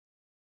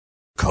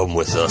Come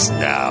with us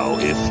now,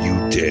 if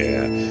you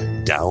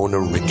dare, down a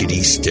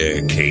rickety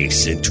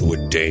staircase into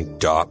a dank,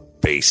 dark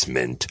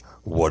basement.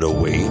 What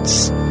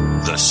awaits?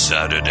 The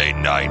Saturday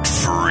Night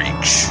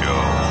Freak Show.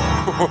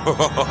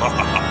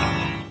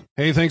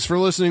 Hey, thanks for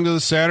listening to the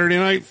Saturday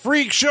Night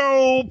Freak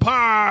Show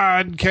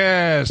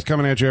podcast.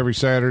 Coming at you every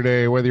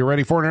Saturday, whether you're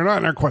ready for it or not,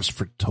 in our quest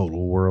for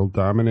total world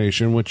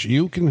domination, which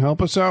you can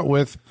help us out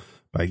with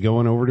by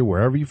going over to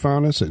wherever you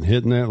found us and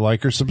hitting that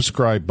like or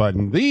subscribe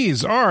button.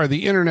 These are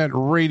the Internet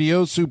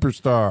Radio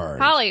Superstars.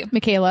 Holly.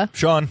 Michaela.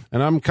 Sean.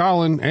 And I'm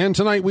Colin. And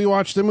tonight we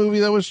watched the movie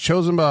that was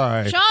chosen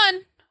by...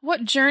 Sean,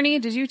 what journey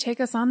did you take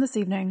us on this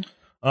evening?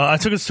 I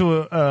took us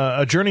to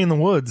a journey in the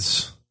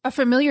woods. A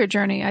familiar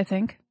journey, I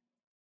think.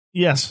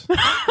 Yes. What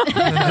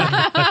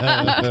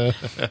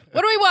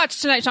do we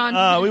watch tonight,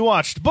 Sean? We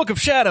watched Book of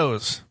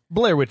Shadows,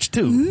 Blair Witch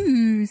 2.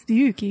 Ooh,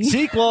 spooky.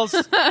 Sequels.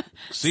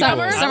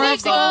 Summer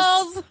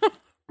sequels.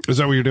 Is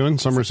that what you're doing?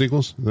 Summer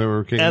sequels? Is that what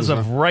we're kicking As this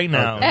of off? right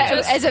now. Okay.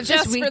 As of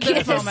Just this week. for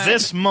this moment.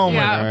 This moment.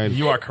 Yeah. Right.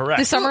 You are correct.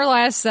 The summer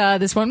lasts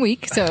this 1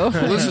 week, so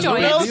This is Who a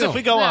big knows deal. if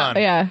we go on?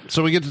 yeah.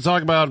 So we get to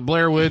talk about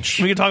Blair Witch.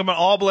 We can talk about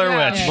all Blair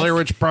Yeah. Witch. Yeah. Blair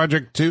Witch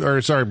Project 2,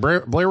 or sorry,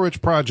 Blair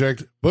Witch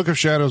Project, Book of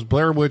Shadows,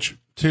 Blair Witch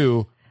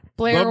 2,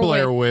 The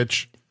Blair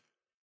Witch.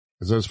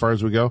 Is that as far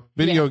as we go?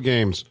 Video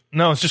games.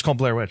 No, it's just called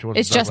Blair Witch. It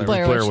wasn't It's just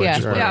Blair Witch, yeah.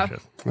 Just Blair Yeah. Witch.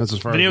 That's as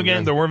far Video as we game.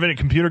 go. There were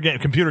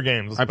computer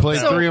games. I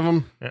played So- 3 of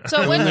them.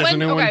 So when There's a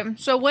new one. okay,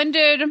 so when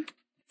did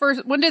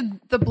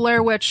the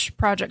Blair Witch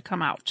Project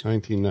come out?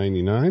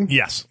 1999.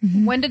 Yes.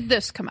 When did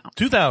this come out?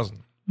 2000.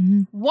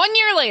 1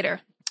 year later.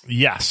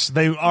 Yes.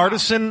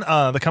 Artisan,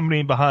 the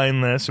company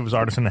behind this, it was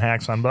Artisan and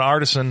Haxon, but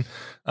Artisan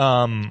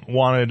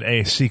wanted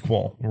a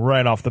sequel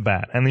right off the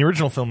bat. And the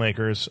original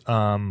filmmakers,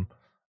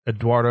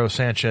 Eduardo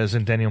Sanchez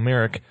and Daniel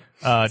Myrick,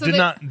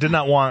 did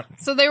not want.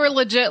 So they were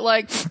legit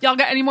like, y'all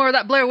got any more of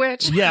that Blair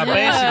Witch? Yeah,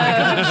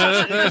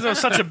 basically, because it was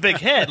such a big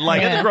hit.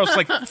 Like, it grossed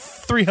like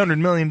 $300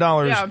 million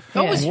Yeah.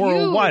 That was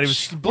worldwide.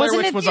 huge. It was Blair Wasn't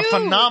Witch it was huge? a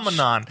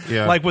phenomenon.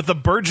 Yeah. Like with the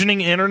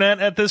burgeoning internet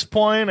at this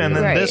point, and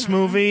then Right. this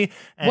movie.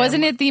 And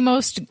Wasn't it the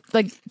most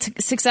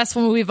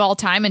successful movie of all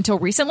time until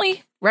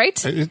recently? Right?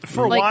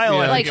 for a like- while?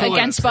 I like think it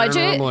against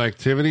budget? Paranormal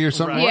Activity or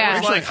something. was. Yeah.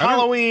 It was like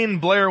Halloween,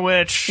 Blair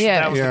Witch.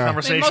 Yeah. That was Yeah. the The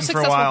conversation most for a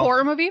successful while.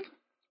 horror movie?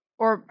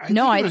 Or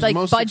No, it I'd was like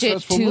most budget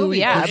successful to, movie.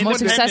 yeah, Independent- most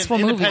successful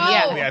movie, independent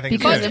yeah, movie, I think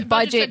because it's of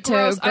budget to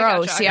gross. I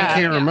gross, gotcha. yeah. I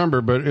can't Yeah.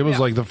 remember, but it was Yeah.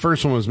 like the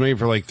first one was made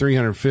for like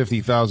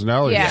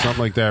 $350,000 Yeah. or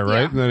something like that, right?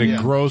 Yeah. And then it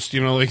grossed,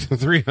 like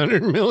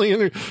 300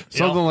 million or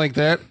something like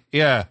that.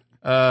 Yeah.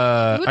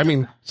 I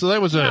mean, so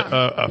that was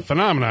a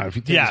phenomenon. If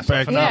you take Yeah, us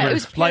back, phenomenon. Yeah, it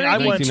was Like, I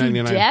parodied went to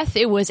 1999. death.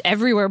 It was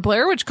everywhere.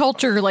 Blair Witch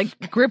culture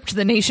gripped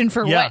the nation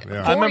for Yeah. what?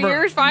 Yeah. 4 I remember-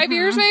 years, 5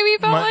 years, maybe. It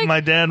felt like.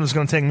 My dad was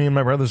going to take me and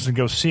my brothers to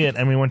go see it,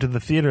 and we went to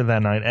the theater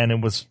that night, and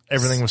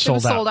everything was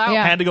sold out. sold out.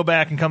 Yeah. Had to go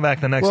back and come back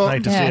the next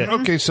night to yeah. see it.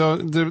 Okay, so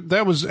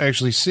that was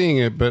actually seeing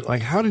it, but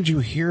like, how did you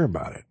hear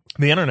about it?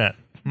 The internet.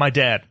 My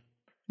dad.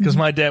 Because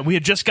my dad, we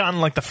had just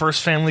gotten like the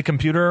first family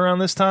computer around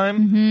this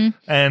time,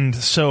 and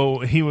so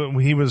he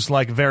was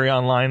like very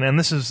online. And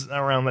this is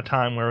around the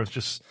time where it was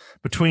just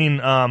between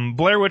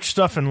Blair Witch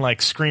stuff and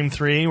like Scream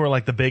 3 were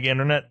like the big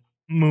internet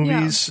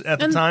movies at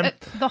the And time.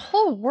 the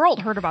whole world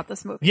heard about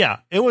this movie. Yeah,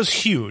 it was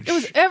huge. It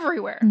was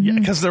everywhere. Yeah,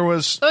 because there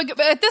was Like,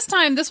 at this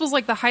time, this was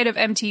like the height of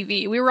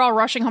MTV. We were all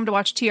rushing home to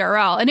watch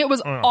TRL, and it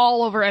was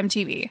all over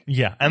MTV.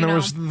 yeah, and there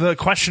was the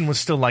question was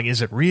still like,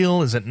 is it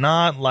real? Is it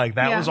not? Like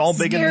that Yeah. was all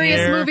big in the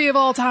Scariest air. movie of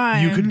all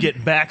time. You could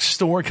get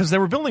backstory because they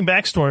were building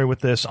backstory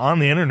with this on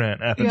the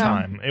internet at the Yeah.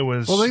 time. It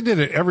was Well, they did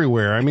it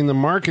everywhere. I mean, the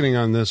marketing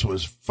on this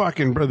was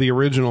fucking. The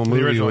original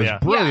movie original, was yeah.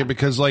 brilliant Yeah.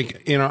 because,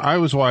 like, I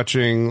was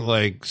watching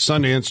like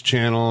Sundance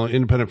Channel,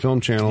 Independent Film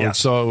Channel, and Yes.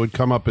 so it would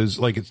come up as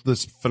like it's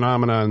this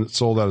phenomenon that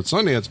sold out at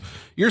Sundance.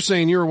 You're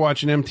saying you were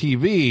watching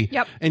MTV,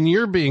 Yep. and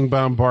you're being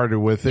bombarded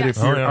with it. Yes.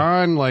 If you're Oh, yeah.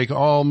 on like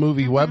all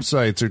movie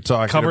websites are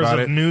talking covers about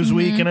of it.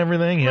 Newsweek and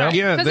everything. Yeah, Right.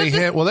 Yeah, 'Cause they it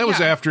just- had. Well, that was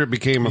yeah. after it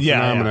became a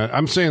Yeah, phenomenon. yeah.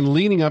 I'm saying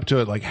leading up to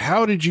it, like,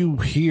 how did you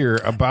hear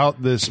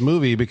about this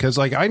movie? Because,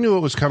 like, I knew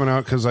it was coming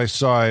out because I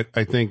saw it.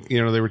 I think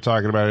they were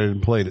talking about it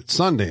and played at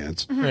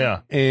Sundance, yeah.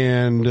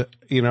 and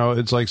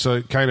it's like so.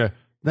 It kind of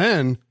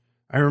then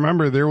I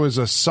remember there was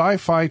a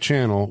Sci-Fi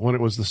Channel when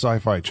it was the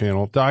Sci-Fi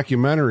Channel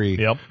documentary.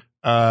 Yep.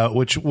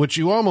 Which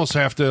you almost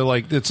have to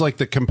like. It's like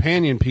the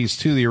companion piece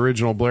to the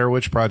original Blair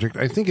Witch Project.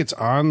 I think it's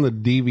on the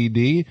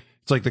DVD.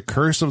 It's like the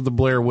Curse of the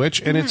Blair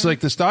Witch, and it's like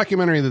this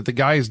documentary that the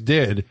guys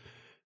did.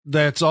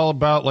 That's all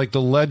about like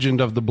the legend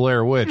of the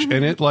Blair Witch,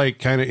 and it like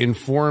kind of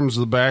informs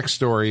the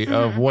backstory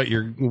of what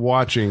you're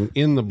watching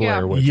in the Blair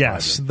Yeah. Witch.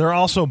 Yes, Project. there are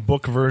also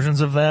book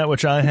versions of that,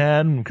 which I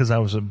had because I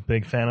was a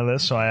big fan of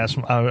this. So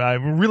I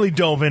really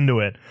dove into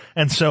it.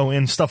 And so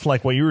in stuff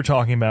like what you were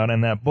talking about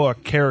in that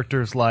book,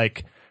 characters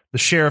like the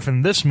sheriff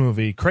in this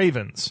movie,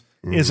 Cravens,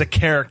 is a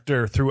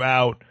character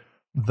throughout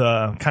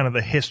the kind of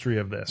the history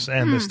of this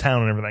and this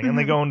town and everything. And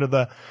they go into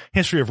the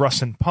history of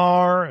Rustin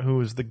Parr, who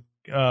is the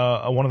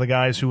one of the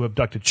guys who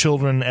abducted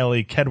children,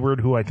 Ellie Kedward,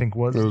 who I think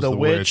was the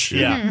witch.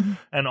 Yeah.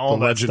 And all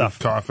The that Legend stuff. of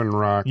Coffin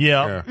Rock.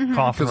 Yeah.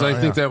 Coffin Because I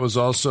Rock, think that was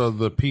also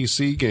the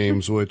PC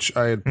games, which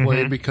I had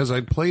played because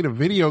I'd played a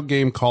video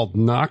game called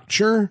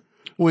Nocture,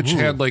 which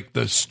had like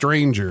the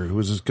stranger who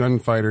was this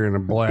gunfighter in a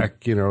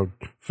black,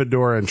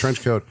 fedora and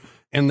trench coat.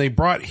 And they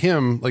brought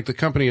him, like the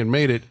company had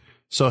made it.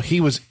 So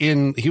he was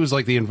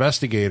like the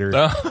investigator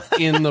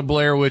in the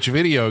Blair Witch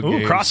video game.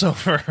 Ooh,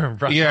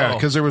 crossover. Yeah,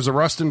 because there was a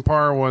Rustin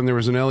Parr one, there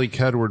was an Ellie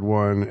Kedward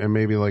one, and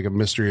maybe like a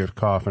Mystery of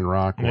Coffin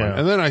Rock one. Yeah.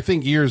 And then I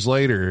think years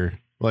later,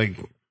 like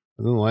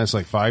within the last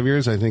 5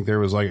 years, I think there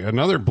was like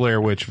another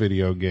Blair Witch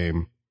video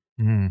game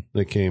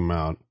that came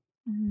out.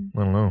 I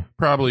don't know.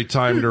 Probably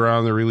timed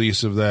around the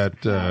release of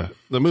that the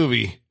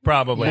movie.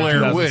 Probably.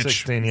 Blair Witch.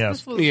 2016,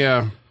 yes.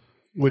 Yeah.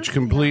 Which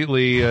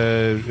completely,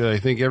 I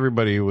think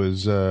everybody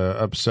was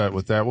upset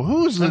with that. Well,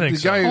 who was the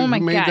guy Oh my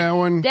who made God. that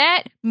one?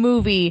 That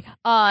movie,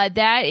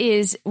 that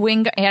is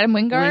Adam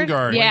Wingard.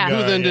 Wingard. Yeah. Who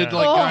then did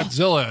like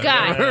Godzilla.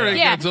 God. Right?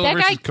 Yeah. Godzilla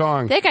versus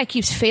Kong. That guy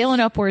keeps failing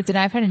upwards, and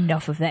I've had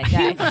enough of that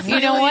guy. You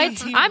know what?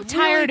 he I'm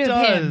tired really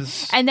of him.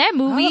 does. And that How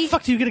movie, the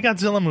fuck do you get a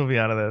Godzilla movie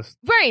out of this?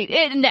 right?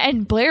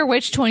 And Blair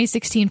Witch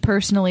 2016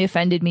 personally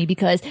offended me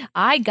because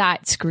I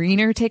got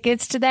screener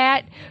tickets to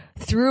that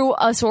through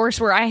a source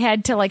where I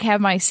had to like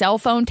have my cell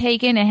phone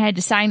taken and had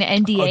to sign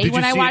an NDA Did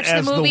when you I see watched it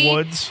as the movie. The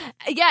Woods?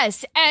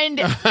 Yes, and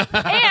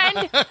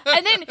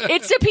then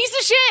it's a piece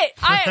of shit.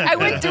 I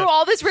went through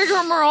all this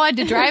rigmarole. I had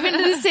to drive into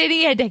the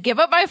city, had to give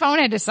up my phone,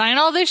 had to sign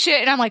all this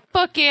shit, and I'm like,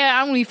 fuck yeah,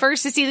 I'm gonna be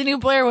first to see the new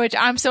Blair Witch.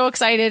 I'm so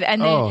excited,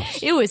 and then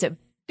it was a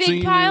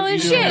big pile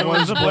of shit. It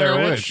was a Blair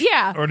Witch.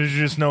 Yeah, Or did you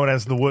just know it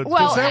as The Woods?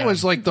 well, that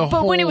was like the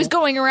whole. but when it was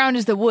going around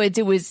as the Woods,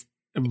 it was.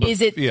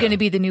 Is it going to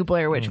be the new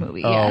Blair Witch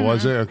movie? Yeah. Oh,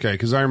 was it? Okay,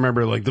 because I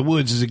remember like The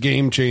Woods is a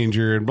game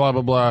changer and blah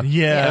blah blah.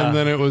 Yeah. And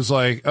then it was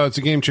like, oh, it's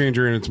a game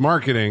changer and it's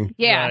marketing.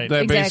 Yeah, Right.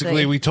 That exactly.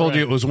 basically we told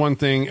you it was one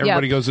thing.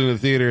 Everybody goes into the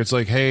theater. It's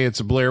like, hey, it's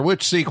a Blair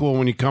Witch sequel.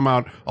 When you come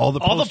out, all the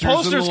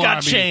posters in the got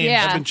lobby changed.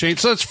 have been changed.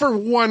 So it's for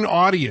one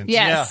audience.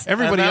 Yes.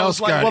 Everybody And that else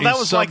was like, got that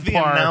was like the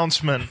subpar-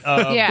 announcement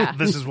of Yeah.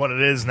 this is what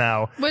it is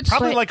now. Which-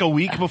 Probably but- like a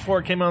week before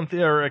it came out in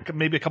theater, or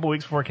maybe a couple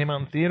weeks before it came out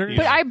in theater.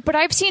 But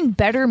I've seen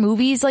better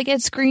movies like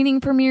at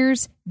screening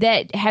premieres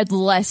that had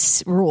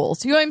less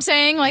rules. You know what I'm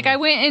saying? Like I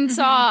went and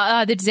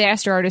saw The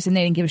Disaster Artist and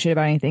they didn't give a shit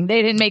about anything.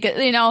 They didn't make it,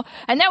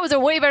 and that was a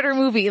way better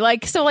movie.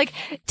 Like, so like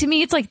to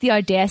me, it's like the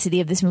audacity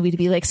of this movie to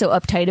be like so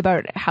uptight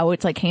about how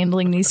it's like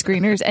handling these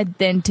screeners and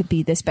then to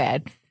be this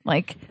bad.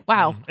 Like,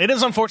 wow. It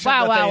is unfortunate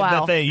Wow.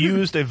 that they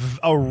used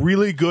a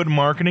really good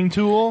marketing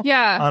tool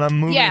Yeah. on a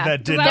movie Yeah.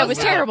 that did That not was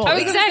work. terrible. I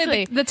was gonna say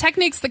Exactly. the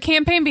techniques, the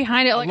campaign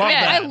behind it. Like, Love I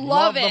that.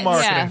 love the it.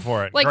 marketing Yeah.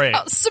 for it. Like, Great.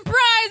 surprise!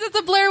 It's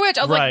a Blair Witch.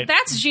 I was Right. like,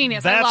 that's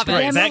genius. That's I love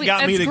great. it. That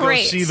got me That's to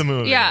great. go see the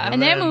movie. Yeah,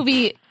 And that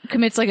movie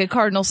commits like a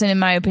cardinal sin in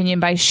my opinion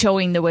by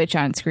showing the witch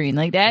on screen.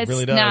 Like that's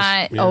really does.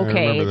 not Yeah, I okay.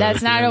 remember that That's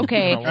at the not end.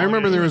 okay. I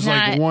remember there was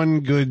like Not- one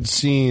good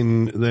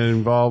scene that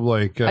involved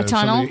like A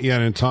tunnel? somebody-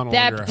 in a tunnel.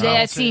 under a That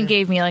house. scene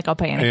gave me like a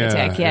panic Yeah,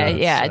 attack.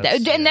 yeah, But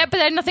that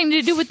had nothing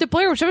to do with the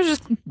Blair Witch. That was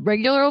just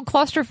regular old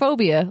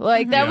claustrophobia.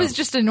 Like that was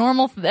just a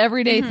normal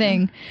everyday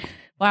thing.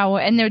 Wow,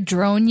 and the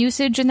drone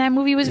usage in that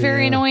movie was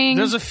very annoying.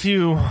 There's a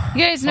few.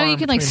 You guys know you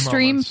can like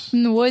stream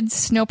in the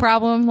woods, no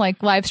problem.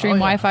 Like live stream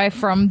Wi-Fi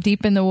from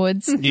deep in the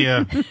woods.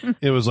 Yeah,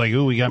 it was like,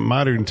 ooh, we got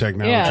modern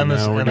technology Yeah. And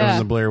this- now. We're and doing yeah.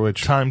 the Blair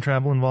Witch. Time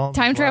travel involved.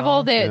 Time as travel,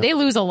 well. they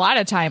lose a lot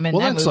of time in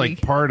Well, that that's movie.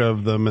 like part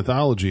of the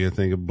mythology, I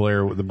think,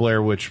 of the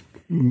Blair Witch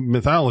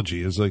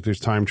mythology is like there's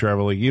time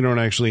travel. Like you don't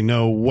actually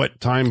know what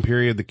time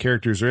period the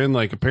characters are in.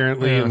 Like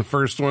apparently in the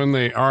first one,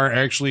 they are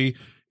actually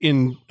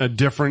in a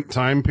different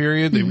time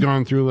period. They've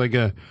gone through like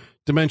a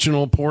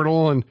dimensional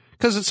portal, and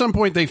because at some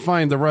point they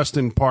find the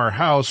Rustin Parr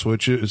house,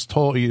 which is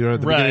told, at the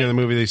beginning of the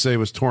movie, they say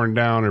was torn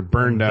down or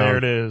burned down. There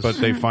it is. But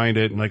they find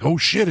it and like, oh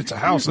shit, it's a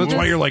house. That's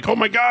why you're like, oh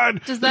my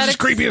God, Does this that is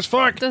creepy as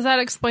fuck. Does that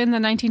explain the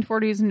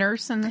 1940s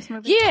nurse in this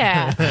movie?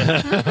 yeah.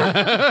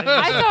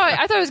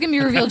 I thought it was gonna be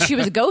revealed she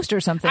was a ghost or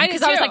something. I did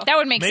Because I was too. like, that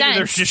would make Maybe sense.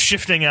 they're just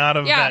shifting out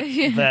of Yeah.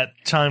 that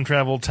time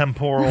travel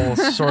temporal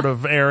sort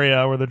of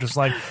area where they're just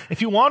like,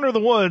 if you wander the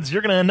woods,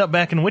 you're going to end up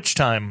back in witch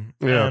time.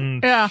 Yeah.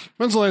 And Yeah.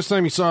 When's the last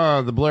time you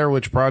saw the Blair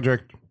Witch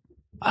Project?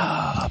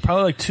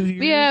 probably like 2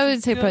 years. Yeah, I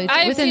would say probably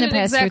I've within seen the it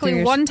past 2 or 3 exactly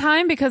years. one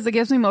time because it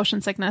gives me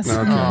motion sickness.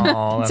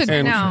 Oh, that's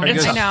And No, I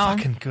it's guess- a I know.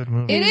 fucking good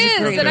movie. It is,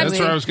 great and That's I've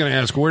what I was going to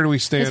ask. Where do we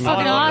stand? It's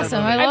fucking on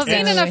awesome. that I love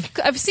seen that movie. enough.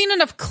 I've seen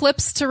enough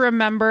clips to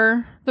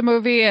remember the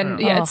movie, and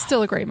yeah, it's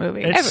still a great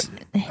movie. It's,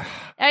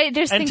 I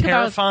just and think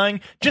about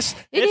terrifying. Just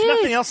It if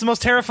nothing is. else, the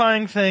most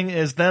terrifying thing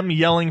is them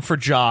yelling for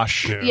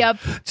Josh. Yep.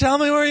 Tell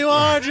me where you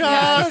are,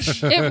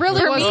 Josh. It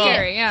really was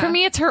scary. Yeah. For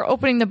me, it's her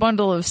opening the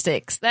bundle of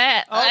sticks.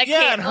 That Oh, I yeah,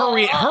 can't. and her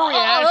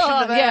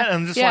reaction to that, Yeah,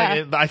 and just yeah.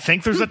 like, I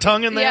think there's a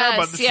tongue in there, Yes,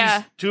 but she's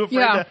yeah. too afraid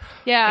Yeah. to.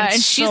 Yeah, It's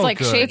and she's so like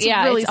good. shaking. It's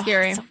Yeah, really it's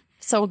scary.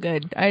 so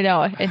good. I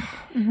know.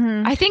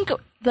 And I think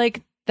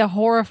like the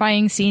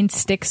horrifying scene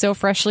sticks so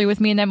freshly with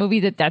me in that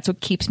movie that's what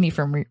keeps me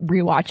from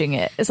rewatching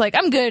it. It's like,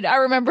 I'm good. I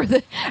remember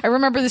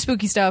the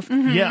spooky stuff.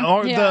 Yeah,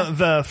 or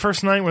the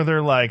first night where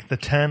they're like the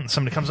tent,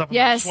 somebody comes up and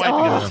Yes. swiping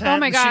at the tent, Oh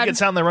my and God. she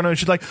gets out and they run over and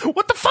she's like,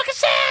 what the fuck is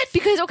that?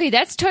 Because, okay,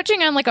 that's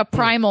touching on like a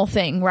primal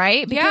thing,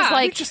 right? Because Yeah. You're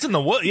like, just in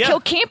the wood. so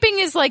camping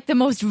is like the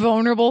most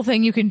vulnerable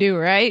thing you can do,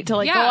 right? To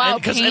like Yeah, go out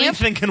Because camp.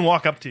 anything can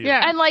walk up to you.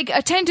 Yeah. And like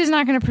a tent is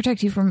not going to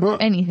protect you from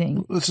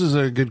anything. This is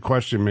a good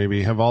question.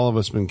 Maybe have all of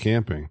us been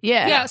camping?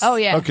 Yeah. Yes. Oh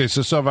yeah. Okay,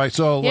 so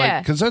Yeah.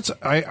 like, because that's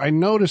I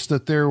noticed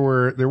that there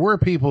were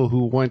people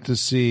who went to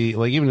see,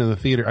 like, even in the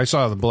theater. I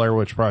saw the Blair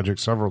Witch Project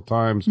several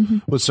times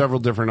with several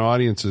different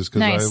audiences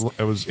because Nice.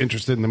 I was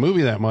interested in the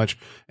movie that much,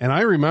 and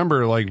I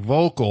remember like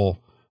vocal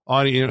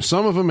audience. You know,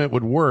 some of them it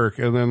would work,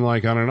 and then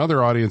like on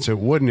another audience it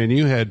wouldn't. And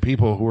you had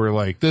people who were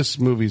like, "This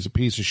movie's a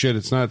piece of shit.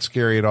 It's not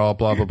scary at all."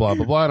 Blah blah blah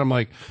blah blah. And I'm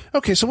like,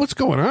 okay, so what's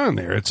going on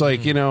there? It's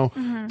like, you know,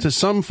 to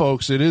some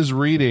folks it is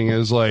reading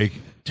as like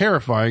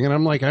terrifying, and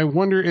I'm like, I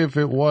wonder if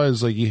it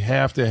was like you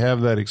have to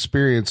have that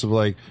experience of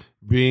like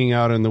being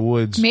out in the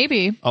woods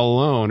Maybe.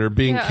 alone or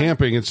being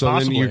camping, and so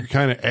Possibly. then you're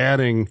kind of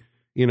adding,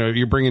 you know,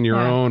 you're bringing your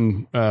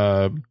own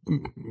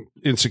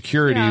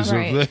insecurities Yeah,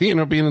 right. of the, you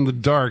know, being in the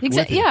dark. with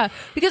you. Yeah,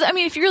 because I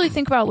mean, if you really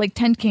think about like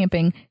tent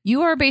camping,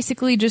 you are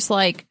basically just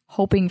like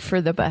hoping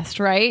for the best,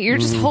 right? You're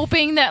just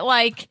hoping that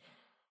like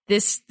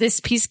this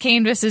piece of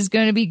canvas is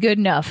going to be good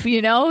enough,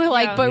 you know?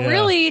 Like, but Yeah.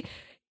 really,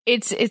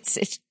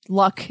 it's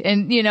luck,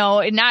 and you know,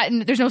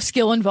 and there's no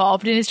skill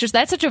involved, and it's just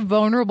that's such a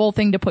vulnerable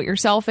thing to put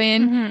yourself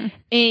in,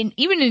 and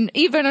even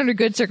under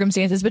good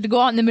circumstances, but to go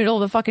out in the middle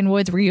of the fucking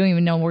woods where you don't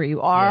even know where you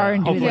are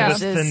and do Hopefully this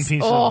this thin is-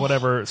 piece oh. of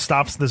whatever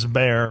stops this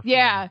bear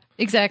Yeah,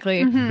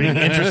 exactly.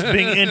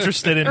 being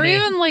interested in Or me.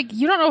 even like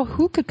you don't know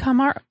who could come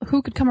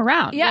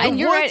around. Yeah, and the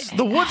you're woods, right.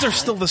 the woods are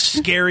still the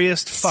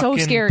scariest So fucking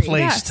scary.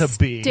 place Yeah, to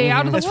be. stay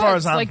out of the as far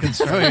woods, as I'm like-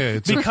 concerned. Oh yeah,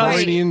 it's a Because-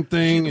 Freudian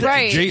thing.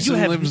 Right. Jason You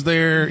have- lives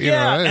there. You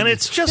Yeah, know, and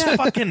it's just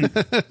fucking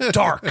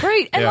dark.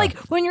 Right, and Yeah. like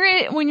when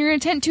you're in a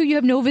tent too, you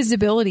have no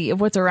visibility of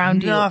what's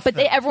around you, Nothing.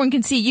 but everyone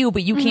can see you,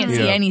 but you can't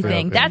see Yeah,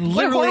 anything. yeah, yeah. That's what a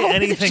Literally horrible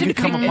anything position could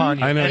to come be in. upon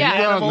you. I know. An You go out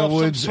in animal the of some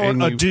woods sort,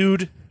 and a you-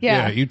 dude.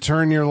 Yeah, you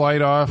turn your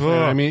light off. And,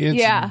 I mean, it's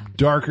Yeah.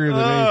 darker than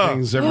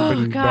anything's ever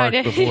been God.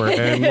 dark before,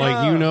 and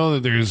like you know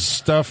that there's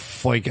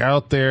stuff like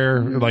out there,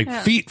 like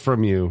feet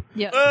from you,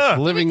 Yep.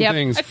 living Yep.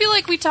 things. I feel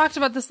like we talked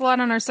about this a lot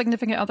on our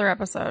significant other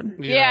episode.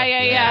 Yeah.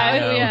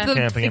 Yeah. The,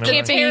 Camping and the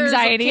everything. terrors of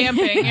Anxiety.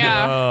 camping.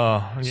 Yeah.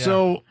 Oh, yeah.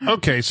 So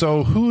okay,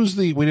 so who's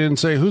the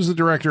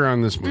director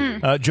on this movie,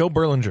 Joe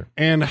Berlinger.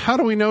 and how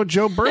do we know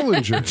Joe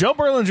Berlinger? Joe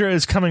Berlinger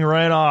is coming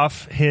right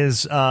off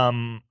his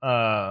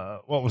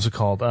what was it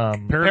called?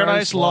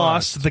 Paradise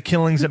Lost: The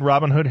Killings at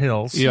Robin Hood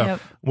Hills. Yeah.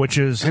 Yep. Which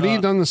is Had he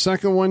done the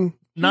second one?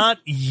 not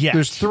yet.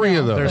 There's three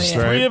of those. There's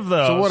right? three of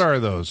those. So what are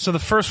those? So the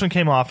first one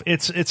came off.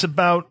 It's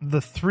about the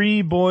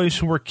three boys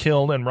who were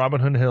killed in Robin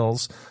Hood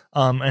Hills,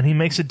 and he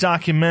makes a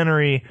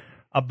documentary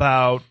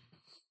about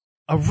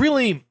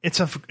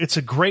it's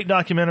a great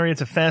documentary.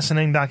 It's a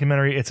fascinating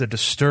documentary. It's a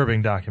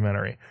disturbing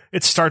documentary.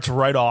 It starts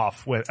right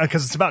off with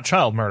because it's about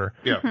child murder.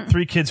 Yeah.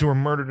 3 kids who were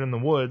murdered in the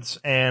woods,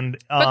 and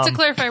But to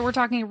clarify, we're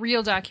talking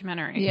real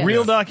documentary. Yeah.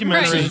 real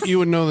documentary. Right. You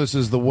would know this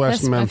is the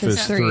West That's Memphis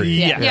Memphis 3. Three.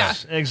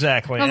 Yes, Yeah.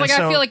 exactly. I was And like,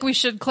 so- I feel like we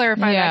should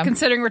clarify Yeah. that,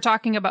 considering we're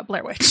talking about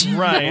Blair Witch.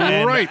 Right,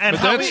 and, Right, and but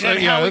how that's- we,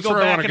 and yeah, how we that's go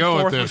where I back wanna and go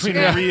with forth this.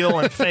 between Yeah. real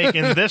and fake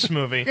in this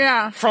movie.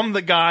 Yeah. From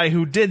the guy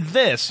who did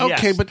this.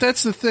 Okay, yes. but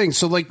that's the thing.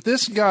 So, like,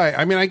 this guy,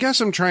 I mean, I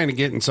guess I'm trying to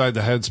get inside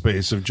the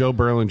headspace of Joe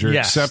Berlinger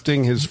Yes.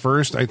 accepting his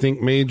first, I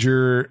think,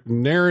 major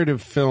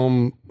narrative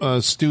film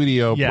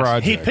studio Yes.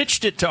 project. He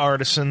pitched it to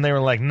Artisan. They were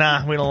like,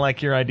 nah, we don't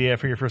like your idea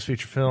for your first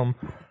feature film.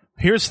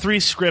 Here's 3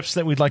 scripts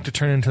that we'd like to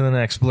turn into the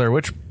next Blair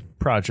Witch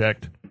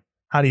project.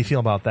 How do you feel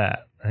about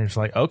that? And he's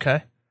like,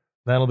 okay,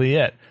 that'll be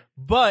it.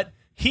 But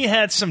he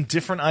had some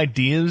different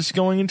ideas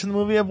going into the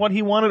movie of what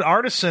he wanted.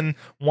 Artisan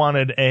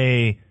wanted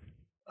a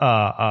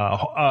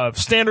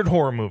standard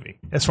horror movie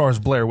as far as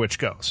Blair Witch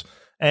goes.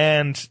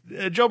 And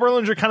Joe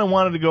Berlinger kind of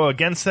wanted to go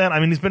against that. I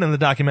mean, he's been in the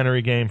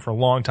documentary game for a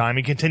long time.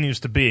 He continues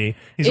to be.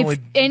 He's If only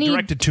any-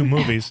 directed 2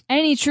 movies.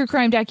 Any true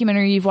crime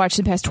documentary you've watched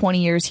in the past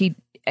 20 years, he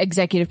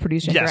executive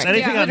producer and Yes,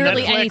 directed. anything on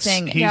literally Netflix,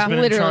 anything. he's been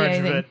in literally charge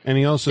anything. of it. and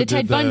he also The did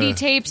Ted Bundy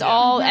tapes,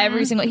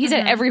 every single. He's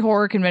at every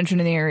horror convention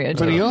in the area.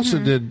 But too. he also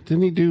didn't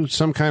he do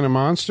Some Kind of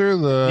Monster,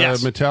 the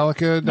Yes.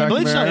 Metallica documentary? I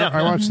believe so, yeah.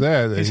 I watched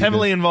that. He's He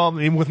heavily did. involved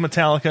with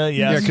Metallica,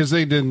 Yeah, yes. because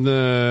they did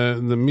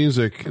the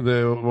music.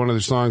 One of their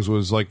songs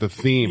was like the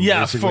theme, Yeah,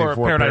 basically for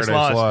Paradise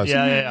Lost.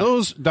 Yeah.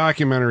 Those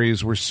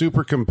documentaries were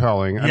super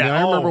compelling. I Yeah, mean,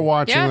 I remember oh,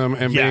 watching yeah. them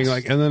and Yes. being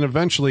like, and then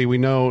eventually we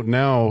know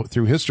now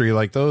through history,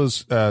 like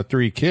those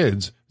 3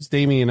 kids, it's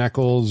Damien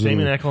Eccles,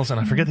 Damien and Eccles, and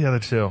I forget the other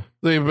 2.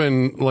 they've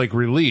been like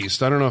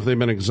released. I don't know if they've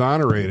been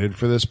exonerated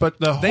for this, but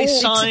the They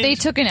whole signed, They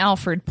took an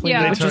Alfred plea,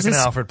 Yeah. They which took is an a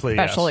Alfred plea,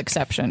 special yes.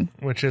 exception.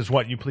 which is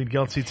what you plead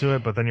guilty to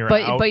it, but then you're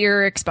out. But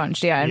you're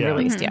expunged, and Yeah.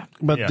 released, yeah.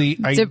 but Yeah. the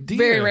It's idea, a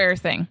very rare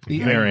thing. The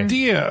Very.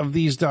 idea of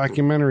these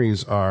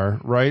documentaries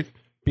are right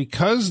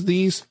because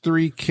these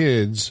 3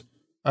 kids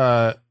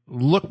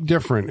looked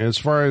different as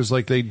far as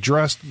like they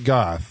dressed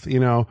goth, you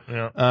know.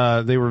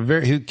 Yeah. They were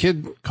his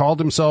kid called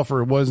himself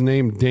or was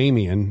named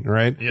Damien,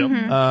 right? Yep.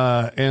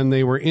 And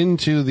they were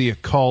into the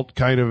occult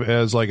kind of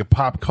as like a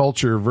pop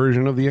culture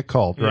version of the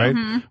occult, right?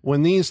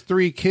 When these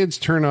 3 kids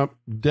turn up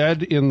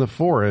dead in the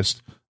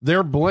forest,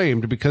 they're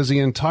blamed because the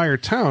entire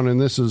town, and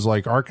this is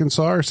like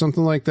Arkansas or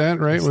something like that,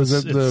 right? Was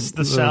it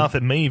the South?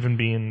 It may even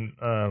be in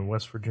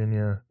West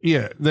Virginia.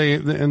 Yeah, they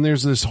and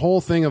there's this whole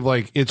thing of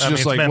like it's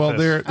just like, Memphis. well,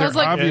 they're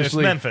like,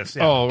 obviously it's Memphis.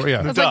 Yeah. Oh yeah,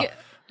 I was like,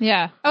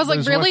 Yeah. I was like,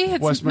 There's really?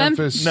 West It's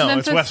Memphis? No,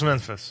 Memphis? it's West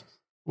Memphis.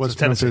 West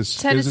Tennessee. Memphis. Is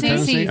it Tennessee?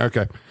 Tennessee?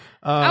 Okay.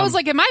 I was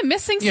like, am I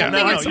missing Yeah,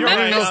 something? no, It's you're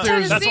right. Memphis,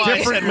 There's That's Tennessee. why I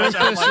different said Memphis.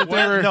 Memphis that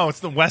they were- No, it's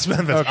the West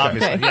Memphis, Okay.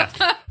 obviously.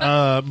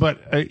 Yeah.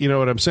 But you know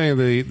what I'm saying?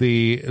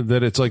 That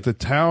it's like the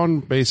town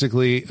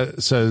basically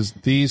says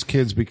these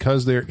kids,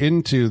 because they're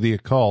into the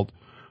occult,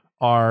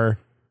 are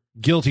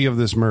guilty of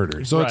this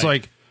murder. So it's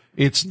Right. like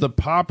it's the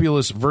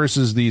populace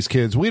versus these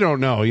kids. We don't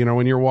know. You know,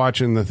 when you're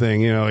watching the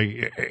thing, you know,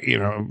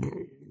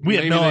 We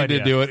have maybe no they idea.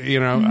 did do it. You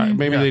know,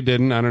 maybe Yeah. they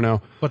didn't. I don't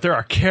know. But there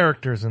are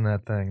characters in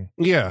that thing.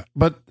 Yeah,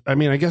 but I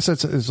mean, I guess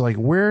it's like,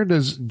 where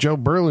does Joe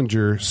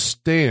Berlinger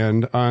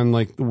stand on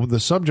like the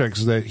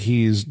subjects that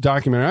he's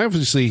documenting?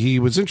 Obviously, he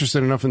was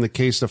interested enough in the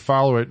case to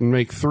follow it and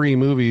make 3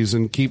 movies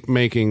and keep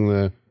making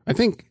the. I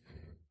think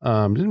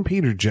didn't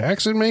Peter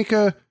Jackson make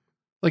a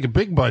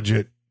big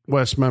budget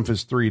West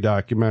Memphis 3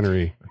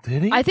 documentary?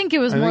 Did he? I think it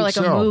was I more think like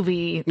so. a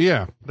movie.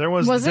 Yeah, there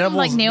was Wasn't it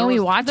like Naomi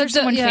Watts or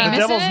someone yeah. famous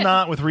The Devil's in it?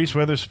 Knot with Reese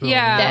Witherspoon.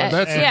 Yeah.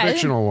 that's the yeah.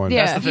 fictional one.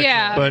 Yeah. That's the fictional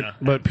Yeah. one.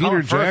 But Peter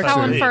Colin Firth, I Jackson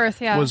Colin believe.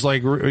 Firth, yeah. was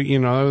like, you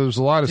know, there was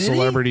a lot of Did he?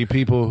 celebrity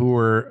people who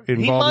were involved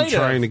in might have.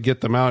 trying to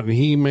get them out, and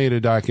he made a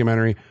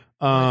documentary.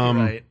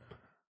 Right.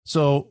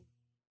 So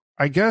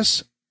I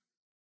guess,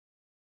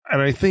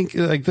 and I think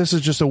like this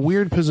is just a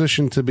weird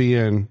position to be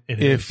in. It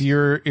if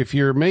is.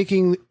 you're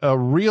making a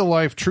real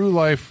life, true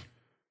life,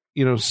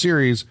 you know,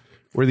 series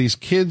where these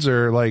kids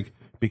are like,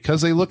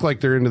 because they look like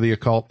they're into the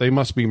occult, they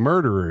must be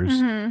murderers.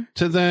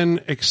 To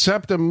then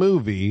accept a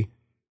movie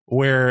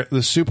where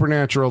the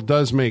supernatural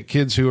does make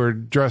kids who are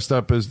dressed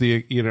up as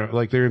the, you know,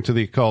 like they're into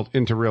the occult,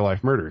 into real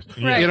life murders.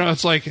 Right. You know,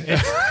 it's like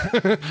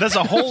There's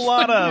a whole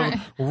lot of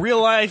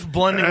real life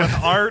blending with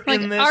art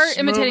Like in this art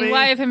imitating movie.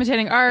 life,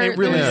 imitating art. It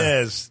really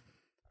There's- is.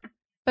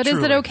 But is it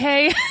truly.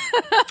 okay?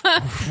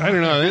 I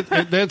don't know.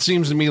 That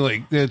seems to me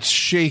like it's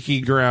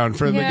shaky ground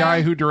for the Yeah.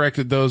 guy who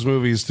directed those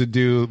movies to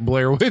do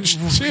Blair Witch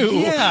 2.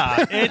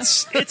 Yeah,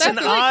 it's an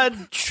like-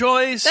 odd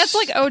choice. That's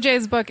like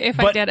OJ's book, If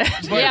I But- Did It.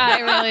 Yeah,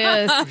 it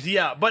really is.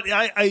 Yeah, but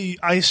I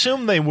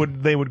assume they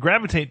would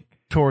gravitate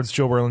towards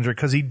Joe Berlinger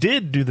because he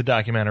did do the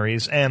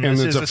documentaries, and And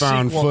this it's is a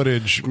found sequel.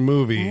 footage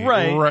movie.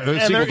 Right, a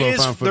and sequel there to a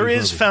is found there footage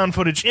is movie. found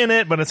footage in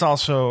it, but it's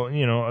also,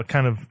 you know, a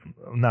kind of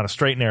not a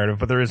straight narrative,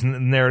 but there is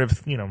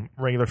narrative, you know,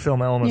 regular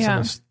film elements Yeah.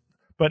 in this.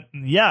 But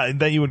yeah,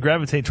 that you would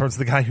gravitate towards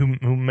the guy who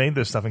made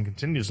this stuff and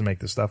continues to make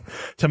this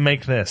stuff to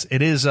make this.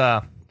 It is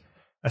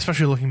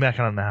especially looking back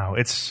on it now,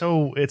 it's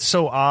so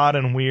odd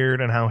and weird,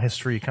 and how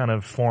history kind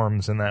of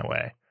forms in that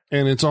way.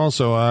 And it's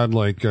also odd,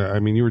 like, I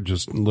mean, you were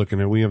just looking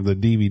at, we have the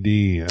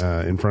DVD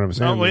in front of us.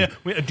 Oh, And well,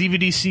 yeah, a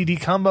DVD CD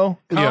combo,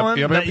 Colin,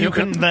 yep, that you yep,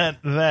 can yep.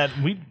 that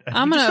we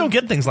I'm you just gonna don't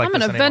get things like I'm this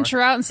gonna anymore. venture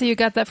out and say you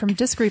got that from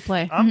Disc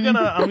Replay. I'm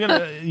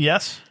gonna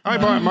yes. I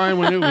bought mine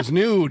when it was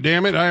new,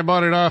 damn it. I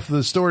bought it off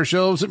the store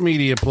shelves at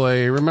Media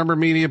Play. Remember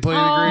Media Play? Oh,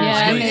 the greatest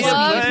yeah, I thing? miss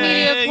love Play.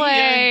 Media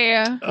Play.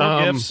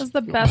 Gifts. This is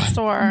the best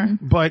store.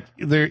 But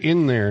they're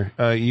in there.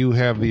 You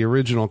have the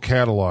original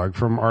catalog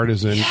from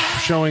Artisan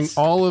showing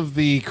all of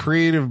the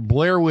creative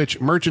Blair Witch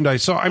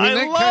merchandise. So I mean, I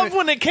that love kinda,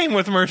 when it came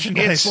with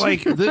merchandise. it's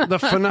like the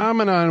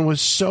phenomenon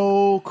was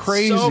so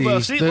crazy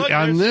See, that look,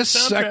 on there's this the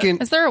soundtrack.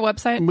 second Is there a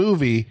website?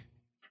 movie,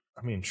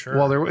 I mean, sure.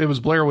 well, it was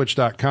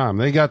BlairWitch.com.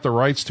 They got the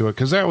rights to it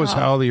because that was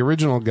how the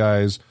original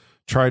guys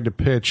tried to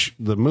pitch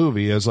the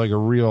movie as like a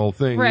real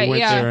thing. Right, You went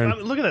yeah. there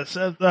and Look at this.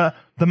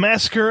 The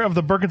Massacre of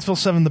the Burkittsville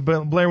 7, the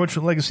Blair Witch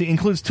Legacy,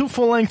 includes 2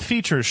 full-length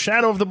features,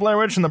 Shadow of the Blair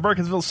Witch and the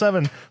Burkittsville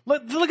 7.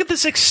 Look at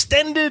this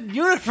extended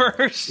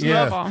universe.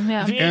 Yeah. Level,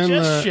 yeah.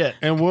 VHS shit.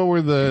 and what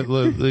were the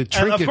And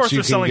trinkets of course, you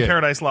we're can selling get?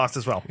 Paradise Lost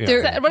as well.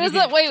 What is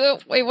that?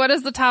 Wait. What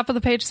does the top of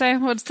the page say?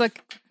 What's the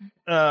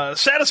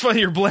Satisfy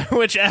your Blair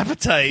Witch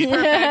appetite.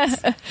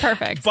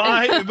 perfect?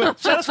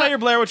 Satisfy your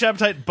Blair Witch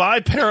appetite. Buy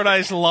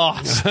Paradise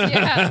Lost.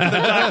 Yeah. The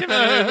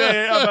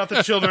documentary about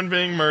the children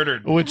being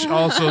murdered. Which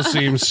also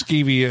seems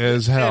skeevy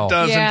as hell. It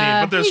does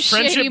Yeah. indeed. But there's You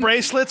friendship shady-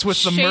 bracelets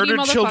with the shady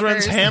murdered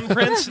children's motherfuckers.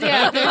 handprints.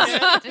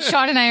 Yeah,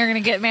 Sean and I are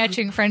going to get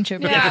matching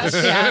friendship. Yeah.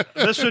 Yeah.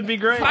 This would be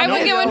great. I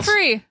will get one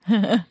free.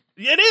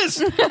 It is.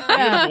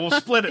 We'll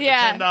split it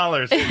Yeah. for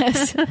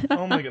 $10.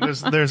 Oh my god!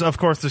 There's of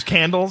course there's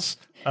candles.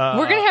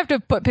 We're going to have to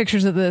put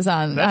pictures of this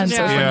on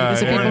social Yeah, media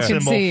so yeah, people yeah. can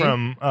symbol see.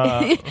 from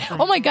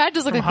Oh my God,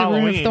 just look like the Rune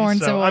of Halloween. Thorns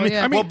So, symbol. I mean,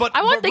 yeah. well, but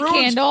I want the runes,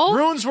 candle.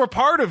 Runes were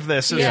part of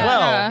this as Yeah.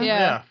 well.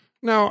 Yeah.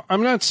 Now,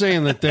 I'm not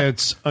saying that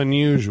that's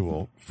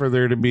unusual for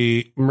there to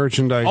be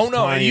merchandise. Oh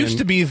no, it used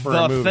to be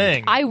the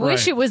thing. I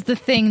wish it was the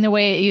thing the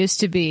way it used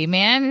to be,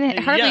 man. It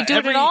hardly do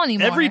it at all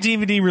anymore. Every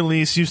DVD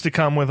release used to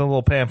come with a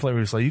little pamphlet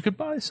where it's like you could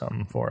buy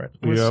something for it.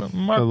 With Yep, something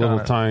marked a little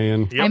on it.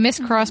 tie-in. Yep. I miss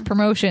cross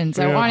promotions.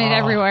 I want it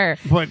everywhere.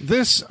 But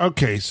this,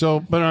 okay,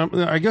 so, but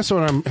I guess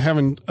what I'm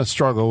having a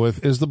struggle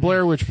with is the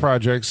Blair Witch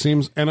Project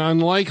seems an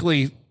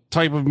unlikely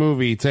type of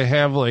movie to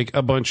have like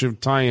a bunch of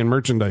tie-in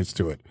merchandise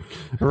to it,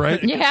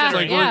 right? Yeah, It's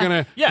like yeah. we're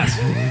gonna,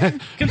 Yes,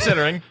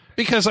 considering.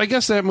 because I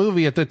guess that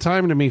movie at the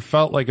time to me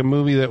felt like a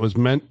movie that was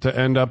meant to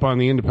end up on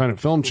the independent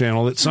film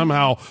channel that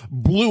somehow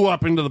blew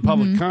up into the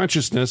public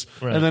consciousness,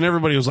 and then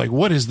everybody was like,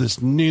 "What is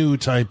this new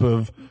type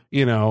of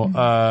new movie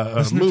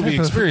type of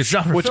experience?"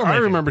 genre Which I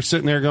filmmaking. remember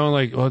sitting there going,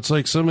 "Like, well, it's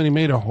like somebody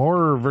made a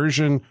horror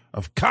version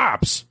of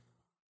Cops."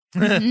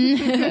 You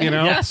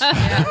know, Yes,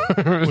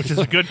 which is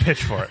a good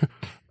pitch for it.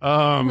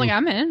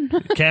 I'm in.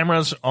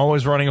 Cameras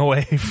always running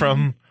away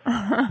from.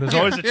 There's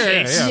always a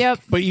chase. Yep.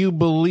 But you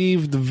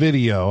believed the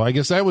video. I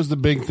guess that was the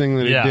big thing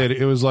that it Yeah. did.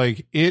 It was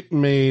like it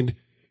made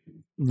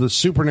the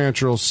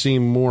supernatural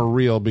seem more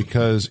real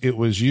because it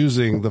was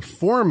using the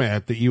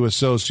format that you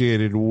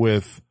associated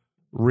with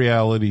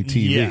reality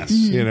TV. Yes.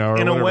 You know, or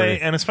In a whatever. way,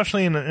 and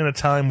especially in a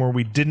time where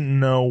we didn't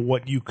know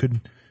what you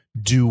could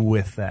do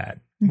with that,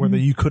 whether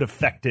you could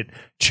affect it,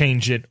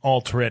 change it,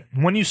 alter it.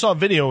 When you saw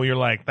video, you're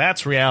like,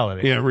 "That's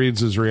reality." Yeah, it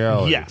reads as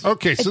reality. Yes.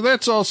 Okay, so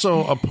that's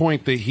also a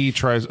point that he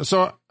tries.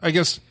 So I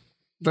guess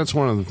that's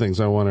one of the things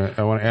I want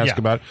to ask Yeah.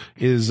 about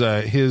is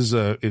his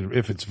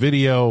if it's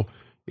video,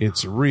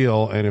 it's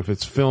real, and if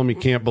it's film, you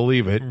can't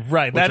believe it.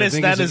 Right. Which That I is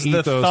think the an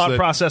ethos thought that-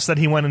 process that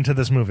he went into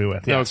this movie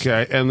with. Yes.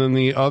 Okay, and then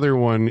the other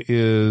one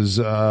is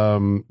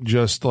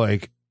just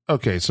like,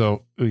 okay,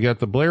 so we got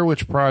the Blair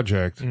Witch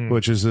Project,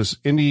 which is this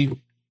indie,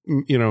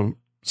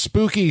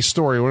 spooky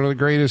story, one of the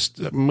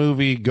greatest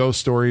movie ghost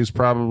stories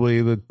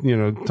probably that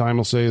time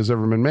will say has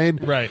ever been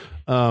made. Right.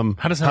 How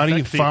does that do you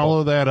affect people?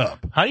 follow that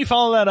up? How do you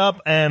follow that up?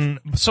 And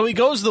so he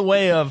goes the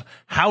way of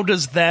how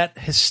does that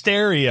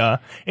hysteria,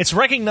 it's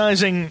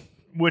recognizing,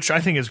 which I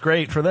think is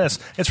great for this,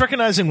 it's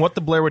recognizing what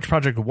the Blair Witch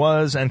Project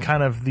was and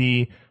kind of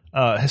the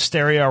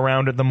hysteria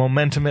around it, the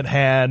momentum it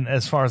had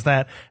as far as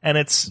that. And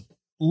it's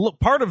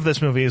part of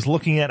this movie is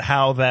looking at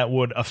how that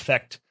would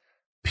affect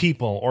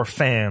people or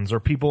fans or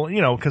people,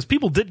 because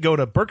people did go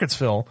to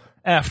Burkittsville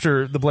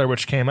after the Blair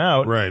Witch came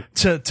out, Right.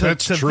 To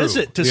That's true.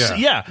 visit, to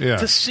Yeah. see, Yeah.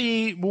 to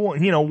see,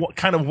 what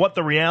kind of what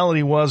the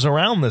reality was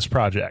around this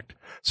project.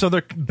 So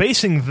they're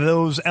basing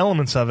those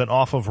elements of it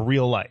off of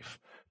real life.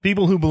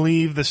 People who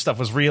believe this stuff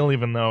was real,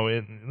 even though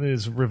it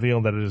is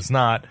revealed that it is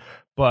not.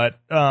 But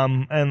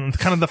and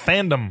kind of the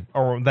fandom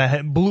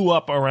that blew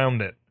up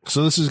around it.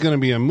 So this is going to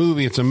be a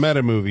movie. It's a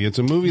meta movie. It's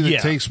a movie that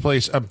Yeah. takes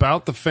place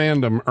about the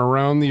fandom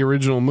around the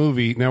original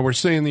movie. Now we're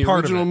saying the Part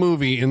of original it.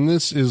 movie, and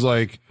this is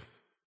like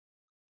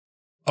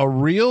a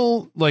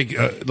real,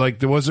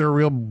 was there a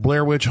real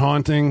Blair Witch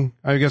haunting?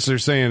 I guess they're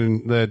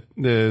saying that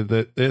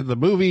the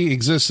movie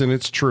exists and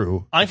it's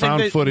true. I think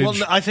Found footage. Well,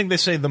 I think they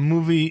say the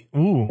movie.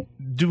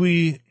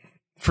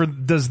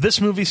 Does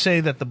this movie say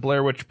that the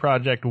Blair Witch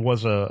Project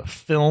was a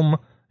film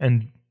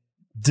and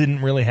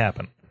didn't really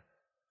happen?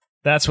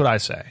 That's what I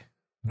say.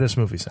 This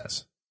movie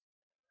says.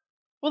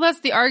 Well,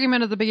 that's the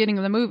argument at the beginning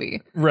of the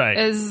movie. Right.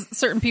 Is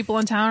certain people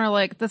in town are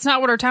like, that's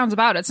not what our town's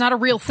about. It's not a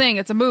real thing.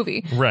 It's a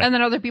movie. Right. And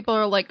then other people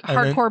are like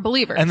hardcore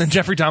believers. And then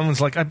Jeffrey Donovan's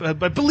like, I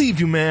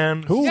believe you,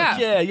 man. Who?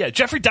 Yeah.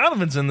 Jeffrey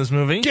Donovan's in this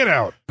movie. Get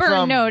out.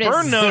 Burn notice.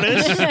 Burn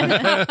Notice.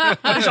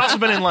 But he's also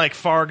been in like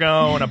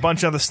Fargo and a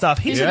bunch of other stuff.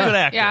 He's a Yeah. good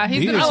actor. Yeah, he's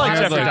He been just I like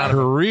had Jeffrey like a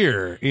Donovan.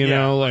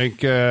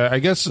 career, I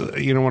guess,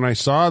 when I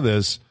saw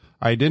this,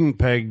 I didn't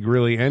peg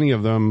really any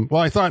of them.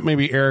 Well, I thought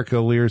maybe Erica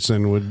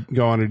Learson would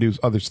go on to do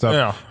other stuff.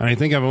 Yeah. And I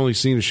think I've only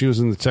seen she was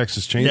in the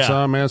Texas Chainsaw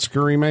Yeah.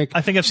 Massacre remake. I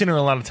think I've seen her in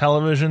a lot of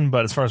television,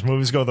 but as far as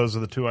movies go, those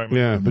are the two I remember.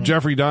 Yeah, but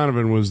Jeffrey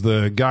Donovan was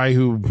the guy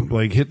who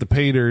hit the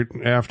pay dirt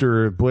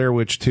after Blair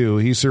Witch 2.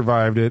 He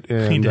survived it,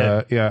 and He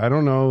did. I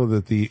don't know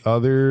that the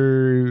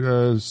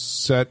other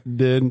set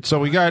did. So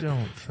we got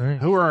don't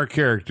think. who are our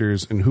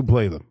characters and who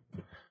play them.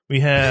 We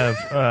have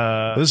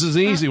This is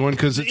an easy one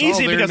because it's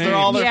easy all their because they're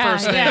all names. their Yeah,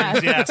 first yeah.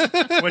 names,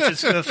 yes. Which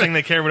is the thing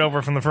they carried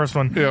over from the first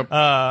one.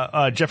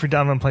 Yep. Jeffrey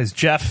Donovan plays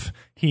Jeff.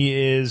 He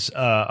is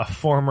a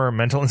former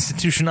mental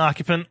institution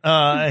occupant,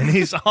 and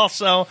he's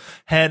also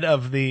head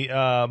of the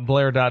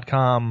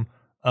Blair.com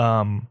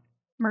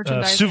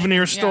Merchandising.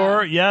 souvenir Yeah.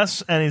 store.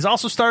 Yes, and he's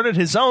also started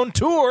his own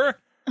tour,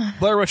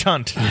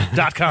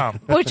 BlairWitchHunt.com.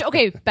 Which,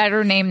 okay,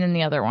 better name than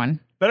the other one.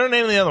 Better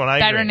name than the other one. I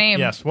Better agree. name.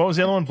 Yes. What was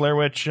the other one? Blair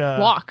Witch.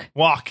 Walk.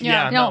 Walk.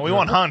 Yeah. Yeah. No, No. we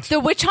want Hunt. The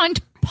witch hunt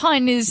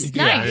pun is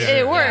nice.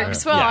 It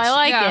works well. Yes. I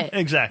like Yeah. it.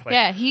 Exactly.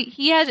 Yeah,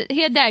 he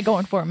had that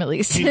going for him at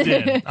least. He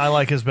did. I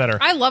like his better.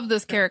 I love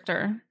this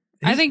character.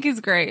 I think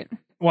he's great.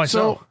 Why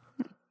so?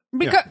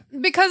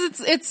 Because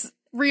it's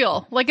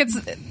real. Like it's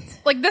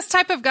like this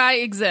type of guy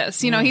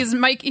exists. He's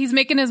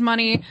making his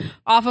money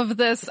off of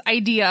this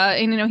idea,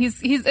 and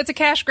he's it's a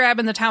cash grab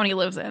in the town he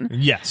lives in.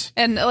 Yes.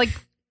 And like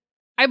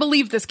I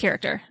believe this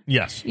character.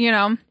 Yes.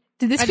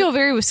 Did this feel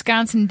very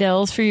Wisconsin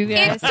Dells for you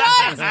guys? It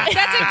does.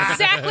 That's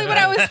exactly what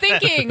I was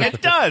thinking. It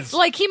does.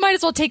 Like, he might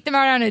as well take them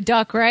out on a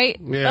duck, right?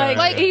 Yeah.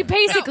 Like he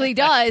basically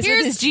does with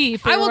Here's- his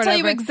Jeep. I will tell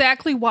you whatever.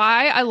 exactly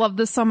why I love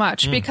this so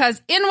much.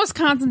 Because in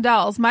Wisconsin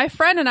Dells, my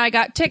friend and I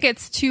got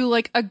tickets to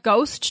like a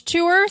ghost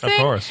tour thing. Of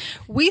course.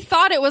 We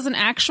thought it was an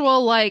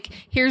actual like,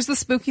 here's the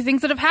spooky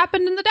things that have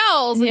happened in the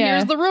Dells, and Yeah.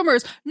 here's the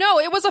rumors. No,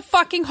 it was a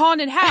fucking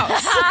haunted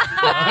house.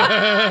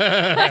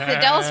 That's the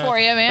Dells for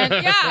you, man.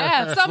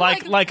 Yeah. Some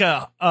Like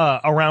a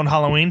around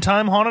Halloween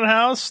time haunted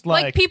house?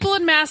 like people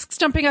in masks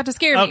jumping out to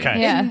scare me.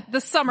 Okay. Yeah. In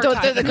the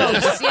summertime. The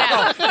ghosts,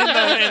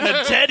 yeah. in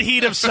the dead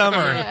heat of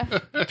summer.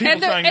 People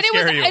and trying to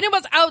scare you. it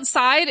was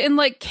outside in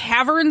like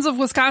caverns of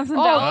Wisconsin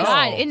Oh, Dells.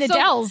 God. In the So-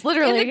 Dells,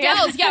 literally. In the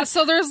Dells, yeah.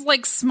 So there's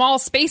like small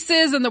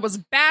spaces, and there was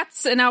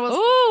bats, and I was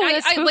Ooh,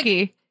 that's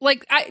spooky.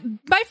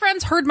 My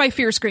friends heard my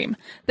fear scream.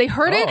 They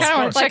heard it. Kinda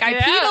wanna Like check I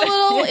it peed out. a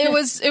little.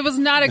 It was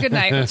not a good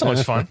night. It's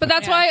always fun. But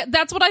that's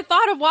what I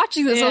thought of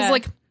watching this. I Yeah. was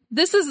like,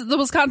 this is the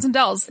Wisconsin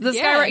Dells. This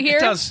Yeah, guy right it here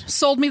does.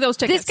 sold me those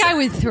tickets. This guy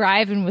would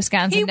thrive in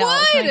Wisconsin He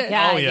Dells. would. My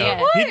God, Oh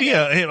yeah, he'd be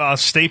a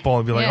staple.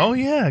 He'd be like, Yeah. oh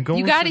yeah, go.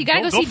 You gotta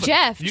go see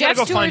Jeff. You gotta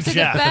Jeff's go find tours are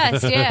Jeff. the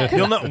best. Yeah.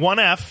 You'll know one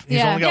F. He's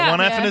Yeah. only got Yeah,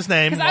 one F yeah. in his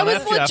name.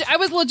 Because One F Jeff. I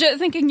was legit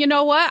thinking, you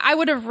know what? I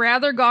would have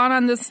rather gone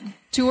on this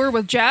tour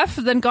with Jeff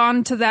than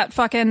gone to that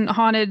fucking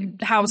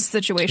haunted house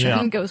situation.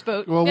 Yeah. Ghost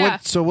boat. Well, Yeah.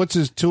 what's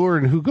his tour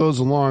and who goes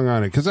along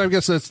on it? Because I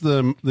guess that's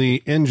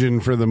the engine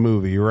for the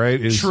movie,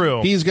 right? Is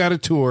True. He's got a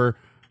tour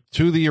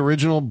to the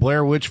original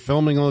Blair Witch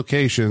filming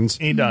locations.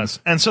 He does.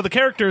 And so the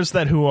characters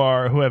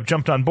who have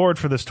jumped on board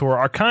for this tour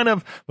are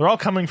they're all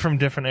coming from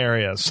different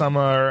areas. Some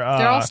are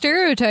They're all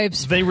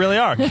stereotypes. they really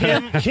are.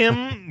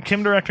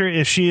 Kim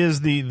director she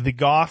is the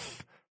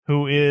goth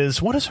who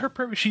is, what is her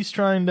purpose?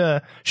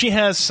 She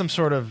has some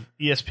sort of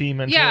ESP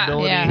mental Yeah,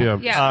 ability. Yeah.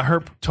 Yeah.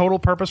 Her total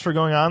purpose for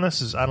going on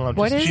this is, I don't know.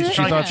 What is it? She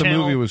trying to thought the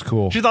channel- movie was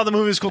cool. She thought the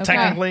movie was cool,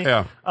 technically.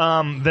 Yeah.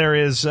 There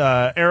is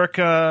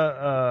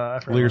Erica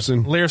I forgot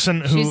Learson.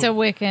 Learson. Who, She's a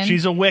Wiccan.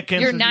 She's a Wiccan.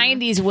 Your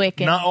 90s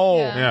Wiccan.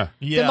 Yeah.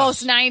 Yes. The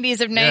most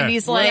 90s of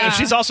 90s, Yeah. like. And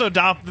she's also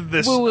adopted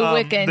this Woo-woo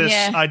Wiccan, this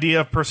yeah.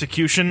 idea of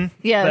persecution.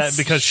 Yes.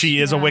 Because she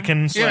is a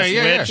Wiccan slash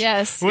yeah. witch.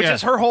 Yes. Which Yeah.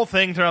 is her whole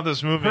thing throughout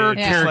this movie. Her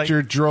It's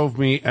character drove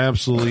me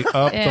absolutely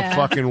up Yeah. the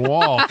fucking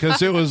wall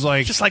because it was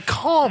like, just like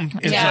calm.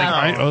 it's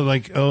Yeah.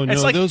 oh no,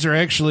 It's like- those are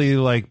actually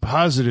like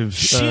positive.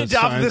 She adopted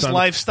signs this on-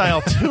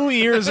 lifestyle 2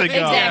 years ago.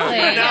 Exactly.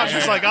 And now Yeah.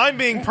 she's like, I'm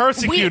being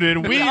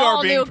persecuted. We all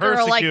are knew being a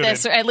girl like persecuted.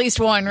 this, or at least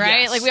one,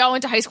 right? Yes. Like we all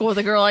went to high school with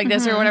a girl like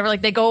this, or whatever.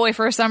 Like they go away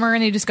for a summer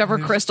and they discover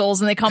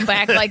crystals, and they come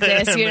back like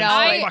this. You And know,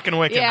 then Like, fucking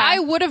Wiccan. Yeah, I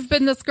would have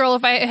been this girl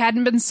if I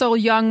hadn't been so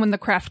young when The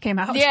Craft came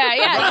out. yeah,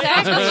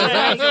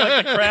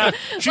 exactly. Like,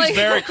 She's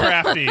very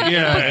crafty.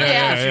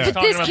 yeah. She's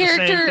But this talking about the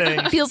same character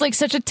thing. feels like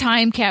such a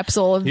time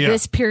capsule of Yeah.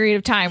 this period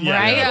of time, Yeah,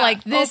 right? yeah.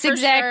 Like this Oh, for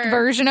exact sure.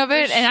 version of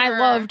it, For and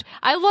sure.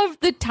 I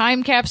loved the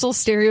time capsule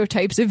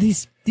stereotypes of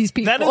these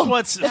people. That is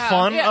what's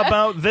fun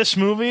about this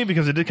movie,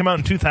 because it did come out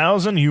in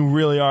 2000. You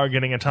really are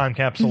getting a time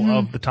capsule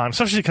of the time,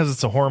 especially because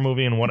it's a horror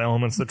movie and what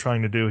elements they're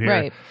trying to do here.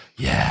 Right.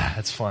 Yeah,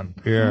 it's fun.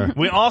 Yeah.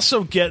 We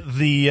also get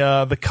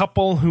the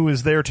couple who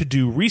is there to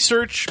do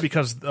research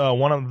because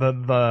one of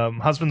the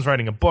husband's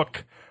writing a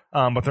book.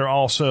 But they're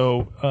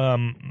also,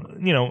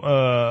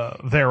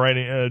 they're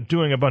writing,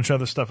 doing a bunch of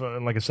other stuff.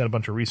 Like I said, a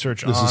bunch of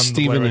research This on is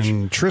Stephen the Blair Witch.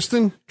 and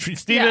Tristan.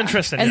 Stephen and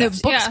Tristan. And yes.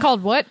 the book's Yeah.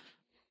 called what?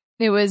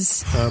 It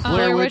was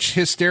Blair Witch,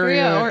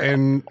 Hysteria,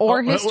 and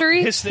or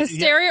history.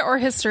 Hysteria or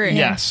history.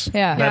 Yes.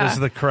 Yeah. That Yeah. is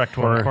the correct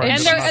one. according And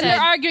to they're, the and they're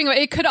arguing about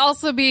it could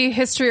also be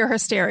history or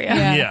hysteria.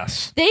 Yeah.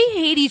 Yes. They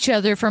hate each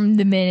other from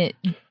the minute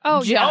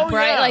Oh, yeah. jump, Oh,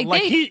 right? yeah. Like,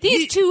 Like,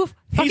 these two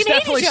fucking He's hate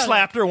definitely each other.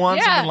 slapped her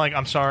once Yeah. and been like,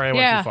 I'm sorry, I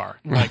went Yeah. too far.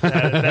 Like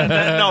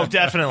that, no,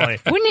 definitely.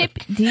 Wouldn't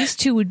it? These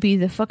two would be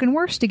the fucking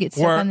worst to get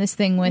stuck Or- on this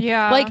thing with.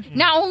 Yeah. Like,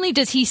 not only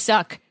does he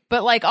suck,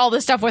 but like all the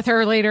stuff with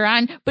her later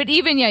on. But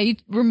even you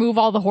remove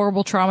all the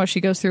horrible trauma she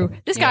goes through.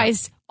 This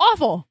guy's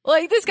awful.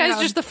 Like this guy's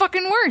just the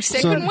fucking worst.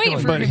 I couldn't wait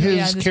for but him to be on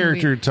his this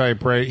character movie.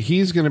 type, right?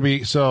 He's going to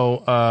be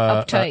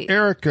Uptight.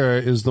 Erica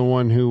is the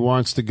one who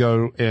wants to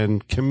go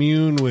and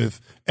commune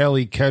with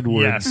Ellie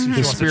Kedwood, Yes. She the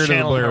wants to spirit of the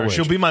channel Blair her. Witch.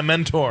 She'll be my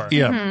mentor.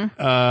 Yeah.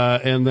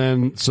 And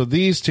then, so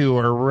these two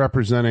are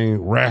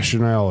representing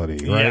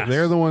rationality, right? Yes.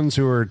 They're the ones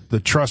who are the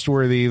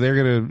trustworthy. They're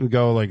going to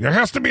go like, there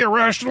has to be a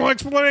rational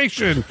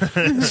explanation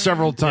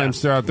several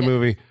times throughout the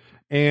movie.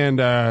 And,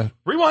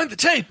 Rewind the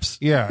tapes.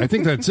 yeah, I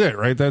think that's it,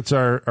 right? That's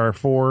our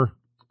four.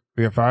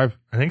 We have five.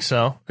 I think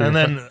so. And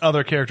then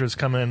other characters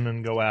come in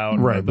and go out.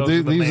 Right, but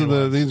Those these are main the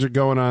ones. these are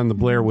going on the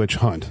Blair Witch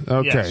hunt.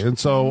 Okay, Yes. and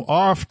so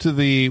off to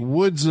the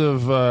woods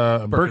of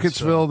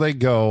Burkittsville they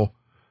go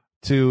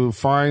to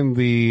find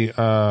the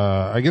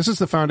I guess it's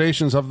the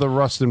foundations of the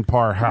Rustin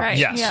Parr house. Right.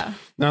 Yes. Yeah.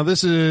 Now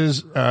this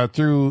is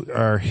through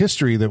our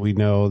history that we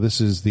know. This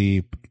is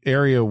the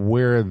area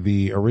where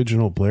the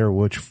original Blair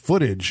Witch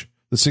footage,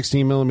 the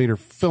 16 millimeter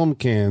film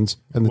cans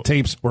and the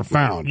tapes were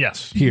found.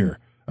 Yes. here.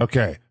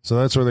 Okay, so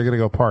that's where they're going to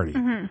go party.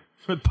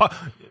 Mm-hmm.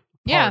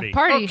 Party.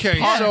 Okay,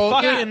 so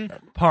Fucking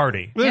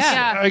party. this,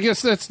 Yeah. I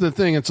guess that's the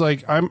thing. It's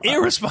like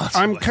Irresponsible.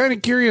 I'm kind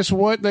of curious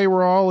what they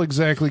were all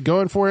exactly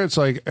going for. It's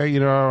like,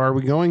 are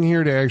we going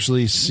here to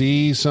actually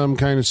see some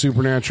kind of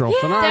supernatural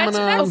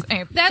phenomenon?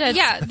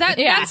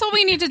 That's what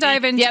we need to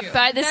dive into. Yep,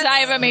 I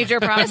have a major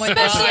problem with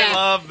that. I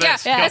love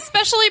this. Yeah, Go.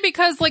 especially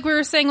because, like we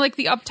were saying, like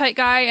the uptight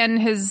guy and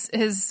his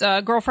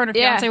girlfriend or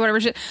fiance,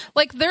 whatever shit,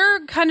 like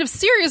they're kind of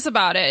serious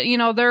about it.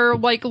 They're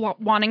like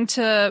wanting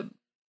to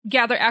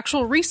gather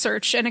actual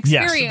research and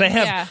experience. Yes, they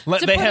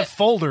have they have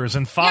folders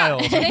and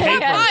files and they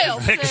papers have files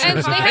and pictures and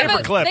and they have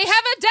paper clips. They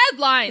have a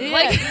deadline.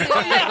 Like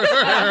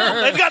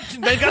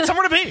they've got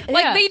somewhere to be.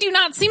 like they do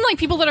not seem like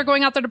people that are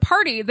going out there to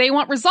party. They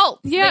want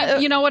results. Yeah.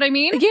 You know what I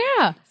mean?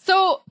 Yeah.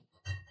 So,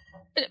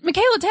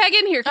 Michaela, tag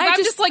in here because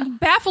I'm just like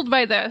baffled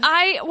by this.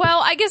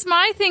 I guess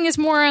my thing is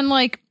more on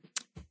like,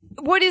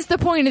 what is the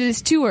point of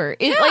this tour?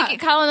 Is like,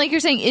 Colin, like you're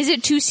saying, is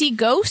it to see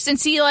ghosts and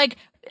see like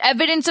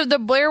evidence of the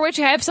Blair Witch,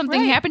 have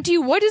something happen to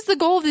you? What is the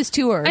goal of this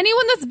tour?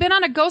 Anyone that's been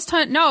on a ghost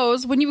hunt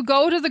knows when you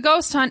go to the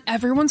ghost hunt,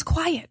 everyone's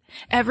quiet.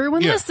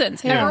 Everyone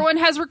listens. Yeah. Everyone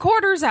has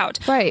recorders out.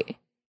 Right.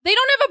 They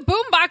don't have a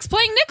boombox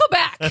playing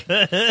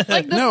Nickelback.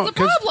 Like, this is a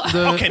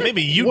problem. Okay,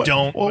 maybe you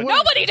don't. Well,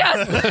 Nobody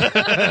does. But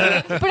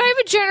I have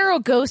a general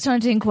ghost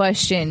hunting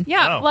question.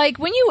 Yeah. Oh. Like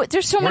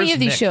there's so many Where's of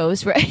these Nick?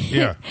 shows, right?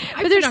 Yeah.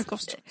 But there's not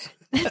ghost hunts.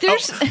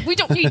 We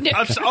don't need Nick.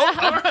 All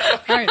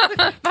right.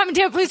 Mom and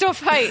Dad, please don't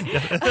fight.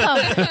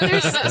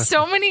 There's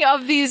so many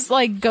of these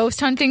like ghost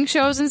hunting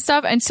shows and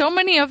stuff, and so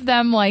many of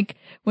them like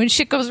when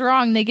shit goes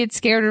wrong, they get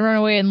scared and run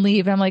away and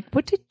leave. I'm like,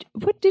 what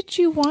did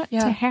you want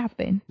to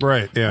happen?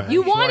 Right. Yeah.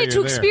 You That's why wanted to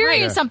you're there.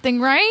 experience something,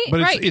 right?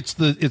 But right. it's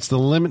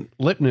the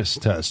litmus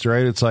test,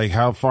 right? It's like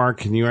how far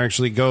can you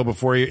actually go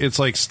before you? It's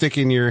like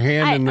sticking your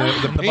hand in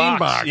the pain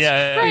box,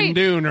 Yeah. in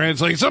Dune, right?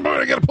 It's like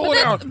somebody got to pull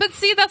it out. But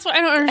see, that's what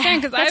I don't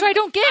understand because That's what I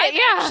don't get.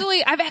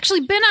 I've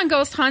actually been on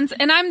ghost hunts,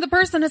 and I'm the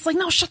person that's like,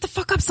 no, shut the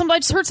fuck up.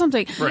 Somebody just heard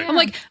something. Right. I'm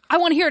like, I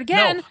want to hear it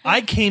again. No,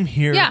 I came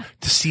here Yeah.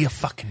 to see a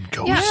fucking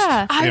ghost.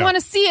 Yeah. I Yeah. want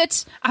to see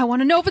it. I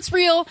want to know if it's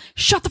real.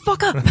 Shut the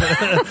fuck up.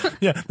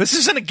 Yeah, this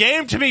isn't a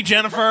game to me,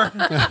 Jennifer.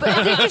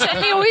 But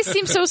they always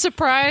seem so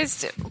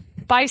surprised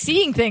by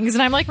seeing things,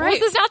 and I'm like, was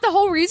this not the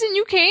whole reason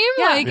you came?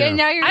 Like, and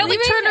now you're I like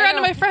leaving? turned I around to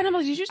don't- my friend. I'm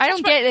like, did you? Just I touch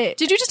don't my- get it.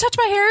 Did you just touch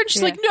my hair? And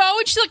she's like, no.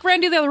 And she like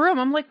ran to the other room.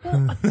 I'm like,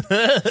 well,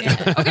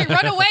 okay,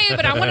 run away,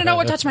 but I want to know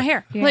what touched my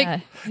hair. Yeah.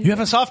 Like, You have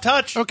a soft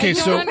touch. Okay, I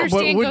don't so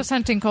understand would, ghost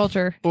hunting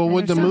culture. well,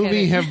 would the I don't get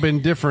movie it. have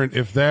been different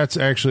if that's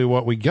actually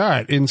what we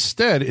got?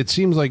 Instead, it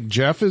seems like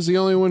Jeff is the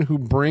only one who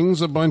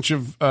brings a bunch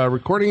of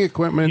recording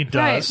equipment. He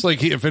does. It's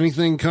like if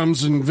anything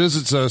comes and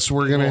visits us,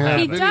 we're going to have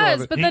he video of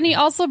does, it. but then he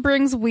also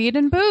brings weed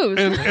and booze.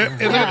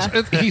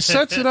 And he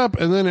sets it up,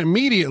 and then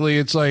immediately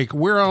it's like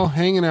we're all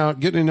hanging out,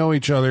 getting to know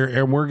each other,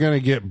 and we're going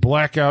to get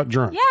blackout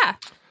drunk. yeah.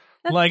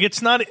 Like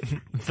it's not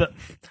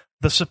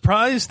the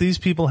surprise these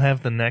people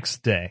have the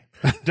next day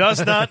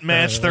does not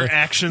match their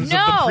actions of the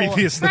No,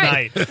 previous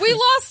night. We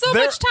lost so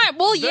There- much time.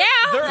 Well,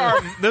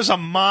 There's a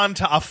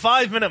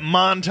 5-minute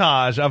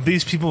montage of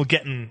these people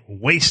getting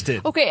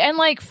wasted. Okay, and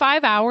like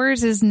 5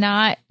 hours is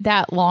not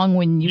that long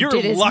when you You're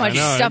did as lucky. much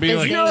No, it'd stuff be as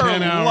like they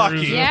 10 did. hours.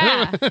 lucky.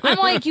 Yeah, I'm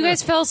like, you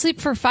guys fell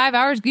asleep for 5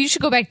 hours. You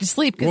should go back to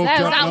sleep because Woke that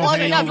is up, not no long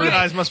hangover. enough. You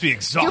guys must be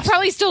exhausted. You're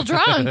probably still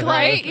drunk,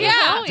 right? Yeah,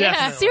 You know?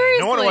 Definitely. Seriously.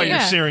 No wonder why you're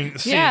yeah. seeing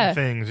Yeah.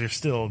 things. You're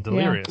still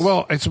delirious.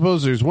 Well, I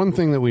suppose there's one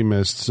thing that we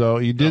missed. So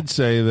you did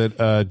say that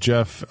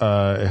Jeff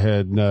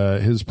had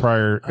his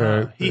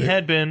prior. He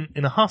had been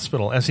in a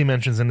hospital, as he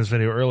mentions in his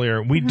video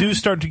earlier. We do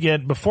start to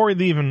get, before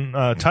the even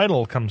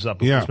title comes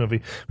up of Yeah. this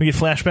movie, we get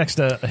flashbacks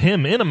to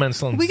him in a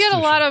mental we institution. get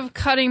a lot of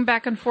cutting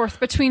back and forth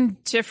between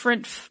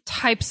different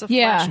types of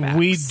Yeah. flashbacks.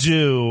 We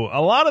do.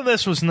 A lot of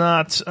this was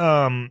not.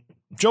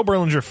 Joe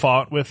Berlinger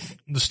fought with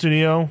the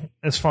studio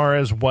as far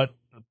as what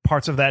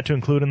parts of that to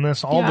include in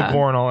this. All the Yeah.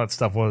 gore and all that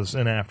stuff was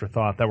an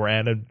afterthought that were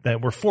added, that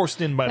were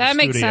forced in by That the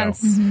makes studio.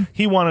 sense.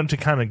 He wanted to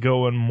kind of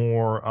go in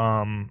more,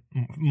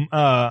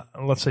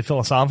 let's say,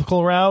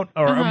 philosophical route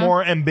or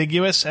more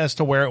ambiguous as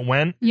to where it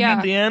went Yeah.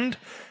 at the end.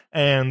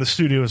 And the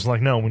studio was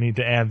like, no, we need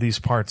to add these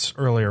parts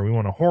earlier. We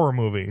want a horror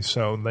movie.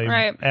 So they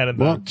Right. added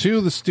the Well,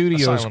 to the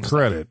studio's Asylum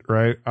credit,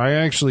 right? I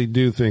actually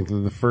do think that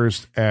the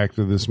first act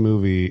of this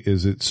movie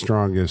is its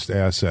strongest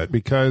asset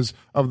because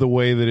of the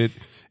way that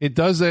it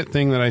does that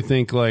thing that I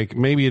think like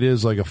maybe it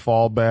is like a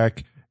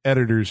fallback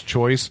editor's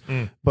choice,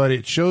 but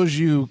it shows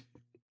you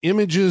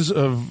images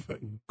of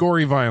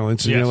gory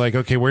violence and Yes. you're like,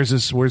 okay, where's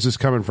this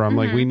coming from?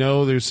 Like we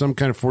know there's some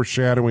kind of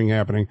foreshadowing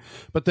happening,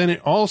 but then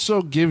it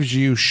also gives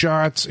you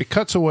shots. It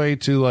cuts away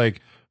to like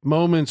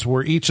moments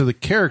where each of the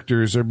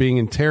characters are being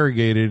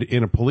interrogated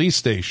in a police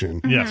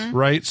station. Yes.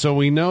 Right. So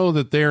we know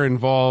that they're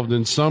involved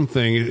in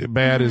something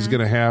bad is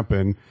going to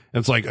happen.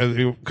 It's like,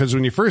 because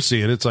when you first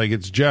see it, it's like,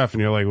 it's Jeff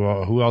and you're like,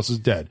 well, who else is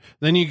dead?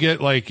 Then you get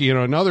like,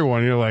 another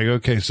one. You're like,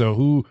 okay,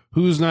 so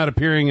who's not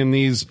appearing in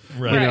these,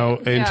 Right. Yeah.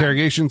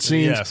 interrogation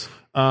scenes? Yes.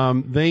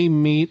 They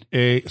meet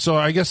so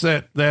I guess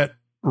that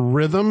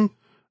rhythm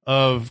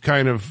of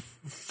kind of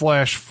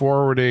flash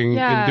forwarding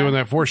and doing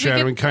that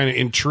foreshadowing kind of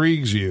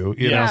intrigues you.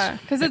 You know?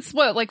 Because it's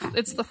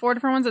it's the 4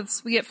 different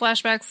ones. We get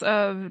flashbacks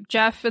of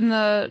Jeff in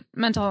the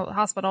mental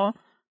hospital.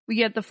 We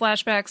get the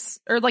flashbacks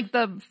or like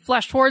the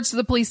flash forwards to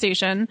the police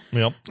station.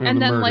 Yep.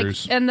 And then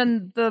murders. and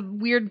then the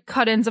weird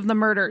cut-ins of the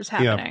murders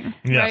happening.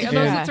 Yeah. Right? Are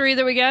those the 3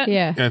 that we get?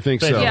 Yeah. I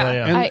think so.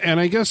 Yeah. And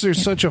I guess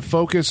there's such a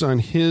focus on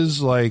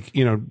his, like,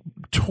 you know,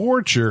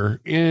 torture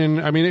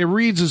it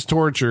reads as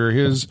torture,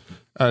 his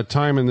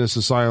time in this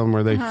asylum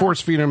where they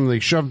force feed him, they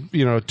shove,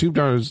 you know, a tube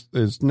down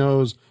his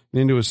nose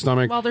and into his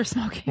stomach. While they're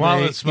smoking.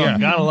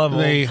 Gotta love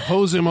They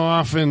hose him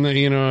off in the,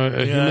 you know,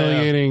 a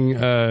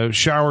humiliating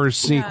shower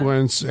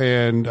sequence,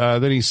 and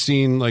then he's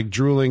seen like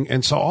drooling.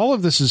 And so all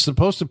of this is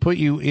supposed to put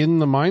you in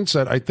the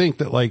mindset, I think,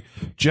 that like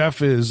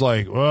Jeff is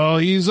like, well,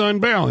 he's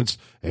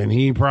unbalanced and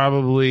he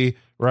probably,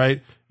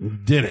 right,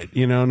 did it,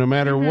 you know, no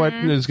matter what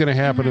is going to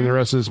happen in the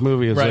rest of this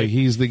movie. It's like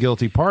he's the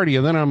guilty party.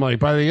 And then I'm like,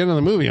 by the end of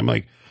the movie, I'm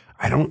like,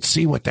 I don't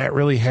see what that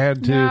really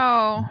had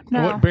to,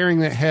 what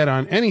bearing that had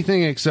on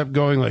anything except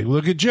going like,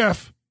 look at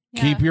Jeff,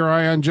 keep your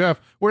eye on Jeff.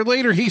 Where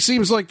later he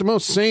seems like the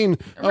most sane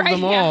of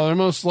them all, the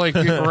most like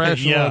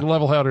rational and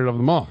level-headed of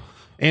them all,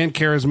 and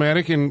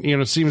charismatic, and you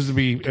know seems to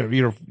be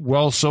you know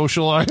well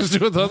socialized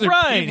with other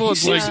people. He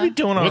it's seems like, to be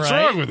doing all right. What's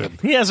wrong with him?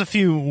 He has a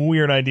few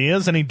weird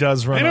ideas, and he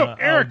does run. I know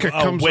Erica a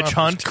comes witch off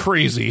hunt. as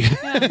crazy.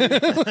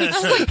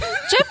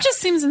 Jeff just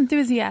seems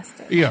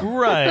enthusiastic. Yeah,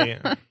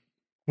 Right.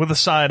 With a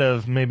side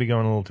of maybe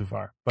going a little too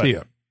far.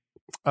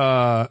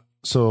 But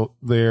so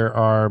there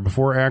are,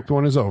 before Act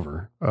 1 is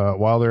over,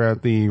 while they're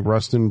at the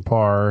Rustin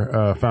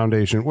Parr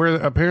Foundation, where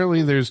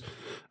apparently there's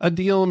a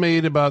deal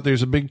made about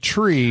there's a big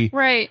tree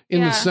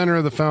in the center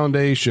of the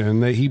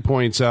foundation that he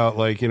points out,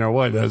 like, you know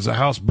what, is a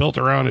house built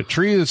around a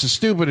tree? This is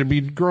stupid. It'd be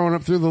growing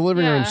up through the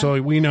living room.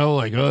 So we know,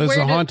 like, oh, it's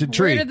a haunted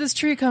tree. Where did this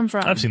tree come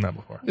from? I've seen that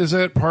before. Is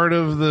that part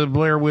of the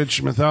Blair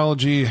Witch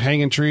mythology,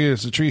 hanging tree?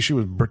 It's a tree she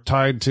was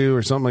tied to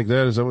or something like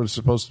that? Is that what it's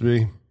supposed to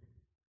be?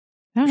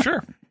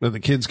 Sure. That the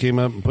kids came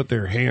up and put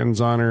their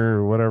hands on her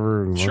or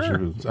whatever. And Sure. she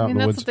was out in the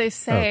that's woods. what they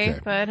say, Okay.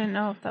 but I didn't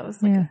know if that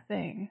was like a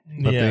thing.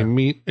 But they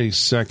meet a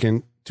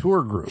second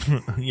tour group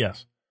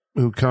Yes.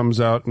 who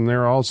comes out, and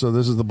they're also,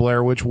 this is the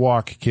Blair Witch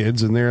Walk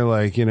kids, and they're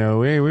like, you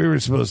know, hey, we were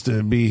supposed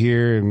to be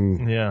here.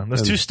 And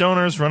there's 2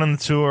 stoners running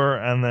the tour,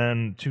 and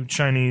then 2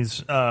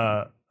 Chinese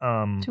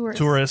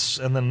tourists,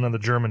 and then another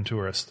German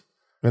tourist.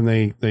 And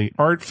they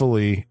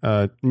artfully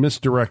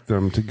misdirect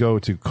them to go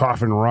to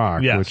Coffin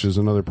Rock, which is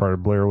another part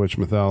of Blair Witch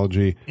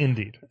mythology.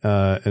 Indeed.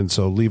 And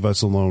so leave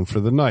us alone for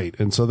the night.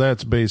 And so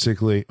that's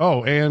basically,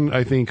 and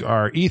I think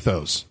our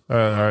ethos,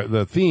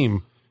 the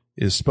theme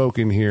is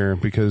spoken here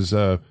because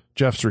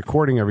Jeff's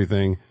recording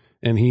everything,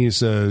 and he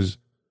says,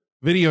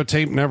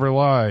 videotape never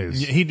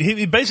lies.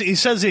 He basically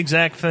says the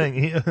exact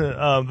thing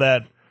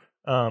that,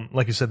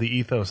 like you said, the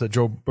ethos that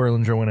Joe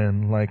Berlinger went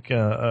in, like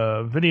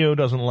video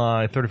doesn't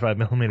lie, 35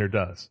 millimeter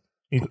does.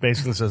 He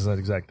basically says that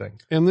exact thing.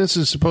 And this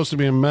is supposed to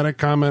be a meta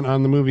comment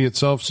on the movie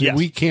itself, so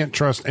we can't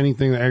trust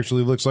anything that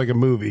actually looks like a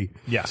movie.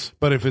 Yes.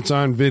 But if it's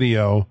on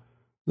video,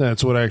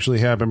 that's what actually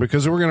happened,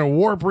 because we're going to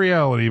warp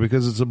reality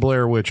because it's a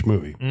Blair Witch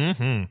movie.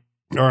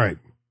 Mm-hmm. All right.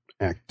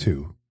 Act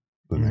 2,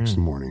 the next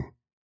morning.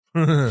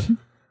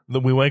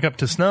 We wake up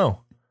to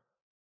snow.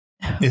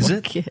 Is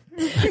it?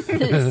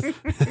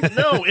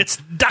 No, it's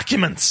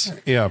documents.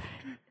 Yeah.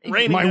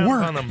 Raining My down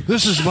work. on them.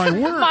 This is my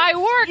work. My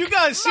work. You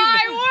guys seem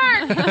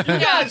work. You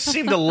guys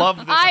seem to love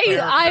this.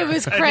 I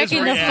was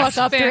cracking the fuck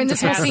up during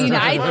this whole scene.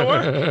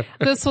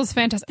 This was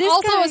fantastic. This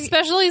also, guy-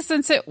 especially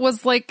since it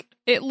was like,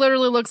 it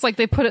literally looks like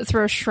they put it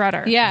through a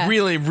shredder. Yeah.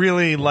 Really,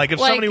 really, like if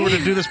somebody were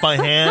to do this by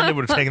hand, it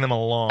would have taken them a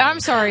long. I'm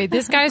sorry.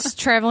 This guy's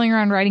traveling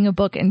around writing a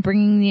book and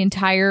bringing the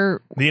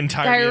entire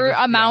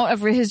amount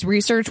of his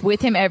research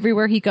with him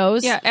everywhere he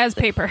goes. Yeah, as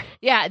paper.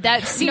 Yeah,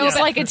 that seems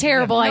like a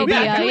terrible idea.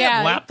 Can we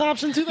Yeah. have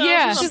laptops in 2000?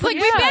 Yeah. She's like,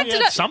 we backed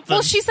it up. Something.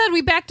 Well, she said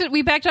we backed it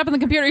up in the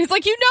computer. He's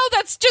like,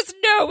 that's just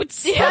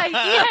notes. Yeah,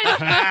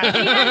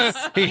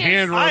 He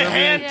hand wrote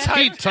everything.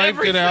 He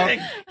typed it out.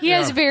 he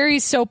has very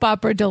soap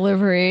opera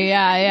delivery.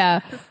 Yeah.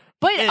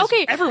 But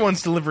okay,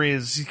 everyone's delivery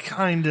is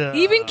kind of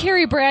even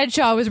Carrie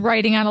Bradshaw was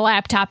writing on a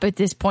laptop at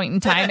this point in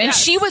time, and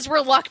she was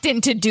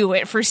reluctant to do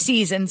it for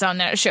seasons on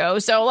that show.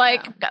 So,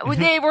 like,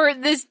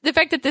 the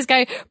fact that this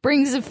guy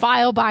brings the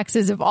file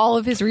boxes of all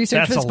of his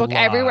research for this book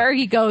everywhere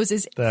he goes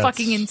is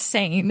fucking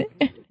insane.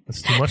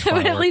 That's too much.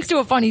 But it leads to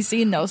a funny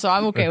scene, though, so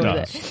I'm okay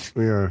with it.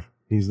 Yeah.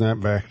 He's not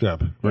backed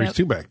up. Or he's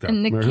too backed up.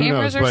 And the Who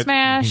cameras knows, are but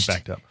smashed. He's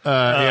backed up.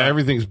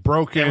 everything's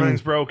broken.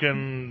 Everything's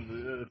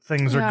broken.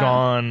 Things are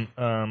gone.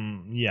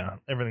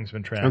 Everything's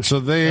been trashed. And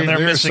so they're their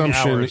missing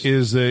assumption hours.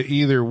 is that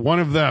either one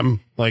of them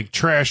like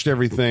trashed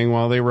everything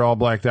while they were all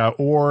blacked out,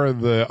 or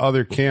the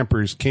other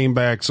campers came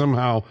back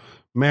somehow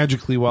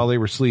magically while they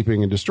were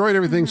sleeping and destroyed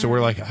everything. So we're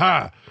like,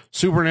 aha,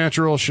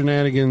 supernatural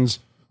shenanigans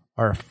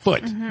are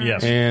afoot.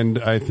 Yes. And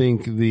I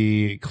think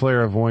the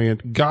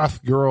clairvoyant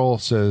goth girl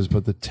says,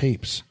 but the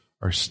tapes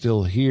are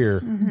still here,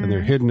 and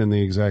they're hidden in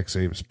the exact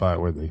same spot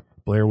where the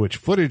Blair Witch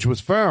footage was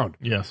found.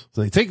 Yes.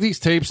 So they take these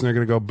tapes and they're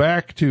going to go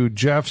back to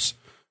Jeff's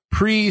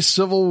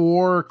pre-Civil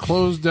War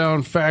closed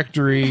down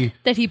factory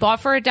that he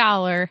bought for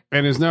 $1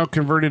 and is now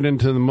converted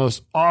into the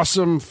most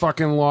awesome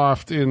fucking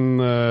loft in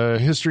the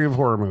history of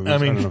horror movies. I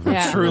mean, don't know if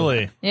that's Yeah.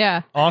 truly.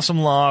 Yeah. Awesome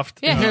loft.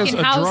 Yeah, has he a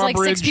can house like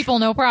 6 drawbridge. people,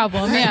 no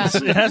problem. Yeah.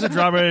 It has a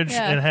drawbridge.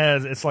 Yeah.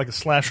 It's like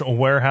a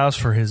warehouse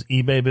for his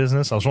eBay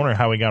business. I was wondering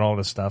how he got all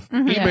this stuff.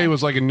 eBay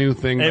was like a new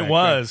thing. It back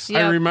was. then. I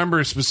Yep.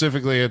 remember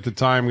specifically at the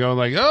time going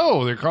like,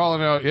 "Oh, they're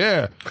calling out.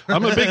 Yeah,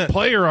 I'm a big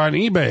player on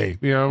eBay."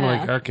 You know, I'm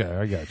like, "Okay,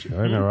 I got you.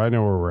 I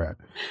know where we're at."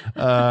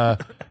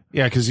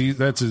 Yeah, because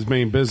that's his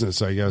main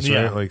business, I guess,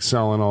 Yeah. right? Like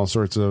selling all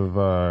sorts of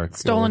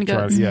Stolen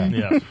goods. Yeah.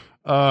 Yeah.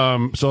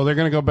 So they're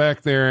going to go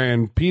back there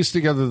and piece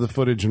together the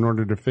footage in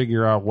order to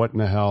figure out what in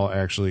the hell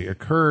actually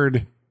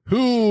occurred.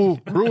 Who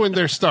ruined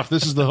their stuff?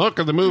 This is the hook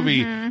of the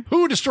movie.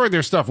 Who destroyed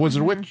their stuff? Was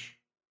it a witch?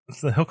 It's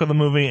the hook of the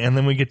movie, and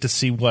then we get to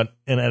see what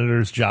an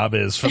editor's job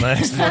is for the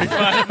next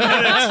 45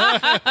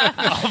 minutes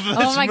of this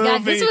Oh my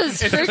God, movie. this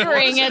was It's just, what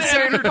triggering does at an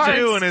certain editor parts.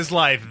 do in his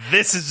life?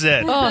 This is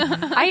it.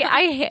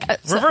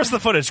 Reverse the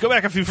footage. Go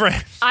back a few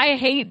frames. I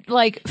hate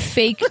like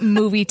fake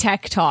movie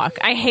tech talk.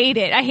 I hate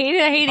it. I hate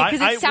it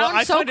because it sounds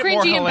I so find it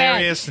more cringy and bad.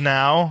 hilarious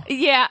now.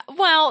 Yeah,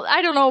 well,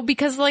 I don't know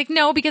because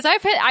because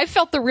I've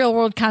felt the real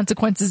world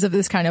consequences of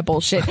this kind of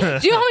bullshit. Do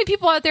you know how many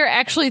people out there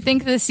actually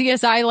think the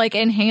CSI like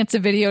enhance a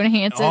video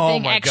enhancer Oh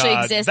thing my actually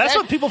God. exists? That's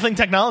what people think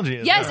technology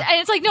is. Yes, Yeah. and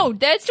it's like, no,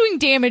 that's doing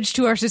damage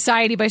to our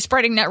society by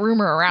spreading that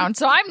rumor around.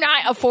 So I'm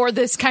not for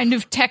this kind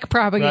of tech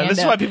propaganda. This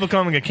is why people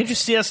come and go, can't you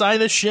CSI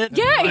this shit?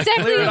 Yeah,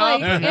 exactly. Clear it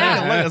up. Like,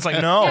 yeah. It's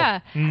like, no. Yeah.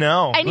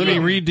 No. And Let me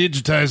you-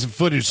 redigitize the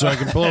footage so I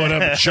can blow it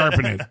up and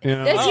sharpen it. You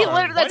know?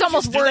 That's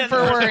almost word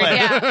for word.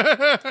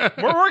 Yeah.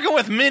 We're working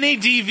with mini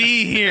DV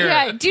here.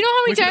 Yeah. Do you know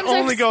how many We can times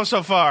only go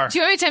so far. Do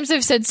you know how many times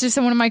I've said to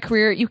someone in my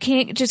career, you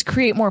can't just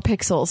create more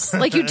pixels.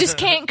 Like, you just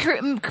can't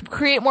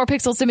create more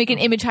pixels to make an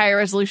image higher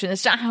resolution.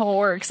 That's not how it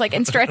works. Like,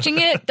 and stretching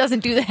it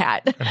doesn't do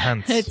that.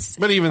 It's,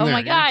 But even oh there,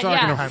 my God, you're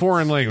talking yeah. a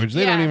foreign language.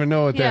 They don't Yeah. even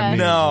know what Yeah. that means.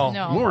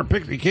 No. More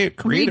pixels. You can't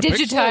create a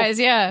redigitize, pixel?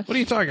 yeah. What are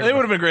you talking It would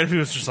about? have been great if he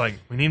was just like,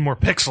 we need more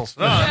pixels.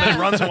 Oh, and then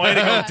runs away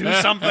to go do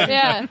something.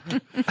 Yeah.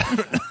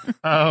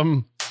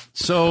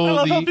 So I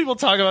love how the, people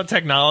talk about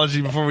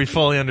technology before we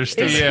fully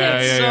understand.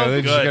 yeah. So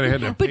They just good. gotta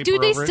hit the But do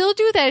paper they over it. still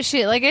do that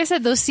shit? Like I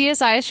said, those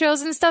CSI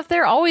shows and stuff,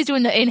 they're always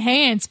doing the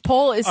enhance,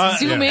 pull,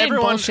 zoom in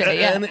Everyone, bullshit.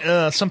 Yeah.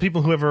 and some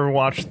people who ever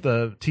watched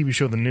the TV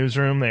show The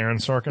Newsroom, the Aaron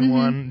Sorkin Mm-hmm.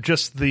 one,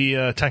 just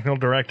the technical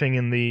directing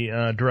in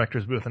the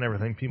director's booth and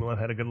everything, people have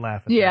had a good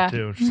laugh at Yeah. that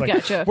too. Just like,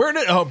 Gotcha.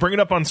 bring it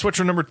up on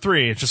switcher number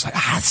 3. It's just like,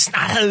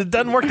 it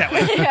doesn't work that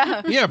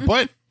way. Yeah,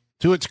 but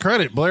to its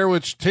credit, Blair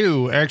Witch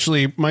 2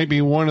 actually might be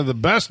one of the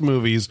best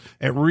movies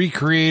at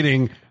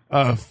recreating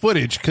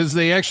footage because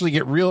they actually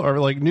get real or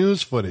like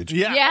news footage.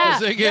 Yeah. Yeah.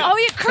 They get- Oh,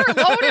 yeah. Kurt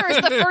Loder is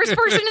the first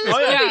person in this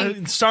Oh, movie.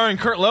 yeah, starring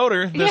Kurt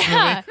Loder, this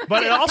Yeah. movie.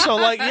 But it also,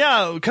 like,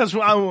 yeah, because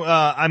Colin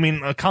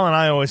and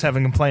I always have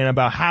a complaint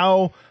about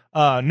how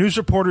news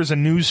reporters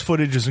and news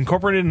footage is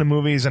incorporated into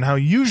movies and how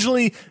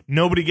usually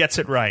nobody gets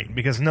it right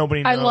because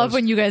nobody knows. I love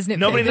when you guys nitpick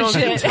Nobody this knows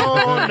the shit.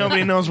 tone.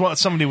 Nobody knows what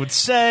somebody would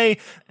say.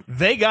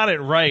 They got it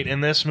right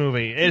in this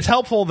movie. It's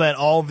helpful that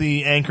all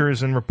the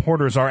anchors and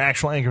reporters are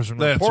actual anchors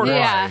and That's reporters. why.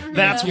 Yeah.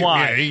 That's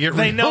why. Yeah, you get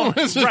They know,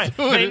 right.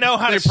 They know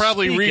how They to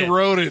probably speak it.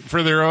 rewrote it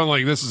for their own.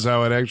 Like this is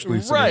how it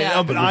actually said. Right,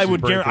 it. but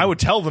I would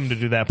tell them to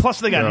do that. Plus,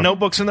 they got Yeah.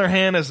 notebooks in their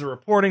hand as they're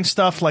reporting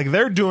stuff. Like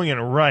they're doing it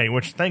right,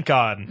 which thank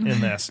God in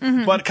this.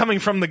 But coming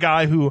from the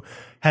guy who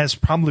has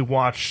probably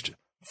watched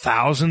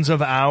thousands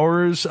of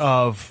hours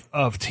of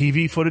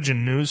TV footage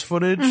and news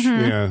footage,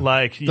 Yeah,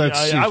 like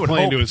that's I would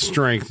playing hope. to his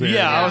strength. There.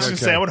 Yeah, I was gonna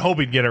Okay. say I would hope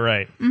he'd get it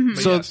right. But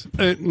So yes.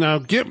 now,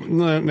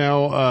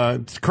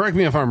 correct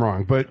me if I'm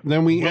wrong, but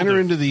then we enter do.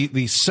 into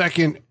the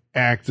second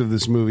act of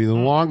this movie, the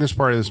longest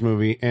part of this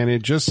movie, and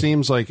it just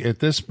seems like at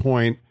this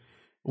point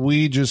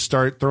we just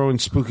start throwing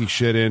spooky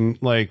shit in,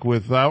 like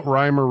without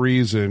rhyme or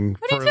reason.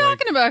 What are you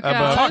talking about,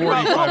 guys? Talk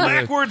about 45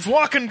 minutes. backwards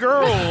walking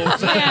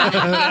girls,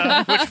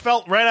 which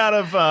felt right out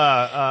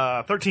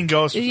of 13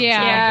 Ghosts. Or something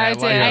Yeah, like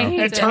that. I did. I Like,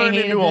 hated it turned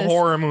this. into a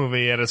horror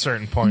movie at a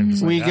certain point.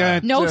 It's like, We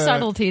got No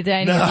subtlety to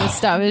any of this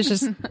stuff. It's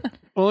just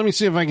Well, let me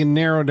see if I can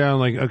narrow down.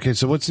 Like, okay,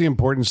 so what's the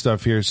important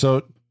stuff here?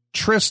 So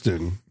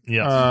Tristan,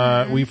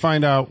 Yes. we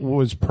find out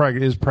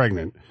is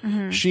pregnant.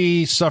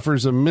 She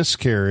suffers a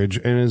miscarriage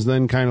and is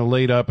then kind of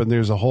laid up, and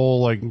there's a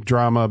whole like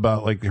drama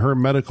about like her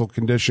medical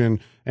condition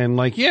and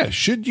like, yeah,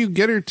 should you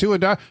get her to a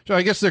doctor? So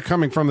I guess they're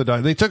coming from the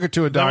doctor. They took her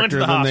to a went to doctor,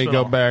 the then they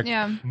go hospital. back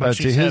Yeah. But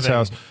to she's his having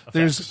house.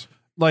 There's effects.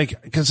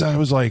 like, because I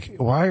was like,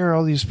 why are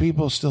all these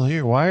people still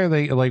here? Why are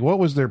they like? What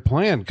was their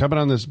plan coming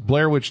on this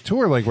Blair Witch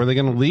tour? Like, were they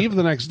going to leave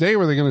the next day?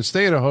 Were they going to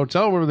stay at a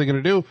hotel? What were they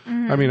going to do?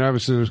 I mean,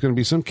 obviously there's going to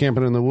be some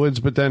camping in the woods,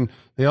 but then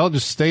they all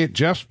just stay at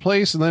Jeff's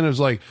place, and then it was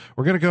like,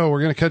 we're going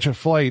to catch a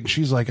flight. And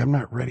she's like, I'm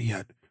not ready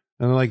yet.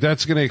 And like,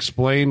 that's going to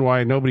explain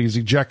why nobody's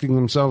ejecting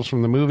themselves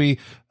from the movie.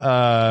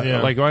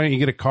 Like, why don't you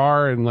get a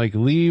car and like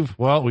leave?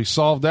 Well, we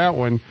solved that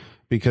one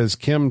because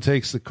Kim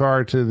takes the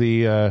car to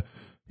the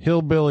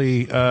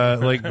hillbilly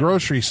like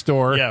grocery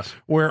store Yes.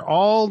 where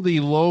all the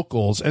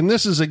locals, and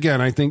this is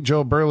again, I think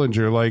Joe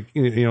Berlinger, like,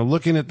 you know,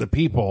 looking at the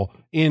people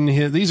in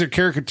his, these are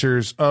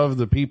caricatures of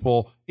the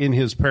people in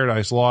his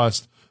Paradise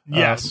Lost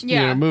Yes. you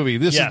know, movie.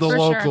 This Yes. is the For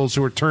locals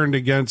who are turned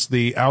against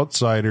the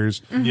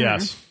outsiders.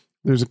 Yes.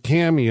 There's a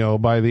cameo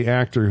by the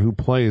actor who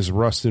plays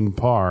Rustin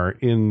Parr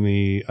in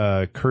the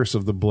Curse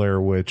of the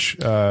Blair Witch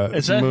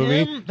Is that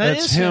movie. him? That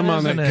That's is him him,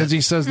 on that, isn't it? because he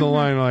says the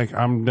line like,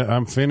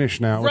 "I'm finished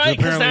now." which is Right,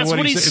 because apparently that's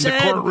what he said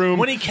in the courtroom.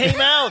 when he came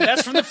out.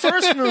 That's from the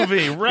first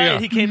movie, right? Yeah.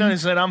 He came down and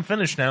said, "I'm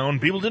finished now," and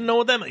people didn't know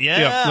what that meant. Yeah,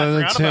 I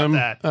that's forgot him.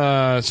 about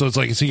that. So it's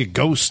like, is he a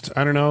ghost?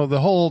 I don't know. The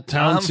whole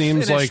town I'm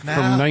seems finished like now.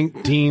 from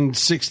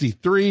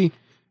 1963.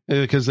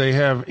 Because they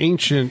have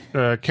ancient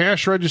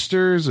cash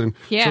registers, and so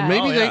Yeah.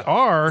 maybe Oh, they yeah.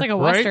 are It's like a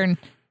right? Western.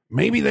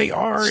 Maybe they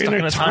are Stuck in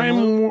in a a time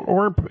time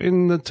warp,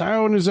 and the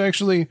town is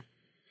actually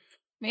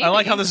Maybe. I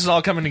like how this is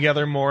all coming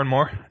together more and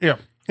more. yeah.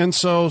 And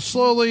so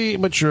slowly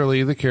but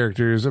surely, the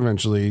characters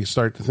eventually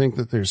start to think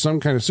that there's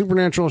some kind of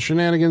supernatural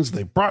shenanigans.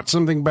 They brought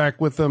something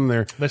back with them.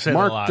 They're They say that a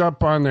marked lot.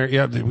 up on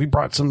their we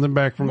brought something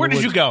back from Where the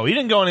did you woods. go? You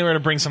didn't go anywhere to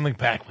bring something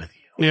back with you.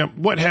 Yeah,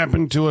 what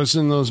happened to us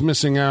in those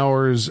missing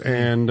hours?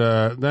 And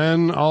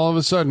then all of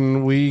a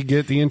sudden, we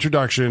get the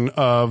introduction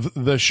of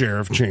the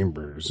Sheriff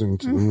Chambers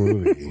into the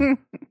movie.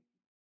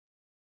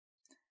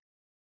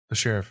 The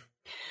sheriff.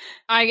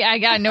 I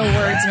got no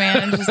words,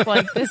 man. Just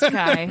like this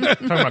guy.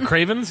 Talking about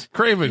Cravens?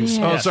 Cravens.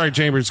 Yeah. Oh, sorry,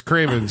 Chambers.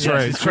 Cravens. Yes,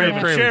 right. it's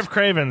Cravens. Sheriff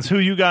Cravens, who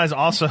you guys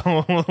also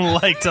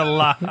liked a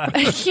lot.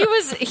 He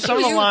was Some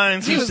of the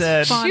lines he was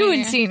said. fun.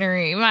 chewing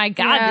scenery. My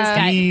God, Yeah. this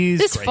guy. He's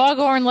This great.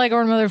 foghorn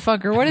leghorn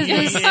motherfucker. What is He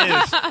this? is.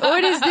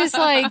 What is this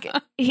like?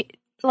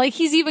 Like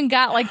he's even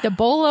got like the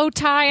bolo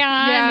tie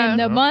on Yeah. and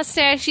the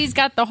mustache. He's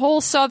got the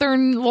whole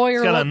Southern lawyer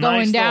He's got a look nice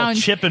going down.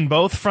 little chip in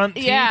both front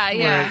teeth. Yeah, where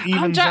yeah. it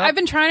evens up. I've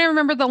been trying to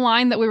remember the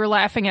line that we were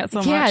laughing at so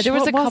much. Yeah, there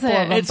was What a couple it?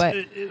 of them, It's, but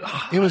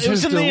It was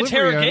his in the delivery on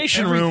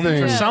interrogation room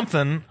everything. for Yeah.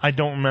 something. I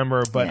don't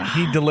remember, but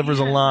he delivers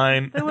a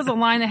line. There was a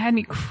line that had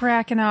me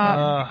cracking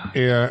up.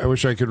 Yeah, I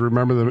wish I could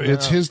remember them.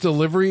 It's his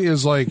delivery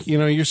is like, you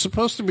know, you're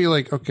supposed to be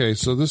like, okay,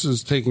 so this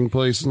is taking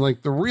place in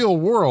like the real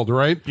world,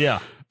 right?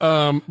 Yeah.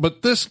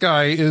 But this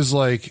guy is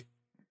like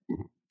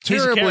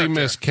He's a terribly character.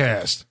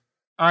 miscast.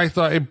 I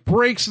thought it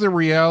breaks the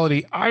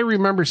reality. I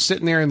remember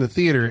sitting there in the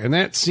theater and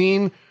that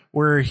scene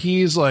where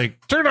he's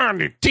like, turn on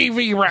the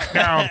TV right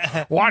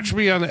now. Watch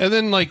me on the, and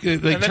then like they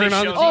then turn he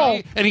on the shows TV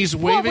up. and he's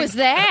what waving. was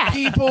that?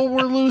 People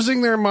were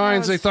losing their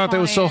minds. They was thought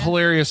that was so funny.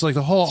 hilarious. Like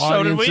the whole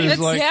So did audience we. is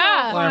It's like,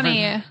 yeah.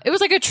 Funny. It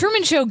was like a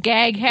Truman Show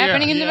gag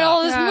happening in the middle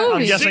of this Yeah. movie.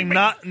 I'm guessing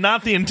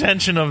not the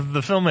intention of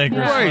the filmmakers.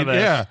 right, For this.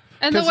 yeah.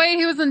 And the 'Cause- way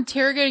he was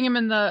interrogating him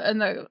in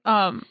the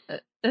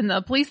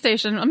police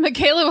station,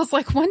 Michaela was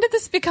like, "When did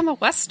this become a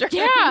western?"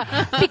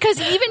 Yeah,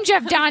 because even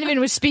Jeff Donovan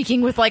was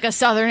speaking with like a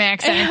Southern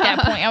accent at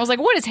that point. I was like,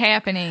 what is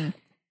happening?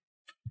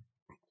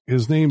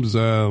 His name's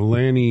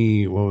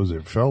Lanny, what was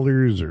it,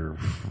 Felders or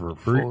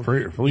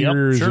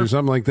Fleers sure. or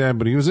something like that.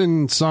 But he was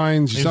in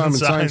Signs. You He saw him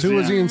was in in Signs. Signs, Who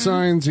was yeah. he in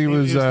Signs? He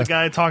was the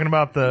guy talking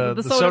about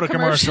the soda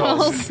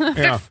commercials.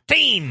 yeah.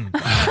 15.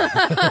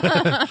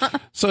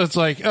 So it's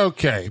like,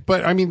 okay.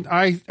 But I mean,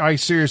 I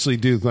seriously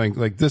do think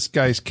like this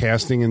guy's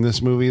casting in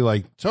this movie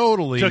like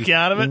totally Took you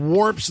out of it?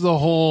 warps the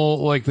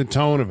whole like the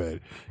tone of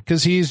it.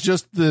 Because he's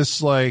just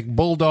this like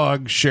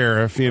bulldog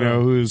sheriff, you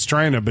know, who's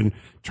trying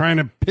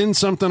to pin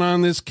something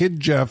on this kid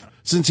Jeff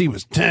since he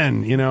was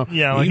 10, you know.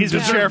 Yeah, like He he's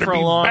been deserved sheriff to for a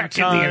be long back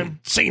in the time.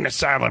 insane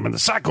asylum and the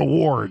psycho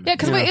ward. Yeah,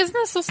 because you wait, know? isn't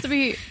this supposed to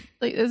be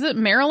like? Is it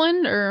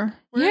Maryland or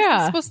where is Yeah.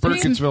 this supposed to be?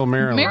 Burkittsville,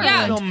 Maryland.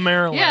 Maryland.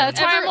 Maryland. Yeah, that's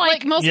why I'm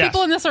like, most Yes.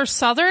 people in this are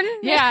Southern.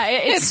 yeah,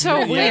 it's so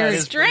Yeah, weird. it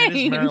is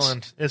strange.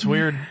 Maryland. It's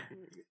weird.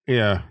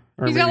 Yeah.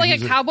 Or He's got maybe like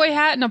he's a cowboy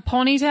hat and a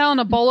ponytail and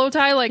a bolo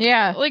tie. Like,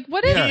 Yeah. like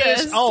what is Yeah.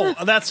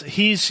 this?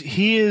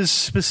 He is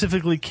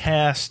specifically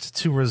cast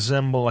to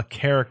resemble a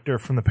character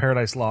from the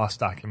Paradise Lost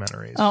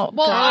documentaries. Oh,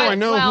 Well, God. I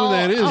know who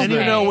that is, And you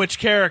Okay. know which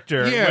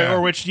character, Yeah.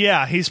 or which,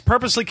 he's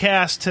purposely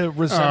cast to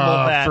resemble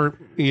that.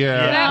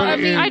 Yeah. I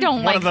mean, I don't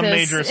one like of the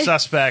this. major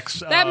suspects.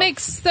 that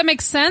makes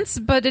sense,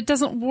 but it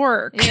doesn't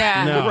work.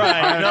 Yeah. No,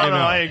 Right. No, know.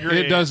 I agree.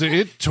 It doesn't.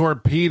 It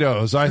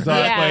torpedoes. I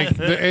thought Yeah.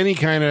 like any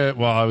kind of.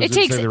 Well, I was It going to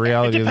takes- say the It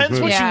reality of this depends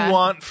movie. what Yeah. you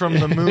want from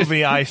the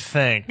movie, I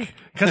think,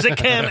 because it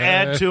can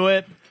add to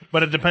it,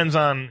 but it depends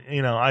on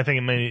I think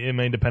it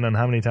may depend on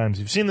how many times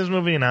you've seen this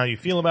movie and how you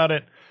feel about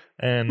it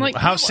and Like,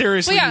 how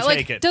seriously but yeah, you like,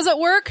 take it. Does it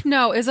work?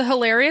 No. Is it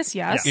hilarious?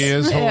 Yes.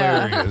 Is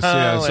hilarious.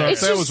 Yeah. So if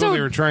It's that just was so- what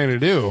they were trying to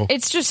do.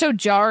 It's just so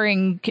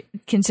jarring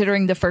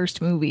considering the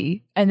first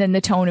movie and then the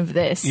tone of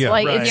this. Yeah.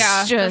 like Right. it's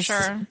Yeah, for just sure.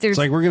 there's It's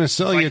like we're going to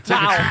sell you tickets.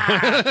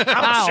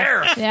 I'm a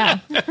sheriff. yeah.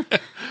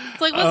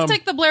 It's like let's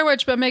take the Blair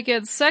Witch, but make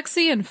it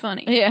sexy and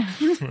funny. Yeah.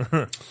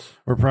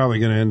 We're probably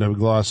going to end up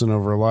glossing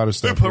over a lot of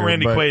They stuff. put here,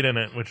 Randy but- Quaid in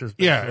it, which is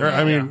Yeah.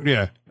 I mean,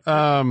 yeah.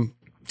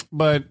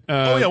 But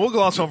we'll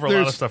gloss over a lot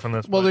of there's- stuff in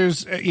this. Well, but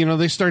there's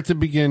they start to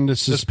begin to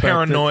suspect that-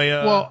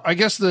 paranoia. well, I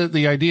guess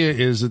the idea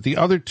is that the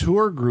other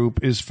tour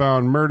group is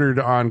found murdered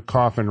on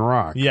Coffin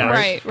Rock. Yeah.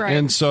 Right.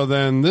 And so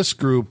then this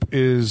group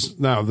is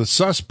now the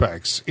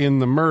suspects in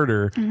the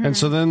murder, and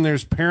so then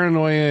there's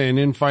paranoia and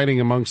infighting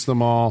amongst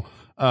them all.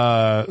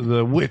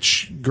 The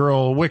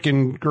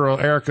Wiccan girl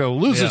Erica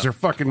loses her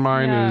fucking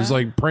mind and is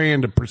like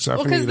praying to Persephone.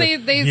 Well, because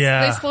that-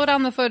 they slow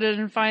down the footage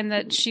and find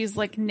that she's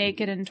like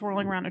naked and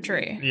twirling around a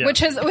tree,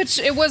 which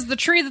it was the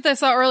tree that they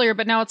saw earlier,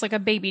 but now it's like a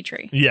baby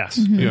tree. yes.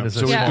 yeah. It is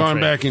So we've a gone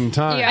tree. back in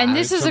time, Yeah. And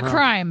this is a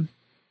crime.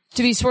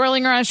 To be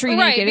swirling around a tree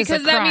Right, naked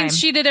because is a crime. that means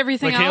she did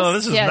everything Michaela, else.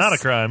 this is Yes. not a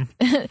crime.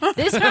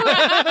 This movie,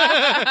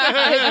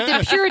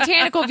 the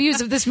puritanical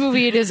views of this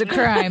movie, it is a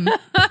crime.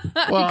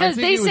 Well, I Because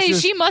think they it was say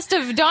just- she must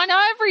have done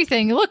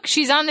everything. Look,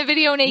 she's on the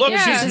video naked. Look,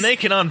 she's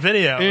naked on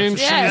video, And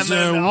Yes. she's and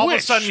then a all of a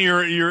witch. sudden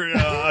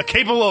you're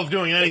capable of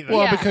doing anything.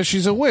 Well, Yeah. because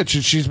she's a witch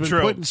and she's been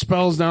True. putting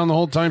spells down the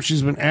whole time.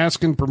 She's been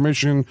asking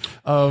permission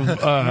of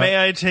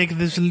May I take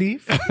this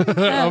leaf?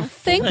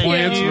 Thank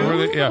plants. you.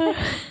 Or yeah.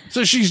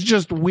 So she's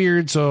just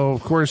weird. So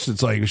of course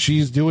it's like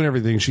she's doing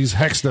everything. She's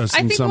hexed us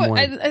in some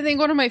way. I think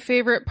one of my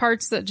favorite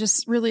parts that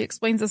just really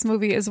explains this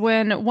movie is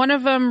when one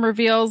of them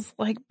reveals,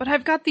 like, but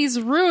I've got these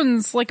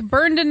runes like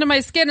burned into my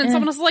skin, and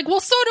someone else is like, well,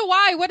 so do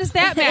I. What does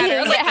that matter? I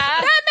was like, Yeah.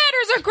 that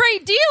matters a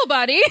great deal,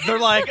 buddy. They're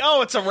like,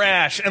 oh, it's a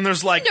rash, and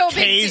there's like No big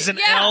K's deal. and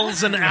Yeah.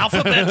 L's and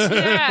alphabets.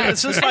 Yeah.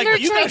 It's just And like they're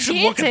you guys should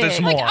look at this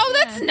gigantic. more. Like, oh,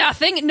 that's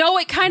nothing. No,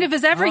 it kind of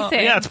is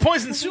everything. yeah, it's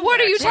poison soup. What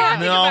are you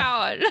talking No,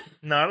 about?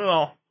 not at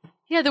all.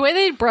 Yeah, the way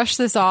they brush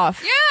this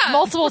off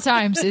multiple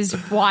times is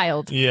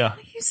wild. Yeah,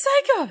 You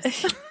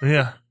psychos.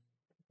 yeah.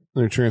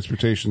 Their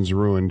transportation's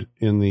ruined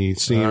in the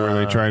scene where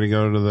they try to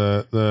go to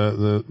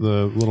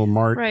the little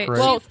mart. Right.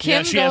 Well,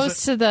 Kim she has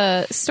goes to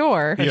the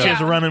store. And she has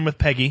a run-in with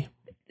Peggy.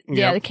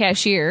 Yeah, the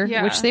cashier,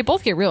 Yeah. which they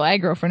both get real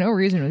aggro for no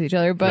reason with each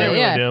other. But They really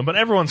yeah, do. But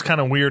everyone's kind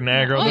of weird and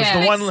aggro. Well, There's it the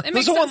makes, one. it There's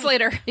makes the sense one.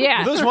 later.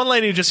 yeah. There's one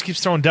lady who just keeps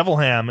throwing devil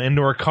ham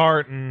into her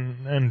cart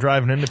and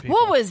driving into people.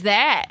 What was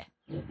that?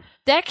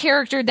 That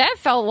character that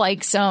felt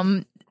like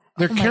some.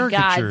 They're Oh my God,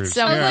 caricatures.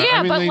 so- yeah, yeah,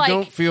 I mean, but they like-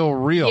 don't feel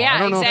real. Yeah, I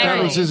don't know if that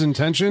exactly. was his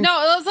intention. No,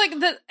 it was like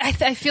that.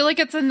 I feel like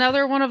it's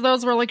another one of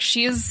those where like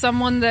she is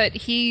someone that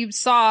he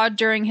saw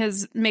during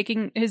his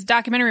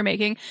documentary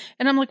making,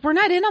 and I'm like, we're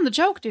not in on the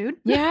joke, dude.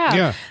 Yeah.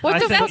 Yeah. What I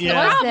the think- fuck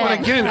yeah. was But that?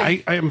 again,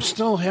 I am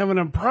still having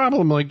a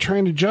problem like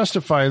trying to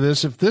justify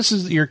this. If this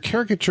is you're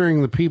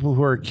caricaturing the people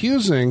who are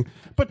accusing,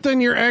 but then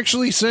you're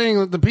actually saying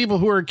that the people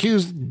who are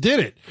accused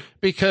did it,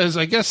 because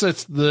I guess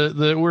that's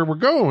the where we're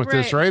going with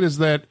this, Right. right? Is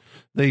that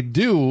they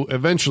do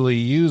eventually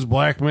use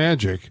black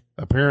magic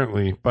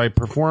apparently by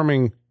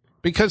performing.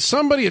 Because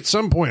somebody at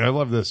some point, I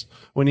love this,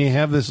 when you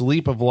have this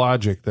leap of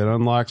logic that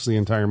unlocks the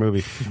entire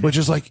movie, which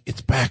is like, it's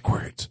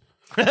backwards.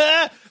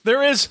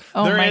 There is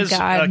Oh my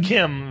God.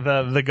 Kim,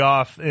 the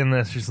goth in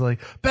this. She's like,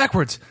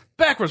 backwards,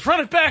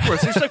 run it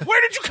backwards. And she's like, where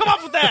did you come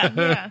up with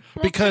that?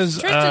 Because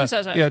Tristan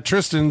says it. yeah,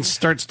 Tristan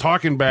starts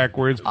talking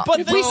backwards.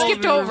 But We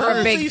skipped over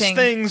a big these thing.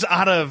 things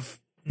out of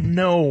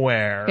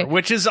nowhere, Okay.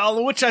 which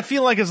I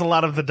feel like is a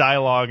lot of the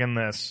dialogue in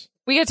this.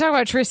 We got to talk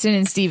about Tristan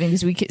and Steven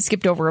because we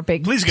skipped over a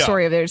big Please go.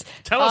 story of theirs.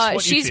 Tell us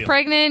what you she's feel.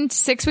 pregnant,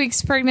 6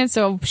 weeks pregnant,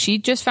 so she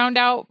just found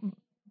out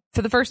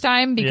for the first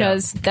time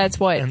because that's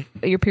what And-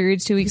 your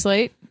period's 2 weeks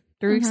late,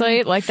 3 weeks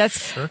late. Like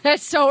that's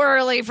so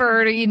early for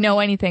her to know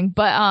anything.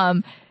 But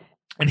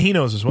And he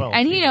knows as well.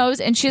 and he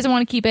knows, and she doesn't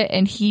want to keep it,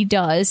 and he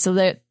does. So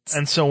that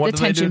And so what the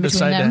do they do? tension between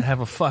Decide to them.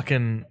 have a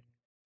fucking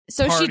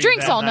so she party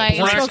drinks that all night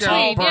and smokes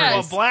Blackout, weed. bro,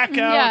 Yes. a blackout.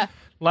 Yeah.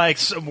 Like,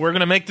 so we're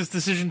gonna make this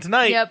decision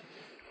tonight. Yep.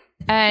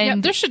 Yeah,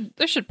 And there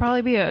should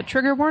probably be a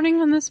trigger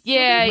warning on this.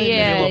 yeah, movie.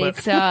 yeah, a little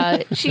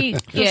it's she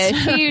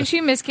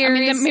I miscarries.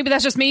 mean, maybe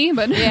that's just me,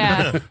 but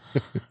Yeah.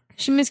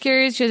 She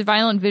miscarries. She has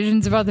violent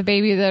visions about the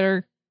baby that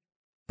are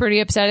pretty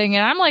upsetting.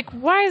 And I'm like,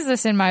 why is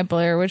this in my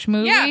Blair Witch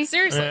movie? Yeah,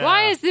 seriously. Yeah.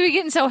 Why is it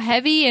getting so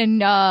heavy and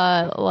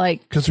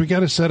like Because we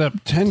got to set up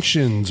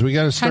tensions. We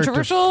got to start to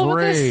Controversial with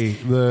fray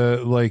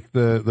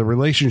the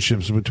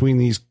relationships between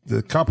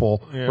the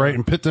couple, right,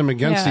 and pit them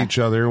against Yeah. each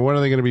other. And what are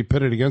they going to be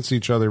pitted against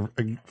each other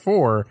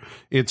for?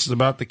 It's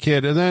about the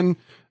kid, and then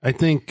I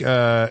think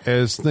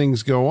as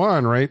things go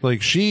on, right,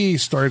 like she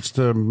starts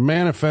to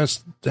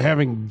manifest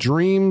having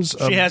dreams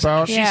She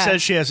about. Yeah.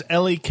 says she has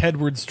Ellie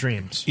Kedward's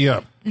dreams.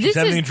 Yeah. She's this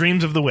having is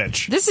dreams of the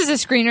witch. this is a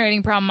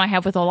screenwriting problem I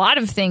have with a lot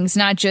of things,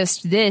 not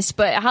just this.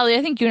 But Holly,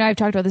 I think you and I have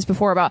talked about this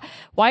before about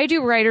why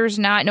do writers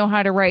not know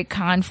how to write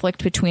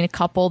conflict between a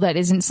couple that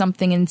isn't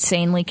something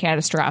insanely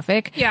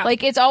catastrophic? Yeah.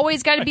 Like it's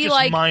always got to be just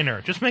like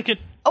minor. Just make it.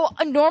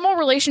 normal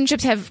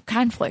relationships have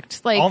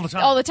conflict, like All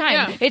the time.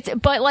 Yeah. It's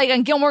but like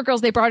on Gilmore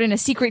Girls, they brought in a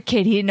secret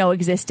kid he didn't know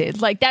existed.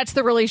 Like that's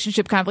the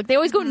relationship conflict. They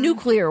always go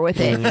nuclear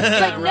with it.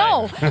 It's like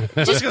no,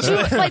 just do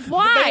it. Like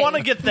why? They want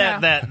to get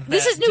that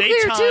This that is nuclear,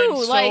 daytime too,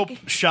 soap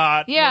like-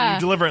 shot. Yeah. where you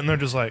deliver it, and they're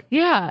just like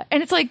Yeah,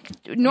 and it's like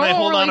normal. they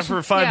hold on it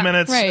for 5 Yeah,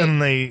 minutes, right.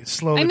 and they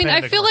slowly. I mean, I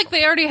panic. feel like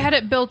they already had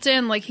it built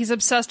in. Like he's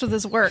obsessed with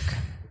his work.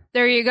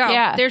 There you go.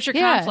 Yeah. There's your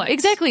Yeah, conflict.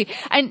 exactly.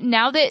 And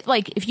now that,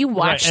 like, if you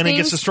watch and it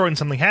gets things, destroyed and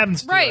something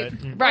happens to Right. it.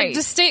 Right.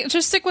 Just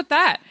stick with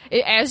that.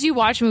 as you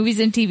watch movies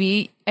and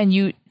TV, and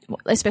you,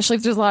 especially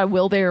if there's a lot of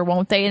will they or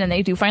won't they, and then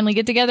they do finally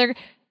get together,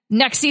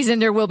 next season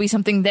there will be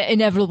something that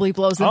inevitably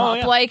blows them up.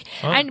 Yeah. Like,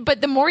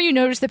 but the more you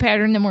notice the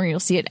pattern, the more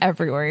you'll see it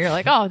everywhere. You're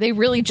like, oh, they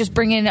really just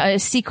bring in a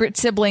secret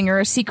sibling or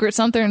a secret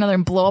something or another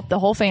and blow up the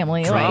whole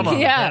family. Drama. Like,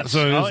 yeah.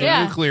 So it's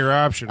a nuclear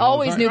option.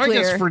 Always I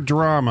nuclear. guess for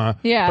drama.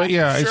 Yeah. But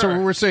yeah, Sure.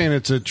 so we're saying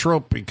it's a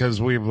trope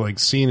because we've like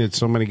seen it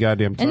so many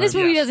goddamn times. And this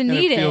movie doesn't And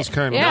need it feels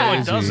kind of yeah. No, it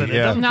lazy. doesn't. It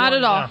Yeah. doesn't. Not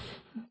at all.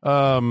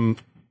 Yeah.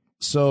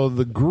 So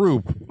the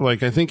group,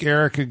 like, I think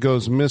Erica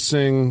goes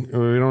missing.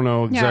 We don't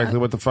know exactly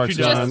what the fuck's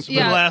She going does. on.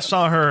 Yeah. We last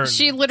saw her.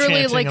 She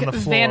literally chanting like on the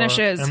floor,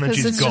 vanishes and then because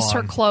she's it's just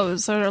her gone.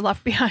 clothes that are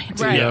left behind.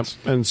 Right. Yep.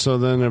 And so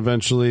then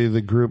eventually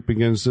the group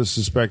begins to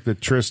suspect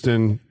that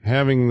Tristan,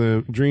 having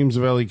the dreams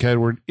of Ellie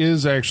Kedward,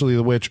 is actually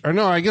the witch. Or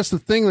no, I guess the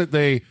thing that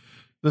they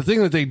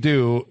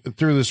do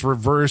through this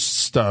reverse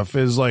stuff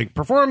is like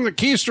perform the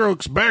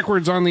keystrokes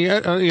backwards on the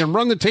and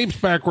run the tapes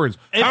backwards.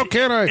 How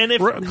can I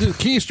run the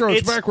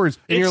keystrokes backwards?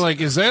 And you're like,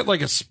 is that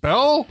like a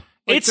spell?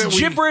 Like It's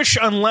gibberish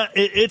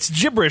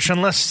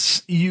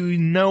unless you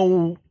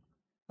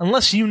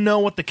know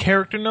what the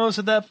character knows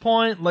at that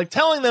point. Like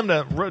telling them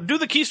to do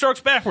the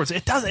keystrokes backwards.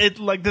 It does. It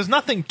like there's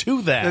nothing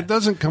to that. It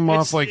doesn't come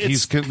off like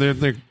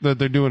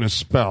they're doing a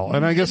spell.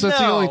 And I guess that's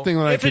the only thing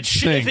that I could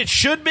think. If it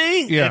should be,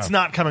 it's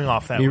not coming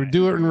off that You way.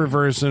 do it in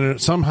reverse, and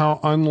it somehow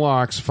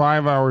unlocks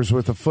 5 hours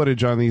worth of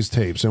footage on these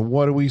tapes. And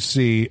what do we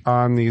see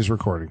on these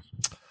recordings?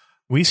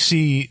 We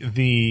see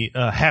the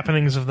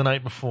happenings of the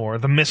night before,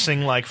 the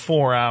missing like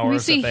 4 hours. We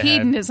see that they had.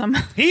 hedonism.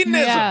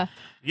 Hedonism. Yeah.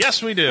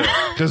 Yes, we do.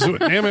 Because,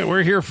 damn it,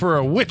 we're here for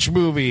a witch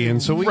movie.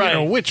 And so we get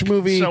a witch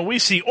movie. So we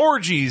see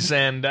orgies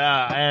and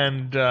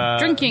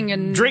Drinking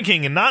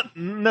and not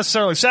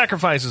necessarily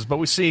sacrifices, but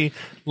we see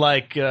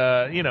like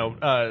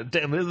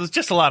there's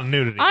just a lot of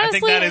nudity. I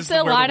think Honestly, that it's is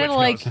a where lot the of witch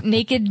like goes.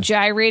 naked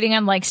gyrating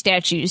on like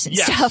statues and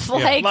Yes. stuff. Yeah.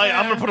 Like,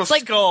 I'm gonna put a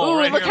like, skull. ooh,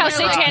 right look here how in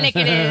the rock. satanic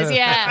it is.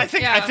 Yeah. I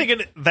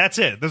think that's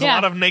it. There's a Yeah.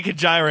 lot of naked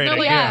gyrating.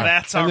 No, yeah.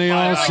 That's our And they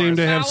 5 all seem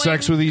to have Bowing.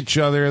 sex with each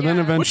other. And then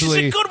Yeah. which is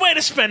eventually. a good way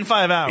to spend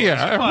 5 hours.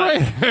 Yeah, But-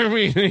 right. I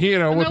mean,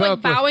 they're without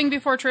like bowing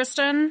before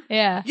Tristan.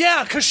 Yeah.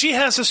 Yeah, because she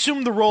has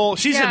assumed the role.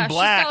 She's Yeah, in she's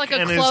black got, like, a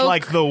and is cloak.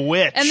 like the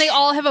witch. And they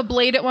all have a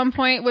blade at one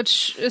point,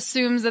 which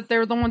assumes that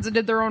they're the ones that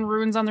did their own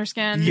runes on their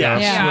skin.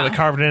 Yes, Yeah. where they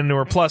carved it into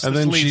her. Plus, And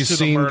this then leads she's to the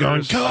seen going,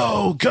 murders.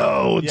 go,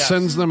 go. It Yes.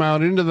 sends them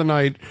out into the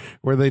night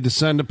where they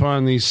descend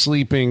upon these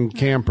sleeping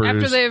campers.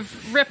 After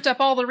they've ripped up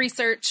all the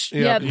research.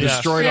 Yep, Yep.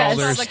 destroyed Yes. all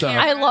their All the stuff.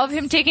 cameras. I love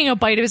him taking a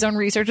bite of his own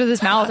research with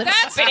his mouth and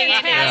That's spitting it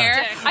in the air.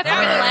 fantastic. I fucking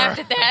laughed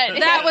at that.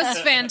 That was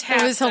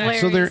fantastic. It was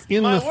hilarious. So they're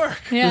in Might the. work.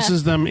 Yeah. This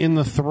is them in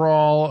the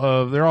thrall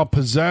of. They're all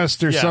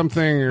possessed or Yeah.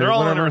 something or They're all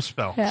whatever. under a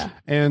spell. Yeah.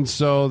 And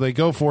so they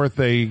go forth.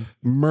 They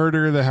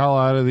murder the hell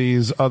out of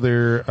these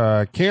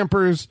other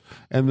campers,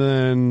 and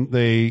then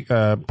they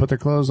put their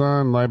clothes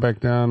on, lie back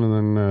down,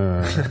 and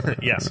then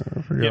Yes.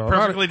 forget Get all about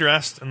perfectly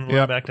dressed and lie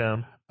Yep. back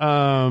down.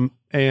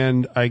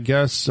 And I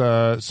guess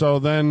so.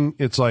 Then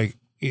it's like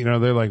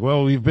they're like,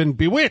 well, we've been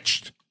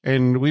bewitched.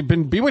 And we've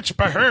been bewitched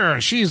by her.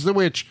 She's the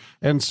witch.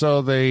 And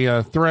so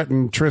they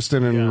threaten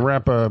Tristan and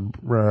wrap a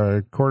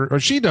quarter.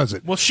 Or she does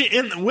it. Well,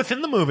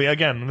 within the movie,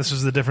 again, this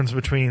is the difference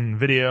between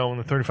video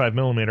and the 35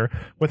 millimeter.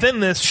 Within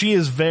this,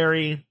 she's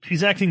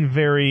acting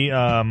very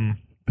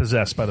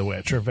possessed by the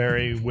witch, or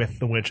very with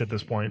the witch at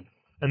this point.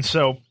 And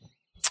so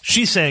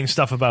she's saying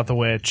stuff about the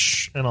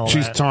witch and all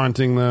She's that.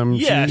 taunting them.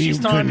 Yeah, you she's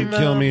taunting couldn't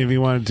kill them. me if you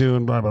wanted to,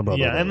 and blah, blah, blah.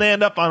 Yeah, blah, blah. and they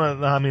end up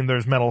on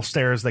there's metal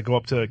stairs that go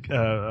up to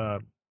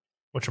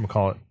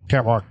whatchamacallit?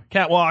 Catwalk.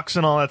 Catwalks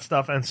and all that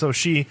stuff. And so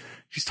she's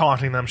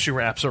taunting them. She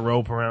wraps a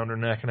rope around her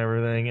neck and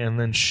everything. And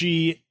then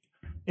she,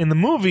 in the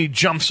movie,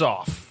 jumps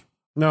off.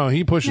 No,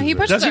 he pushes He her.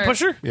 pushes Does he her. push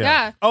her?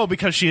 Yeah. Oh,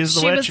 because she is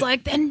the She witch? was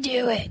like, then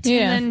do it.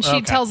 Yeah. And then she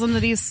Okay. tells him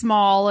that he's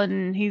small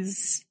and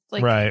he's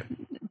like Right.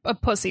 a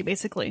pussy,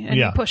 basically. And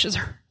Yeah. he pushes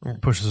her.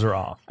 Pushes her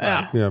off.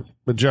 Yeah. Yeah,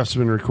 but Jeff's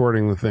been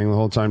recording the thing the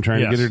whole time, trying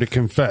to Yes. get her to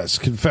confess.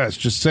 Confess,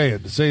 just say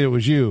it. Say it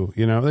was you.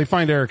 They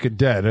find Erica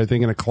dead, I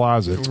think, in a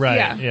closet. Right.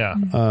 Yeah.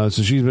 Yeah.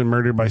 So she's been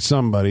murdered by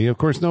somebody. Of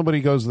course, nobody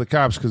goes to the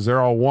cops because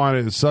they're all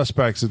wanted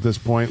suspects at this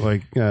point.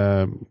 Like,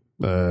 not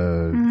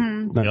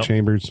Yep.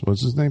 Chambers.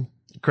 What's his name?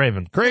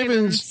 Craven.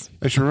 Cravens.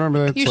 I should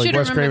remember that. You It's like should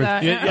Wes remember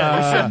Craven.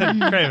 that.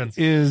 Yeah. Cravens.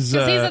 Is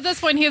Because he's at this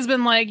point, he's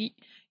been like,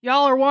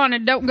 y'all are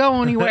wanted, don't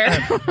go anywhere.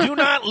 Do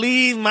not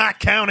leave my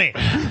county.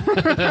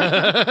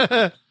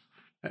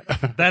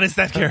 That is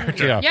that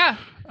character. yeah.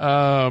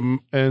 yeah.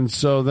 And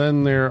so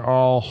then they're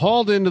all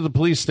hauled into the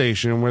police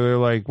station where they're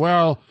like,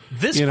 well,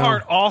 This you know,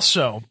 part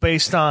also,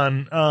 based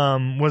on,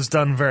 was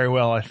done very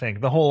well, I think.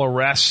 The whole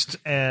arrest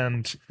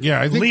and yeah,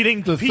 I think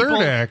leading the people,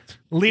 third act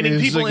leading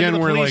is, people again, into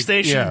the where, police like,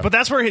 station. yeah. But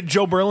that's where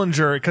Joe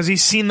Berlinger, because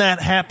he's seen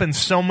that happen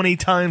so many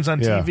times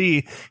on Yeah.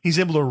 TV, he's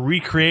able to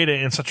recreate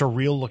it in such a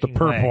real looking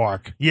perp way.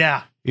 walk.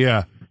 Yeah.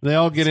 Yeah. They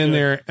all get in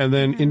there, and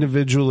then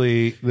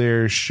individually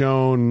they're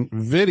shown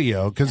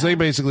video because they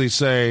basically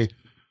say,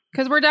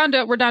 Because we're down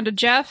to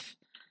Jeff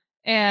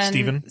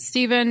and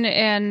Steven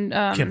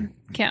and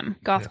Kim,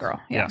 goth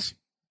girl. Yeah. Yes.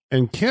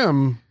 And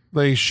Kim,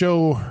 they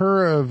show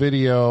her a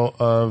video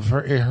of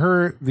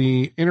her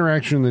the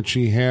interaction that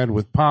she had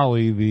with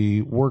Polly,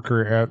 the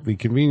worker at the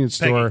convenience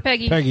store.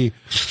 Peggy.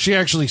 She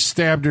actually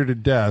stabbed her to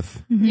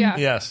death. Yeah.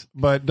 Yes.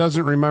 But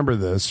doesn't remember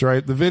this,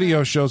 right? The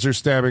video shows her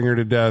stabbing her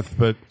to death,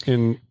 but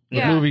in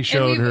the movie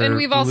showed her. And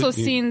we've also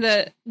seen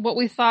that what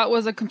we thought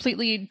was a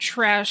completely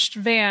trashed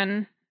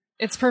van,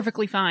 it's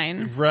perfectly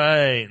fine.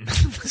 Right.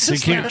 So you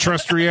can't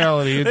trust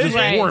reality. It just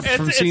warps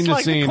from scene to scene. It's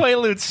like the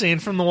Quaalude scene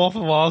from The Wolf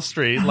of Wall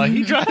Street. Like,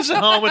 he drives it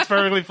home, it's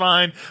perfectly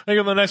fine. Wake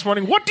up the next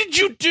morning, what did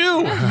you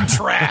do?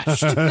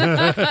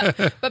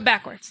 Trashed. But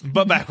backwards.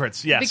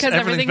 Yes. Because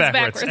everything's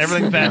backwards.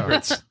 Everything's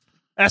backwards.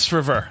 S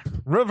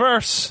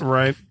reverse.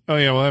 Right. Oh,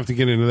 yeah, we'll have to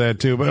get into that,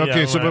 too. But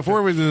okay, so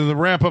before we do the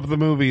wrap up the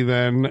movie,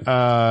 then,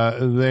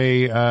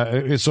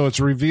 so it's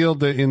revealed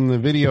that in the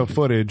video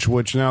footage,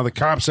 which now the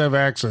cops have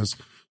access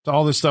to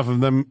all this stuff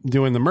of them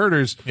doing the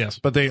murders. Yes.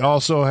 But they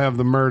also have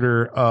the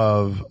murder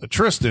of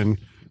Tristan,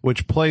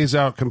 which plays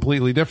out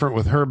completely different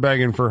with her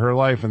begging for her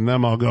life and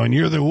them all going,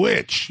 "You're the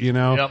witch,"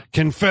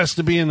 confess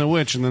to being the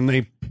witch. And then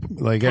they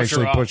push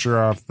her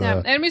off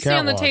the And we see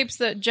on the catwalk. tapes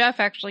that Jeff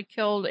actually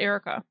killed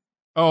Erica.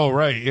 Oh,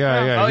 right.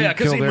 Yeah. Oh, yeah,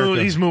 because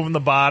he's moving the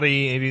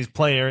body and he's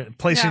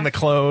placing the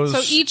clothes.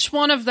 So each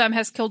one of them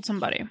has killed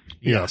somebody.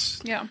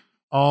 Yes. Yeah.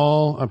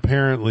 All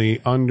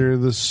apparently under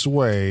the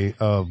sway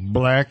of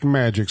black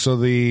magic. So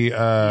the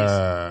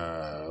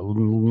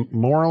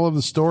moral of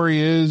the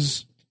story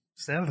is,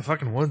 stay out of the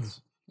fucking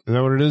woods. Is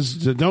that what it is?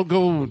 Don't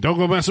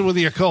go messing with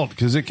the occult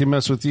because it can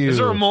mess with you. Is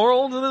there a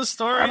moral to this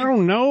story? I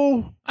don't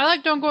know. I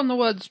like don't go in the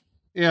woods.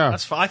 Yeah,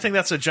 that's fine. I think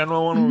that's a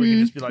general one where we can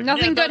just be like,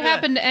 nothing good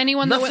happened to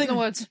anyone that went in the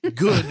woods.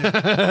 Good.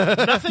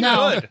 Nothing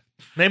good.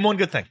 Name one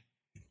good thing.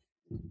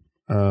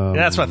 Yeah,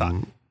 that's what I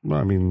thought. Well,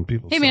 I mean,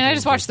 people. Hey, man, I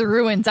just watched The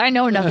Ruins. I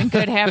know nothing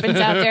good happens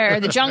out there.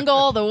 The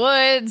jungle, the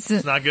woods.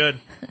 It's not good.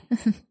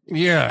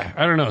 Yeah,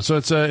 I don't know. So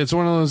it's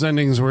one of those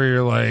endings where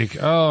you're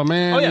like, oh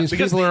man, these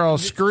people are all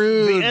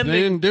screwed. They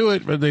didn't do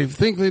it, but they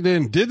think they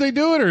didn't. Did they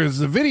do it, or is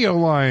the video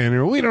lying,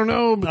 or we don't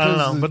know? I don't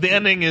know. But the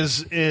ending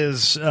is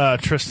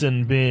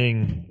Tristan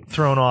being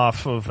thrown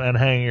off of and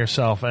hanging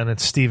herself, and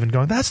it's Steven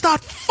going, "That's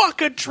not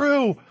fucking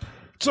true.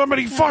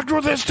 Somebody fucked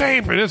with this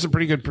tape." And it's a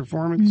pretty good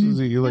performance.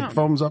 He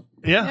foams up.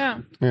 Yeah.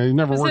 He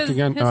never worked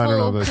again. His I don't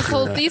know this. His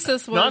whole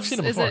thesis was: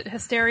 is it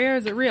hysteria or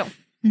is it real?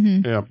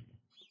 Mm-hmm. Yeah.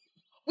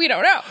 We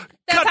don't know.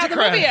 That's how the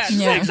movie ends.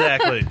 Yeah.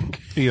 Exactly.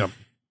 Yeah.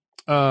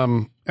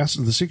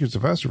 The Secrets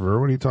of Estrover.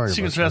 What are you talking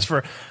Secrets about? of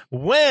Estrover.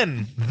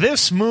 When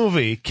this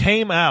movie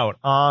came out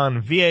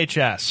on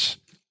VHS,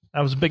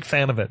 I was a big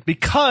fan of it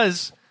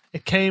because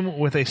it came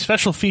with a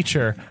special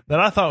feature that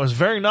I thought was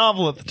very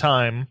novel at the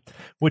time,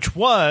 which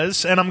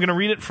was, and I'm going to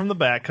read it from the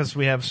back because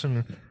we have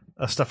some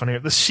stuff on here.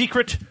 The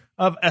Secret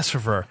of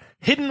Estrover.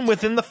 Hidden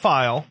within the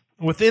file,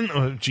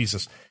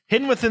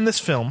 hidden within this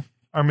film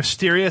are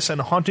mysterious and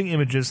haunting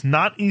images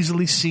not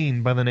easily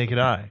seen by the naked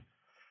eye.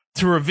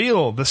 To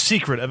reveal the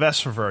secret of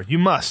Estrover, you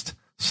must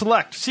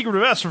select Secret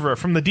of Estrover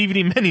from the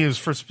DVD menus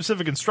for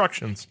specific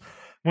instructions.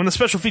 When the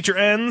special feature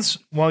ends,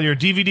 while your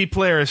DVD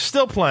player is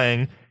still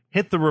playing,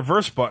 hit the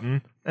reverse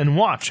button and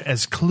watch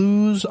as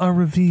clues are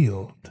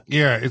revealed.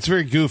 Yeah, it's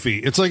very goofy.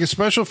 It's like a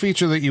special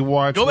feature that you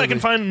watch. Go back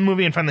and find the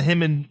movie and find the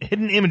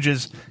hidden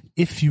images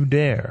if you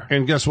dare.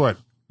 And guess what?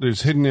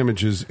 There's hidden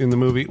images in the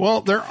movie.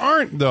 Well, there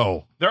aren't,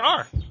 though. There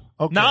are.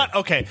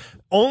 Okay.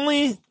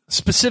 Only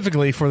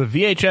specifically for the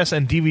VHS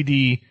and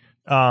DVD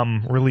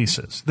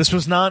releases. This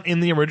was not in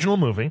the original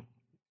movie.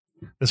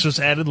 This was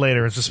added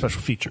later as a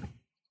special feature.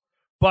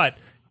 But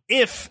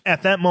if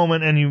at that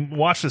moment and you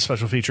watch this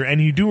special feature and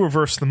you do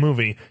reverse the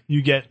movie,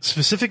 you get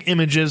specific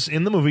images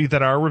in the movie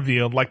that are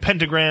revealed, like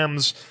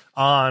pentagrams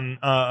on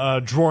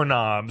drawer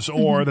knobs,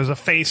 or there's a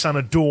face on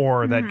a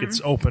door that gets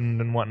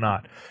opened and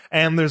whatnot.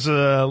 And there's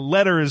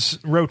letters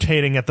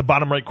rotating at the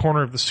bottom right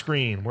corner of the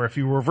screen, where if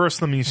you reverse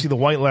them and you see the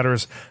white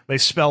letters, they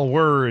spell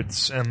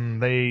words,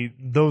 and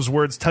those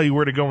words tell you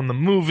where to go in the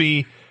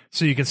movie.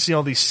 So you can see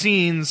all these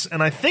scenes,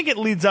 and I think it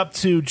leads up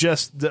to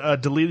just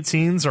deleted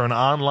scenes or an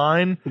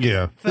online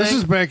thing. This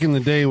is back in the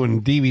day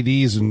when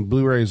DVDs and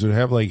Blu-rays would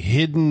have, like,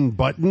 hidden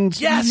buttons.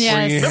 Yes.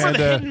 Remember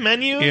the hidden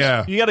menus?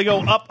 Yeah. You got to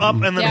go up,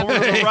 and then over to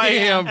the right,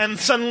 and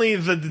suddenly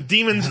the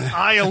demon's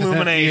eye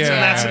illuminates, and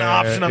that's an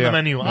option on the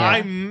menu. Yeah.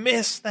 I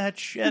miss that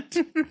shit.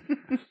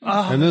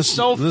 And this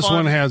fun.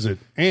 one has it.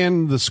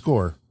 And the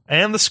score.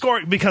 And the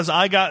score, because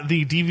I got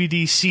the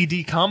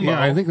DVD-CD combo.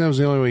 Yeah, I think that was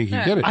the only way you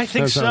could get it. I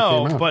think That's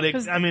how it came out. but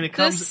it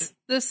comes...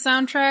 This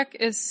soundtrack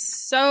is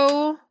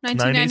so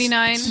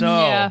 1999. 90s.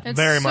 So, it's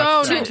very so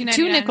much. 1999.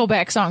 Two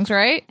Nickelback songs,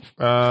 right?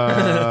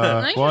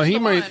 Well,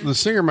 the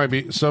singer might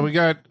be. So we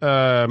got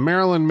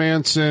Marilyn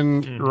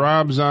Manson,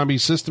 Rob Zombie,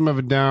 System of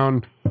a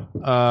Down,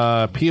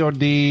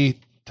 POD,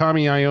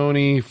 Tommy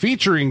Iommi,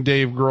 featuring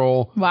Dave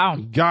Grohl. Wow.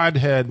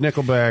 Godhead,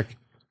 Nickelback,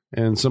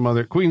 and some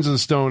other Queens of the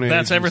Stone Age.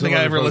 That's everything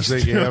I ever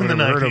listened to you haven't in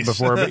the ever heard of 90s.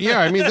 before. But yeah,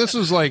 I mean, this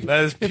was like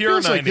That is it pure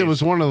feels like it 90s.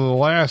 was one of the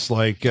last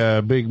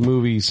big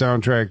movie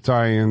soundtrack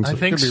tie-ins. I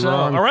think could be so.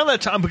 wrong. Around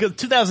that time, because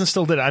 2000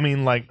 still did it. I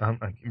mean, like, I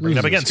bring it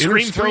up again. Jesus.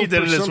 Scream 3 Interscope did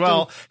or it as something?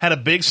 well. Had a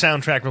big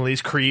soundtrack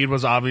release. Creed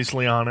was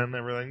obviously on it and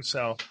everything.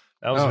 So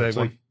that was a big it's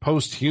one. like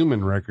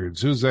Post-Human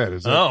Records. Who's that?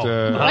 Is that?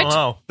 I don't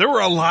know. There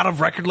were a lot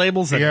of record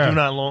labels that Yeah. do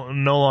not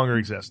no longer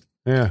exist.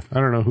 Yeah, I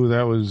don't know who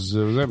that was.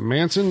 Was that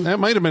Manson? That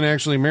might have been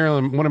actually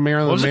one of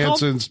Marilyn was it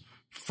called? Manson's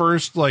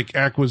first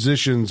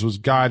acquisitions was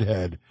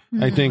Godhead.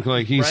 I think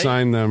he Right.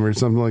 signed them or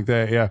something like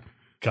that. Yeah.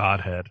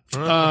 Godhead.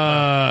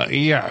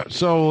 Yeah.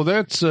 So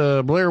that's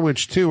Blair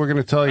Witch 2. We're going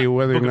to tell you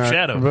whether Book or of not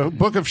Shadows.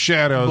 Book of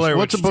Shadows. Blair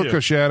What's Witch a Book 2.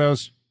 of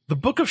Shadows? The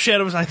Book of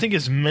Shadows, I think,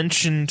 is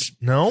mentioned.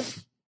 No,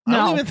 I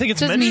don't No. even think it's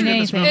Doesn't mentioned mean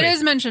in this anything. movie. It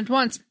is mentioned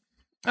once.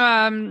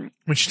 When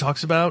she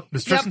talks about,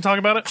 does Tristan talk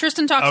about it?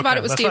 Tristan talks about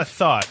it with that's Steve. what I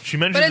thought. She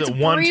But mentions it's it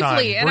one briefly, time.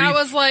 and I Brief.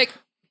 was like,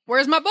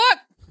 "Where's my book?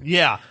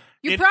 yeah.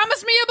 You It-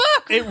 promised me a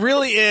book." It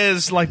really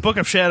is like Book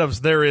of Shadows.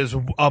 There is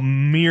a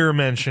mere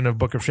mention of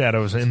Book of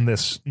Shadows in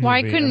this movie. Why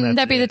and couldn't that's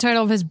that be the it.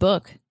 title of his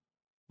book?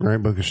 Right.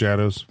 Book of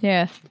Shadows.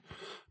 Yeah.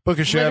 Book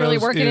of Shadows Literally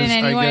work it is,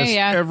 in anyway, I guess,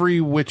 yeah.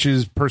 every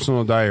witch's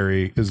personal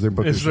diary is their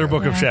book It's of their Shadows.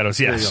 Book of Shadows,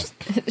 yes.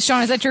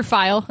 Sean, is that your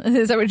file?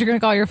 Is that what you're going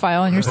to call your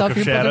file on yourself? of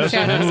Your Book of Shadows?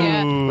 Shadows?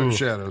 Yeah. Book of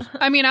Shadows.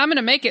 I mean, I'm going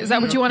to make it. Is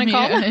that what you want to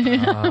call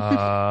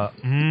it?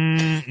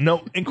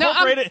 No,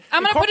 incorporate it.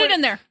 I'm gonna put it incorporate-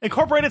 in there.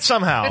 Incorporate it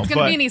somehow. It's going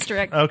to but- be an Easter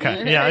egg.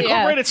 Okay, yeah,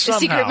 incorporate it somehow.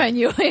 Secret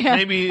menu. Yeah.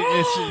 Maybe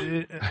it's...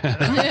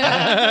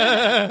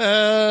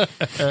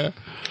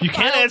 you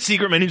can't add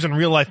secret menus in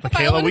real life,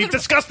 Michaela. file We've within-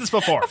 discussed this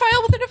before. A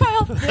file within a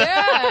file.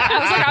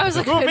 Yeah. I was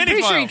like, Ooh, I'm mini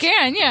pretty sure you files.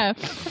 can. Yeah.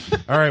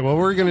 All right. Well,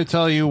 we're going to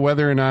tell you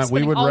whether or not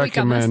we Spending would all week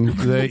on this. recommend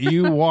that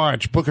you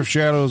watch Book of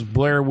Shadows,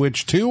 Blair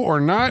Witch 2 or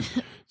not.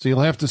 So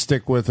you'll have to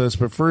stick with us.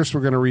 But first,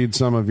 we're going to read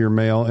some of your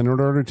mail. And in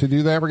order to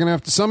do that, we're going to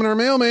have to summon our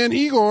mailman,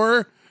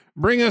 Igor.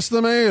 Bring us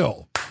the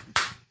mail.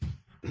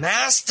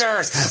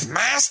 Masters,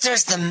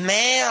 the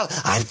mail.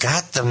 I've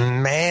got the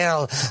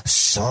mail.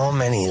 So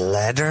many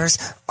letters.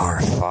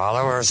 Our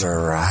followers are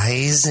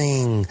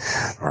rising.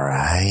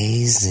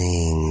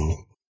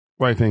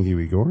 Why, thank you,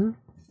 Igor.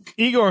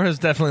 Igor has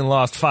definitely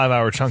lost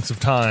 5-hour chunks of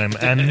time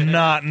and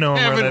not known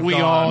where Haven't they've we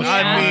gone. all,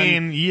 I Sean?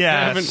 mean,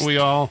 yes. Haven't we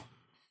all?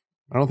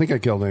 I don't think I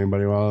killed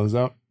anybody while I was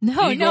out.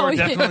 No, Igor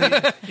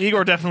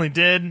no. definitely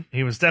did.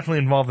 He was definitely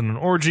involved in an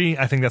orgy.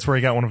 I think that's where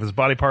he got one of his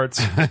body parts.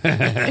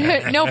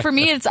 No, for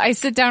me, it's I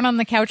sit down on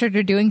the couch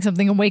after doing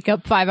something and wake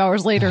up 5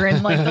 hours later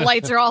and the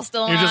lights are all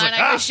still on. You're just like, I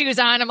got shoes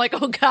on. I'm like,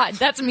 oh God,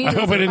 that's me. I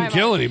hope I didn't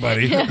kill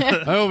anybody.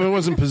 I hope it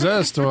wasn't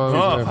possessed. While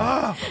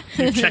I was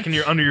there. You're checking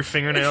under your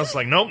fingernails.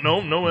 Like, nope,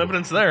 no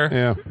evidence there.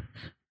 Yeah.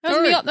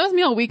 That was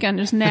me all weekend,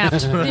 just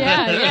napped.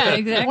 Yeah,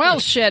 exactly. Well,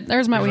 shit.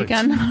 There's my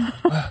weekend.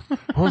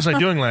 What was I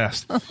doing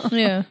last?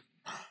 Yeah.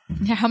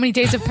 Yeah, how many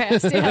days have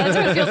passed? Yeah, that's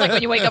what it feels like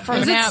when you wake up from a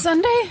Is it nap.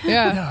 Sunday?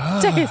 Yeah.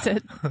 What day is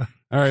it?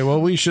 All right.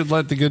 Well, we should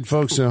let the good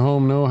folks at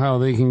home know how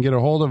they can get a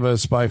hold of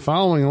us by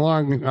following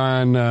along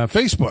on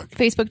Facebook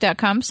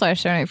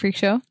Facebook.com/Saturday Night Freak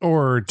Show.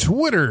 or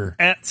Twitter,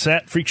 At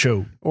Sat Freak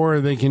Show.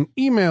 or they can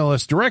email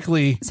us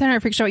directly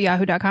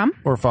SaturdayNightFreakShow@yahoo.com.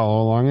 or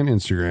follow along on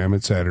Instagram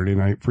at Saturday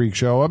Night Freak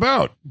Show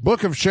about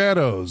Book of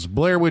Shadows,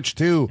 Blair Witch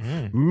 2.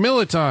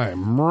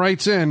 Militime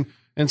writes in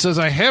and says,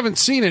 I haven't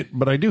seen it,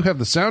 but I do have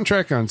the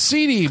soundtrack on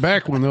CD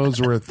back when those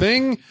were a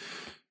thing.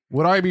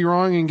 Would I be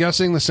wrong in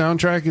guessing the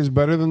soundtrack is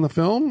better than the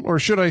film? Or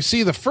should I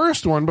see the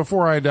first one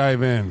before I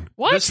dive in?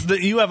 What?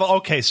 You have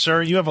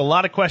sir. You have a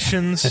lot of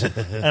questions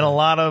and a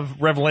lot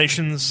of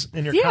revelations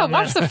in your Yeah, comment.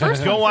 watch the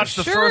first Go one watch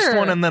for the first sure.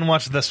 one and then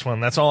watch this one.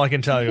 That's all I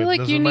can tell I you. feel like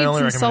Those you are my need only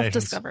some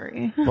recommendations.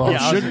 self-discovery. Well,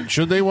 Yeah,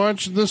 should they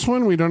watch this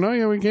one? We don't know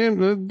yet. We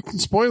can't.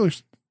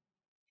 Spoilers.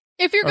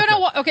 If you're gonna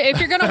watch this, if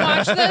you're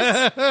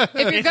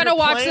gonna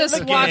watch playing this,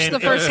 the watch game- the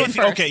first one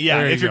first. Okay, yeah.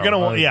 There you If you're go.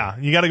 gonna,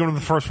 you got to go to the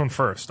first one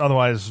first.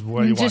 Otherwise,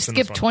 what are you Just watching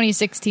skip this one?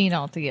 2016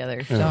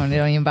 altogether. Don't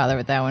even bother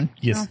with that one.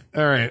 Yes.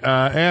 All right.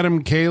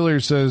 Adam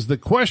Kaler says the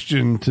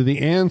question to the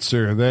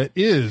answer that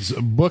is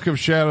Book of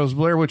Shadows,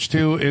 Blair Witch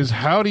 2 is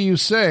how do you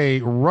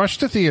say rush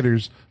to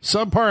theaters,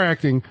 subpar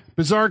acting,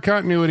 bizarre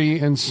continuity,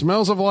 and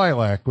smells of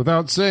lilac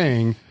without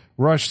saying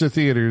rush to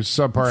theaters,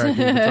 subpar acting,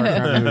 bizarre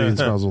continuity, and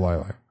smells of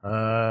lilac?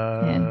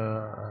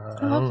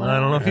 I don't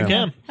know if you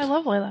can. I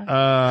love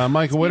Layla.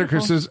 Michael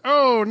Whitaker says,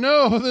 oh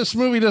no, this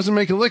movie doesn't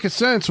make a lick of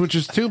sense, which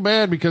is too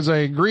bad because I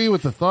agree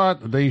with the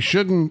thought that they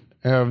shouldn't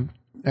have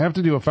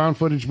to do a found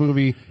footage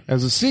movie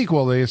as a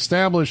sequel. They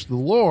established the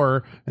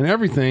lore and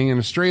everything, and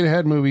a straight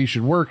ahead movie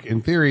should work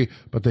in theory,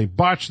 but they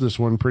botched this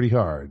one pretty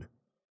hard.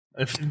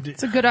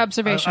 It's a good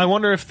observation. I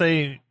wonder if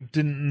they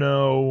didn't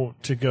know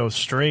to go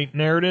straight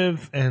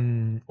narrative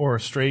or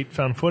straight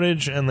found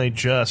footage, and they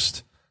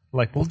just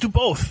we'll do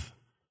both.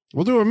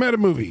 We'll do a meta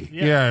movie.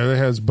 Yeah, it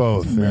has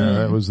both. Yeah,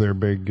 that was their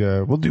big.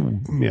 We'll do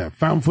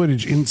found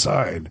footage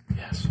inside.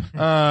 Yes.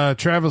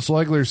 Travis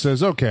Legler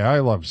says, "Okay, I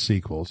love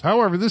sequels.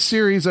 However, this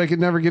series I could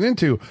never get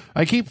into.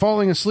 I keep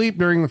falling asleep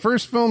during the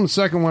first film. The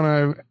second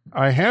one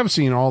I have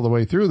seen all the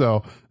way through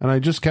though, and I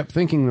just kept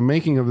thinking the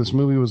making of this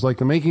movie was like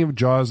the making of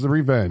Jaws: The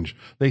Revenge.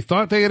 They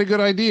thought they had a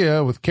good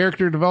idea with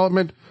character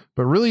development,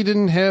 but really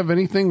didn't have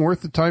anything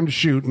worth the time to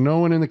shoot. No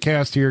one in the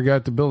cast here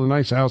got to build a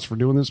nice house for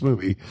doing this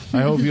movie.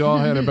 I hope you all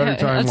had a better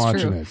time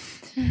watching it."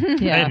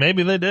 Hey,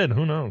 maybe they did.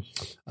 Who knows?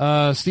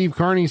 Steve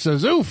Carney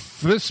says,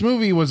 "Oof, this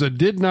movie was a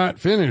did not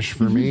finish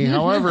for me.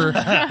 However,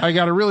 I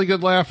got a really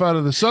good laugh out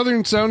of the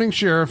southern sounding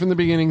sheriff in the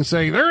beginning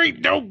saying, 'There ain't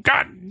no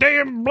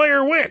goddamn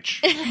Blair Witch.'"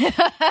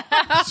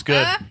 It's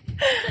good.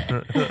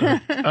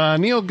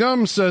 Neil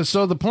Gum says,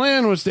 "So the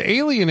plan was to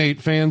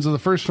alienate fans of the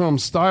first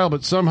film's style,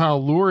 but somehow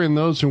lure in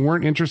those who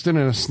weren't interested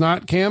in a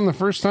snot cam the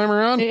first time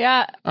around?"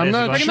 Yeah. I'm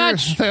not Pretty sure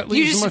much. that You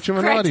leaves just much of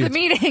an cracked audience. the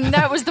meeting.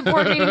 That was the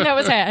board meeting that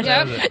was had.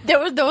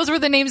 Those were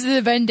the names of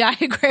the Venn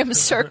diagram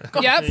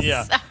circle. Yep.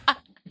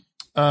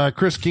 Yeah.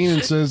 Chris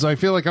Keenan says, "I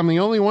feel like I'm the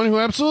only one who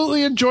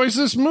absolutely enjoys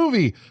this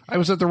movie. I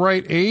was at the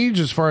right age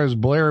as far as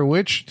Blair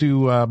Witch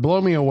to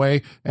blow me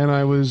away, and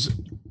I was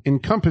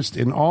encompassed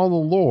in all the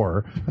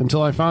lore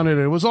until I found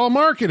it was all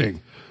marketing.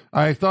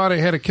 I thought it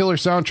had a killer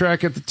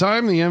soundtrack at the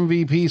time, the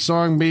MVP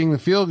song being the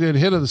feel-good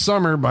hit of the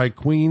summer by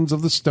Queens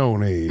of the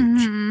Stone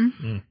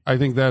Age." I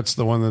think that's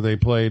the one that they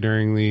play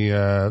during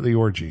the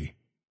orgy.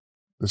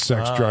 The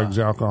sex, drugs,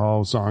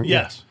 alcohol song.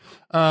 Yes.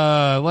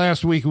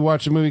 Last week we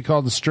watched a movie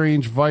called The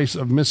Strange Vice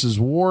of Mrs.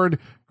 Ward.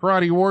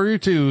 Karate Warrior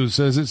 2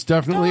 says it's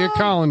definitely a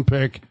Colin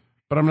pick,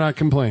 but I'm not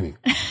complaining.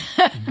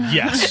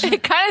 Yes.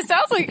 It kind of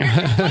sounds like you're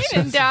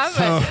complaining,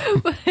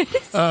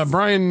 Dom.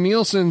 Brian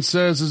Nielsen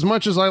says, "As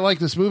much as I like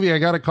this movie, I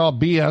got to call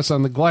BS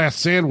on the glass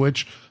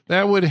sandwich.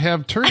 That would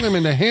have turned them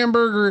into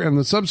hamburger, and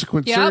the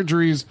subsequent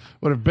surgeries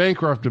would have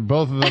bankrupted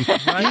both of them."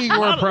 A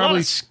lot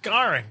of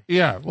scarring.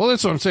 Yeah, well,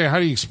 that's what I'm saying. How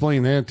do you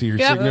explain that to your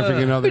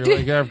significant other?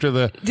 Like after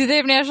the, Do they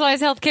have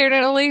nationalized health care in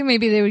Italy?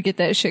 Maybe they would get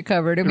that shit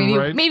covered. Or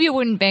maybe it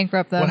wouldn't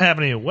bankrupt them. What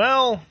happened to you?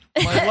 Well,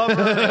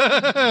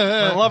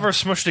 my lover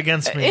smushed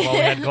against me while we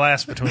had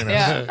glass between us.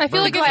 Yeah. I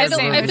feel like in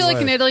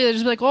Italy they'd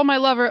just be like, "Oh, my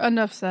lover."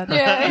 Enough said.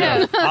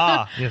 Yeah.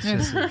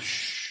 Yes.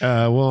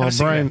 well,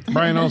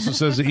 Brian also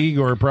says that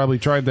Igor probably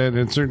tried that, and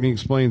it certainly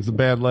explains the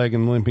bad leg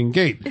and limping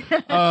gait.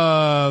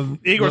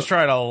 Igor's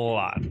tried a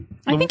lot.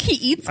 I think he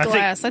eats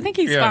glass. I think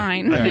he's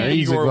fine. Yeah,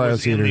 he's a Igor glass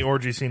was in eater. the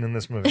orgy scene in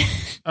this movie.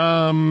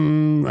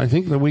 I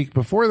think the week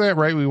before that,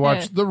 right, we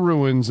watched The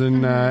Ruins,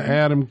 and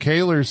Adam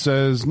Kaler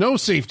says, "No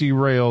safety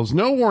rails,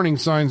 no warning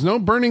signs, no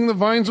burning the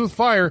vines with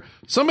fire.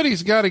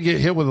 Somebody's got to get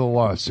hit with a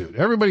lawsuit.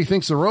 Everybody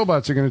thinks the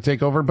robots are going to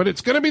take over, but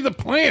it's going to be the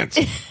plants.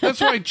 That's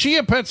why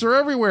chia pets are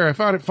everywhere." I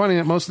found it funny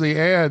that most of the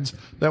ads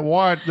that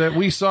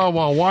we saw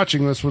while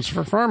watching this was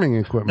for farming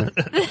equipment.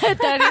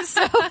 That is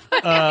so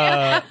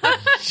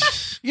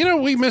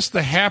funny. We missed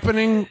The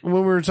Happening when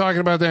we were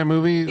talking about that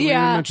movie. We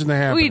didn't mention The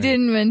Happening. We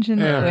didn't mention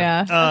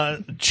that. Yeah.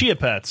 Chia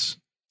pets.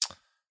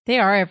 They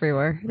are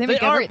everywhere. They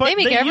make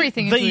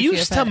everything. They into a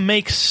used chia to pet.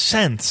 make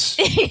sense.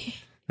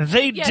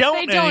 They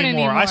don't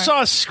anymore. I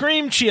saw a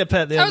Scream chia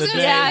pet the I other was day.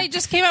 going to say, they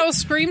just came out with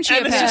Scream chia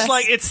And it's just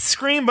like, it's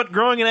Scream, but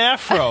growing an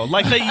afro.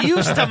 Like, they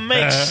used to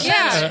make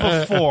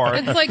sense before.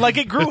 It's like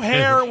it grew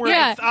hair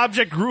where the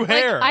object grew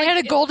hair. I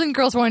had a Golden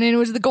Girls one, and it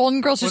was the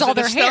Golden Girls, just all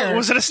their hair.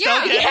 Was it a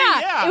stug?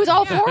 Yeah. It was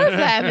all four of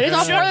them. It was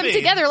all four of them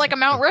together, like a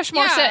Mount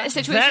Rushmore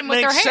situation That with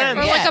their makes hair. sense.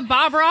 or like a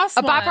Bob Ross.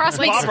 A Bob Ross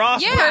makes Bob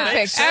Ross perfect.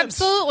 makes sense.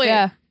 Absolutely.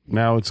 Yeah.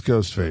 Now it's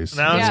Ghostface.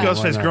 Now it's Yeah.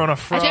 Ghostface growing a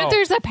fro. I think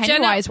there's a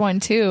Pennywise one,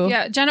 too.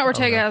 Yeah, Jenna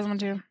Ortega has one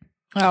too.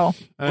 Oh.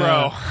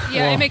 Bro.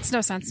 Yeah, it makes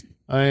no sense.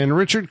 And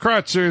Richard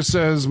Krotzer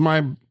says,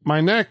 my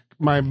neck,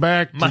 my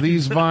back to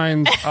these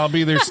vines, I'll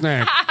be their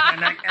snack. My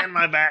neck and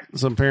my back.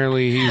 So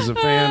apparently he's a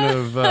fan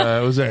of,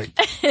 was that?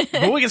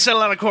 But we can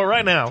settle out a quote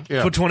right now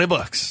Yeah. for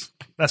 $20.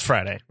 That's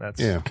Friday.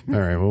 That's Yeah. All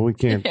right. Well, we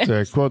can't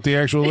quote the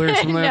actual lyrics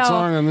from that No.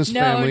 song on this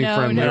No,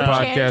 family-friendly no,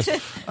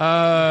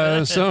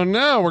 podcast. So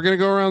now we're going to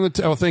go around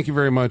the well, thank you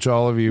very much,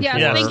 all of you. Yeah,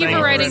 Yes, thank you thank for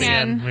you. writing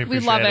Yeah, in. we We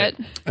love appreciate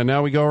it. And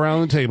now we go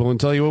around the table and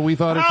tell you what we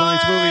thought of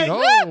tonight's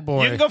movie. Oh,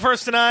 boy. You can go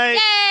first tonight.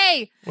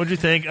 Yay! What'd you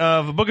think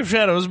of A Book of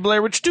Shadows,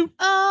 Blair Witch 2?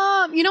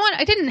 You know what?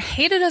 I didn't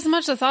hate it as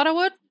much as I thought I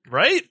would.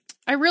 Right?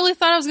 I really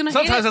thought I was going to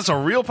hate it. Sometimes that's a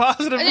real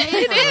positive.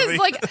 It is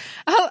like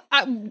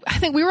I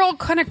think we were all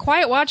kind of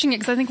quiet watching it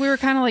because I think we were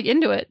kind of like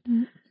into it,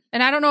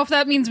 and I don't know if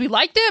that means we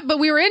liked it, but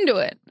we were into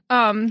it.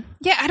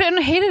 Yeah, I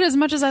didn't hate it as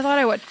much as I thought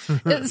I would.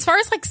 As far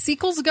as like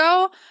sequels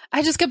go,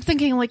 I just kept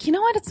thinking like, you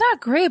know what? It's not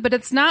great, but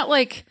it's not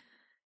like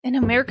An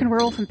American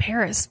Werewolf in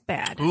Paris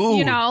bad. Ooh,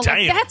 you know, like,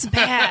 damn. that's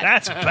bad.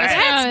 That's bad.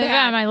 That's It's been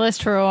on my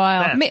list for a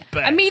while. That's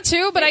bad. Me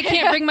too, but I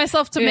can't bring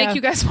myself to make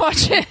you guys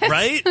watch it.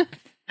 Right?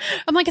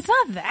 I'm like, it's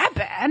not that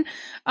bad.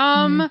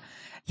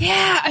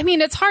 Yeah, I mean,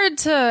 it's hard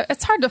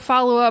to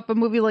follow up a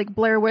movie like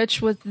Blair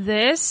Witch with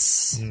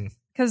this.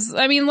 Because,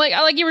 I mean,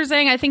 like you were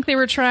saying, I think they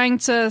were trying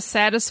to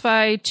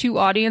satisfy two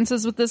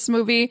audiences with this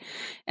movie.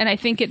 And I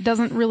think it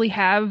doesn't really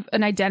have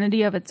an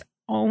identity of its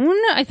own.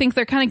 I think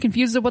they're kind of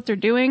confused at what they're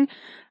doing.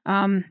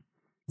 I'm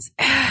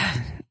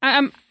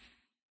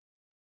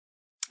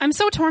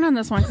so torn on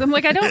this one because I'm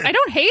like, I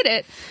don't hate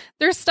it.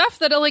 There's stuff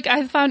that like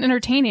I found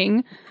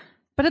entertaining,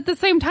 but at the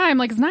same time,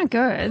 like it's not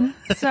good.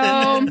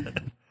 So,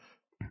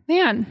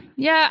 man,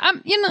 yeah,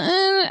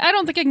 I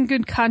don't think in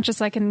good conscience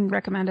I can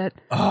recommend it.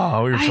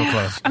 Oh, we were so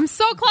close. I'm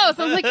so close.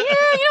 I'm like, yeah,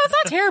 it's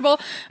not terrible,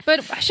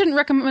 but I shouldn't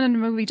recommend a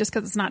movie just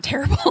because it's not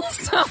terrible.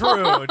 So.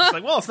 True. It's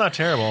like, well, it's not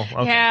terrible.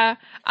 Okay. Yeah.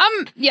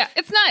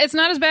 It's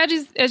not as bad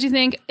as you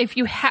think. If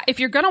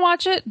you're gonna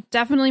watch it,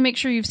 definitely make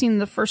sure you've seen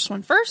the first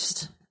one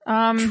first.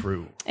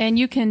 True. And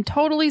you can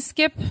totally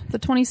skip the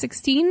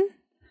 2016.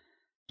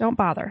 Don't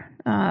bother.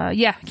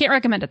 Can't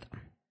recommend it though.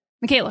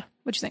 Michaela,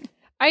 what you think?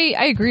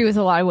 I agree with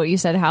a lot of what you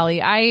said, Holly.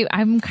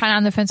 I'm kind of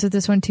on the fence with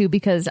this one too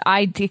because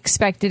I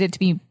expected it to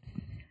be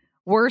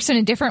worse in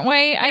a different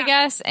way, I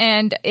guess,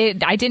 and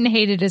I didn't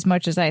hate it as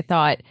much as I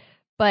thought.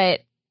 But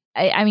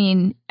I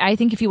mean, I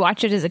think if you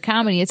watch it as a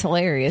comedy, it's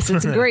hilarious.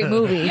 It's a great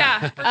movie.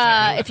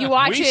 If you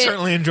watch we it,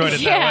 certainly enjoyed it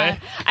that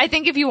way. I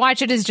think if you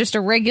watch it as just a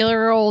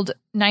regular old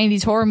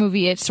 90s horror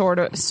movie, it sort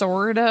of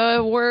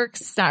works.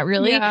 It's not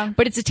really,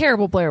 but it's a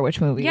terrible Blair Witch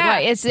movie. Yeah.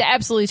 Right? It's an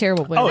absolutely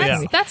terrible Blair Witch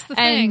movie. That's the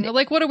thing.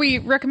 Like, what are we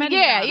recommending?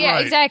 Yeah,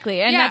 Right.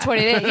 exactly. And that's what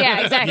it is. Yeah,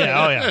 exactly.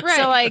 Right.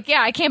 So, like,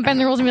 I can't bend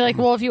the rules and be like,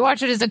 well, if you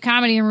watch it as a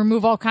comedy and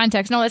remove all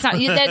context. No, that's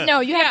not. You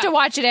have to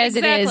watch it as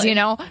it is,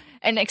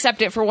 and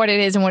accept it for what it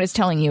is and what it's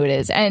telling you it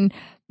is. And,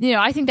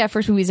 I think that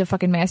first movie is a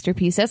fucking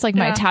masterpiece. That's like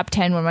my top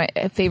 10, one of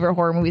my favorite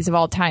horror movies of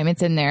all time.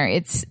 It's in there.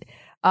 It's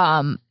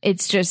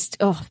just,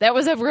 that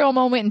was a real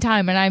moment in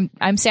time. And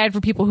I'm sad for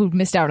people who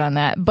missed out on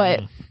that.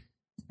 But,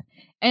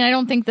 and I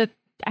don't think that,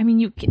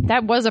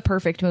 that was a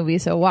perfect movie.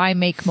 So why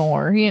make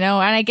more, And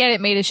I get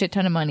it made a shit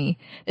ton of money,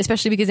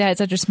 especially because it had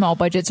such a small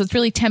budget. So it's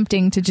really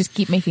tempting to just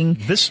keep making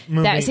this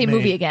movie that same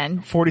movie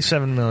again.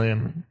 $47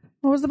 million.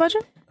 What was the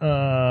budget?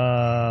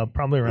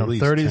 Probably around At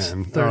least 30.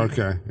 10. Oh,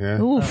 okay.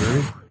 Yeah.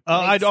 Oof.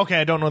 I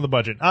don't know the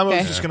budget. I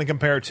was just going to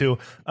compare it to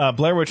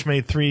Blair Witch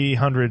made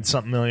 300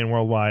 something million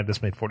worldly.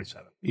 This made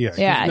 47. Yeah. 'cause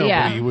Yeah,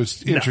 nobody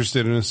was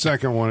interested in a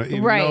second one,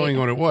 even Right. knowing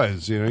what it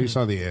was. You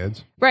saw the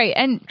ads. Right.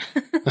 And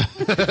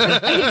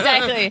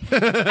exactly.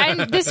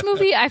 And this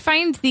movie, I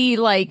find the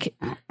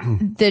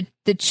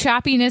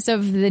choppiness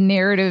of the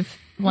narrative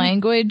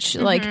language,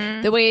 like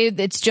the way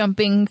it's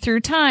jumping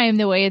through time,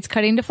 the way it's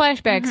cutting to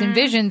flashbacks and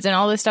visions and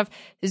all this stuff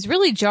is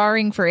really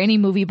jarring for any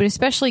movie, but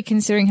especially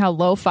considering how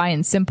lo-fi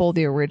and simple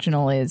the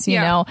original is,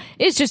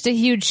 it's just a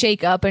huge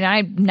shake up and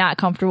I'm not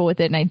comfortable with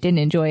it and I didn't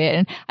enjoy it.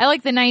 And I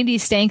like the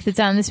 90s stank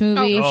that's on this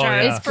movie. Oh, sure.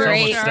 It's So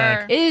great. much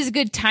stank. It is a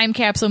good time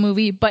capsule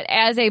movie, but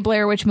as a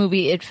Blair Witch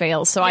movie, it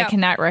fails. So I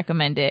cannot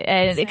recommend it.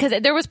 And because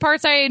there was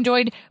parts I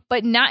enjoyed,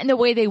 but not in the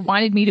way they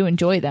wanted me to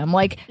enjoy them.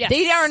 Like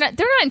they're not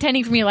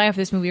intending for me to laugh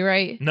this movie,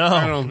 right?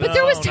 No. But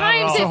there was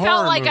times it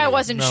felt like I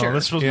wasn't sure.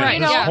 This was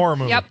Right. a horror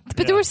movie. Yep.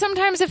 But there were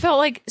sometimes it felt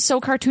like so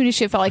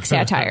cartoonish, it felt like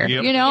satire,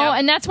 Yep.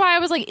 And that's why I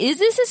was like, is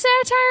this a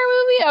satire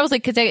movie? I was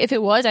like, because if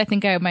it was, I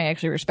think I might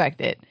actually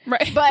respect it.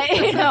 Right. But,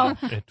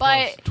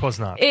 It was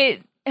not.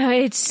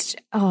 It's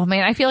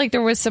man, I feel like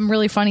there was some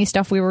really funny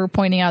stuff we were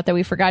pointing out that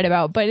we forgot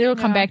about, but it'll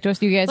come back to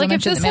us. You guys will Like if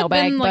mention this the had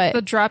mailbag, been like but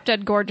the Drop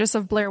Dead Gorgeous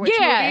of Blair Witch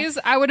Yeah. movies,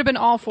 I would have been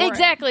all for it.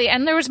 exactly.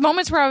 And there was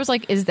moments where I was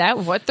like, is that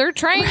what they're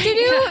trying to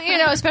do?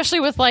 Especially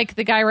with like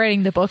the guy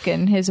writing the book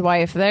and his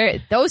wife.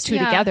 Those two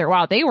together,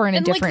 wow, they were in a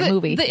And different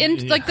movie.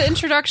 Like the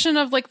introduction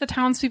of like the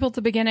townspeople at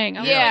the beginning.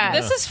 I'm Yeah.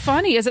 like, this is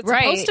funny. Is it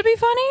Right. supposed to be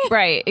funny?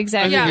 Right,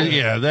 exactly.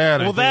 Yeah.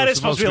 That is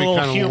supposed to be a little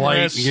kind of light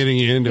humorous. getting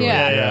you into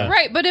Yeah. it. Yeah.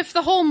 Right, but if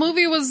the whole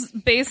movie was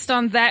based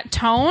on that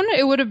tone,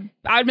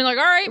 I'd be like,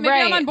 all right, maybe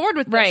I'm Right. on board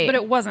with this, Right. but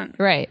it wasn't.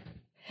 Right.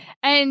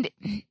 And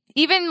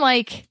even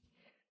like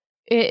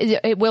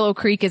Willow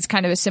Creek is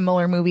kind of a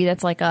similar movie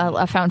that's like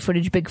a found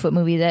footage Bigfoot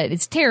movie that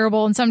is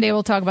terrible. And someday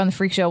we'll talk about the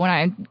Freak Show when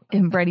I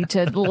am ready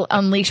to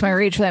unleash my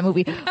rage for that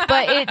movie.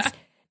 But it's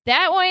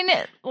that one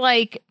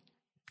like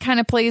kind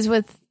of plays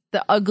with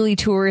the ugly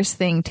tourist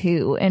thing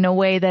too in a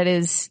way that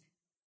is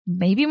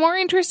maybe more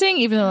interesting,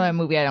 even though that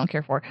movie I don't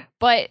care for.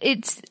 But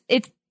it's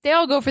they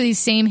all go for these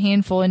same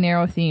handful of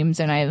narrow themes,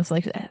 and I was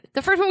like,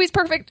 the first movie's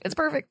perfect. It's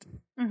perfect.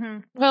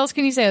 What else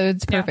can you say?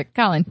 It's perfect.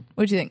 Colin,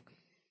 what do you think?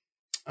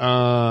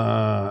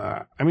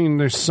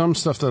 There's some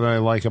stuff that I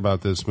like about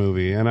this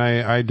movie, and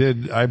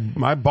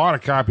I bought a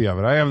copy of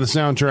it. I have the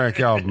soundtrack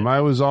album.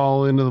 I was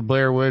all into the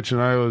Blair Witch, and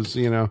I was,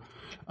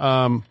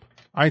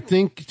 I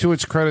think to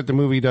its credit, the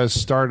movie does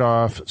start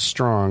off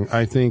strong.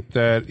 I think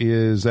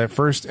that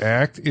first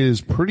act is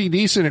pretty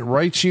decent. It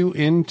writes you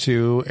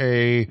into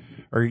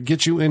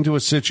gets you into a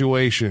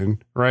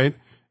situation, right?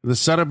 The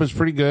setup is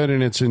pretty good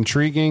and it's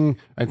intriguing.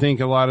 I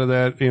think a lot of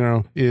that,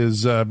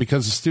 is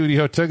because the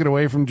studio took it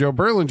away from Joe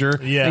Berlinger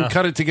and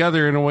cut it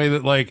together in a way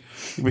that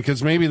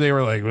because maybe they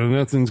were like, well,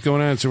 nothing's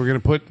going on, so we're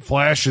going to put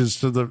flashes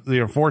to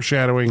the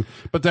foreshadowing,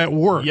 but that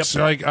works.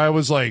 Yep. I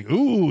was like,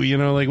 ooh,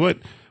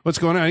 what's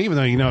going on?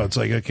 Even though, it's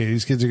like, okay,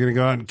 these kids are going to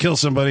go out and kill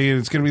somebody and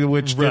it's going to be the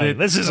witch did it.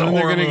 This is and a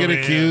they're horror going to get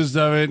movie, accused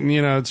of it. And,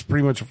 it's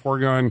pretty much a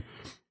foregone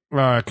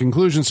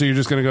conclusion. So you're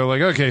just going to go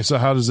like, okay, so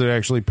how does it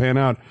actually pan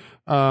out?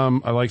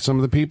 I like some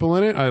of the people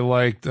in it. I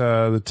liked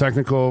the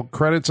technical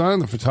credits on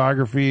the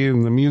photography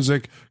and the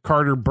music.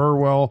 Carter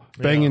Burwell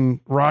banging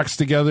rocks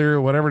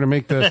together, whatever, to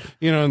make the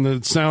and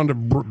the sound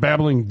of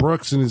babbling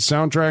brooks in his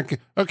soundtrack.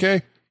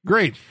 Okay,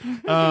 great.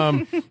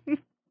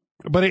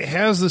 But it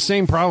has the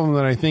same problem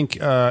that I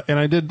think,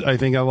 I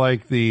think I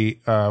like the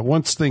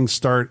once things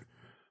start.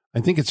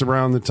 I think it's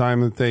around the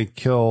time that they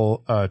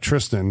kill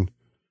Tristan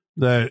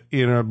that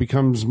it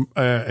becomes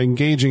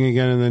engaging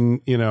again,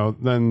 and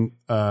then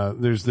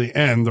there's the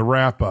end, the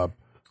wrap up.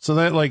 So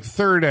that like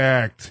third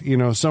act,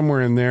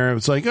 somewhere in there,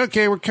 it's like,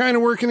 okay, we're kind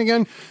of working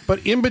again,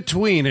 but in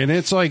between, and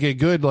it's like a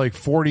good like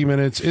 40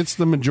 minutes. It's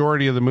the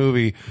majority of the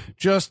movie.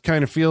 Just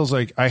kind of feels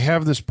like I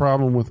have this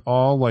problem with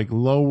all like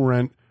low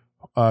rent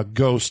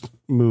ghost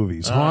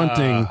movies,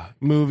 haunting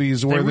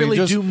movies, where they really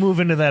just do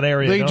move into that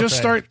area. They just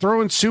start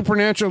throwing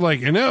supernatural,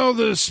 like,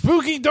 the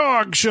spooky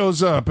dog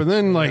shows up, and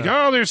then like,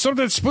 there's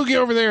something spooky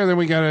over there, and then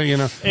we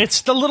gotta,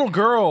 it's the little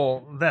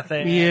girl that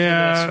they,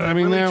 I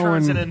mean, really that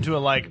turns one it into a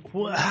like,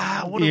 what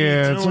are we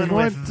it's doing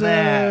like, with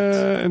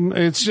that? And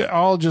it's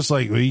all just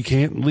like, well, you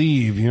can't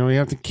leave, you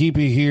have to keep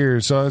it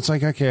here. So it's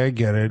like, okay, I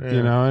get it,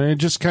 and it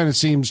just kind of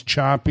seems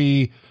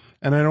choppy,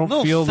 and I don't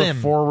feel thin.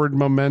 the forward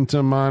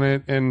momentum on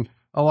it, and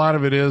a lot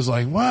of it is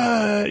like,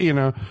 what, you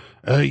got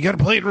to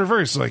play it in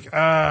reverse. Like,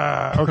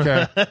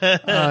 okay.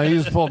 He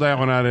just pulled that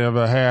one out of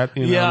a hat,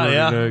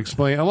 to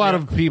explain. A lot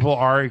of people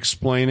are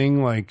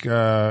explaining, like,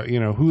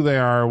 who they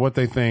are, what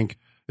they think,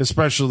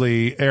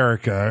 especially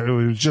Erica. It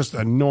was just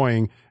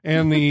annoying.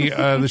 And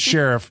the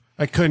sheriff,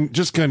 I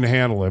couldn't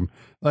handle him.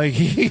 Like,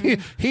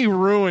 he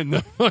ruined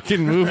the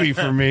fucking movie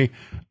for me.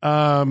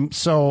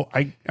 So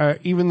I,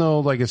 even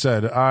though, like I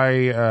said,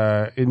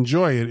 I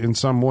enjoy it in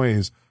some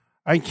ways,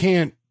 I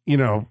can't,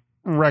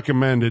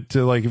 recommend it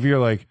to, like, if you're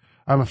like,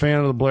 I'm a fan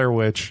of the Blair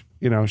Witch,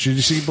 should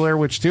you see Blair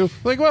Witch 2?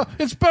 Like, well,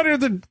 it's better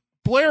than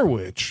Blair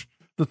Witch,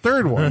 the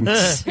third one.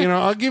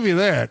 I'll give you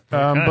that.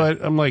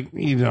 But I'm like,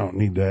 you don't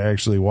need to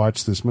actually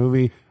watch this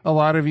movie. A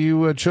lot of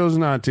you chose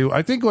not to.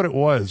 I think what it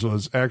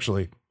was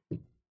actually,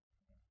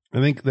 I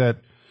think that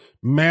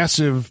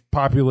massive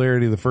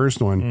popularity of the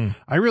first one,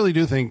 I really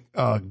do think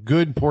a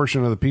good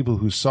portion of the people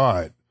who saw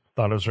it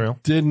thought it was real,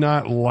 did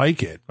not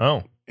like it.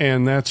 Oh.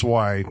 And that's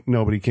why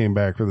nobody came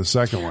back for the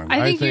second one.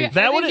 I think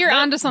you're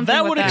onto something.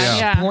 That with would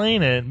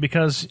explain it,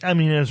 because I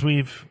mean, as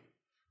we've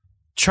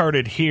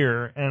charted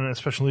here, and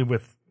especially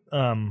with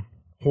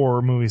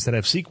horror movies that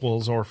have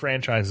sequels or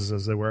franchises,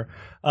 as they were,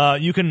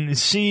 you can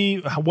see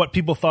what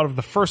people thought of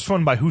the first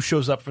one by who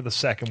shows up for the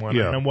second one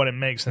and what it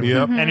makes. And,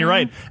 and you're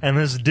right, and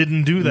this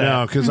didn't do that.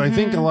 No, because I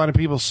think a lot of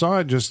people saw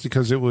it just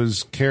because it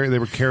was they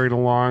were carried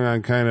along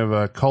on kind of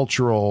a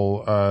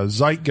cultural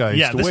zeitgeist.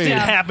 Yeah, this wave. didn't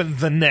happen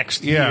the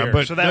next year,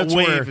 but so that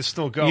wave is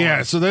still going.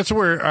 Yeah, so that's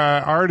where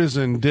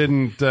Artisan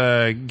didn't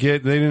they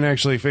didn't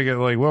actually figure,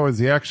 like, what was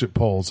the exit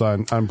polls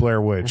on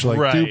Blair Witch?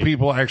 Like, do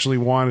people actually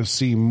want to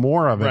see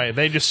more of it? Right,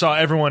 they just saw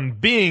everyone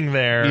being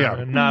there,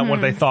 and not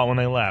what they thought when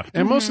they left.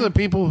 And most of the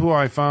people who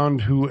I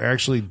found who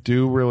actually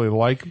do really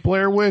like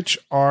Blair Witch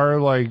are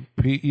like,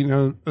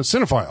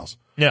 cinephiles.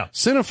 Yeah.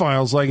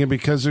 Cinephiles like it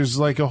because there's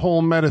like a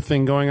whole meta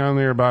thing going on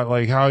there about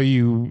like how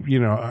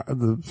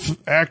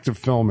the act of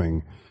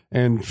filming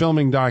and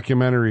filming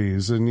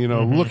documentaries and,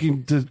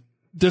 looking to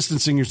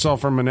distancing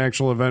yourself from an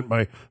actual event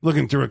by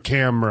looking through a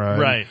camera.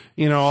 Right.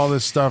 And, all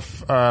this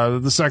stuff.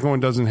 The second one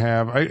doesn't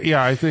have.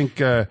 I think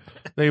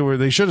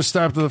they should have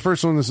stopped at the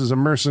first one. This is a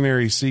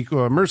mercenary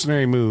sequel, a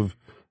mercenary move.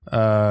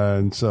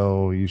 And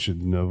so you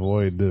should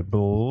avoid the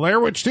Blair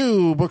Witch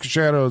 2, Book of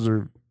Shadows,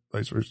 or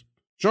vice versa.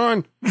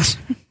 Sean, what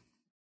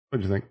do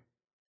you think?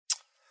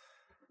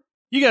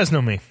 You guys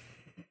know me.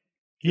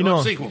 You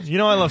love sequels. You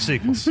know I love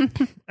sequels.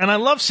 And I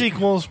love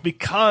sequels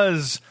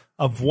because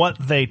of what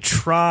they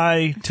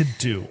try to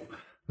do.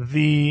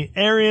 The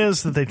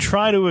areas that they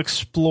try to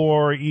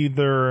explore,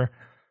 either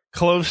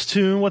close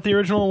to what the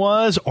original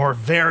was or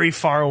very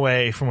far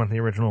away from what the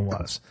original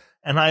was.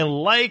 And I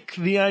like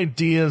the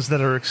ideas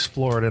that are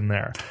explored in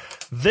there.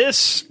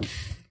 This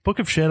Book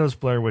of Shadows,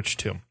 Blair Witch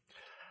 2.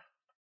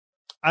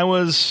 I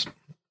was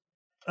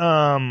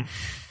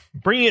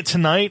bringing it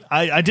tonight.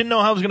 I didn't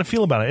know how I was going to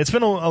feel about it. It's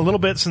been a little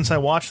bit since I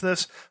watched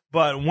this,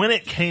 but when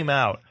it came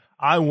out,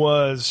 I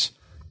was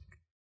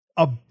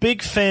a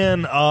big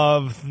fan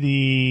of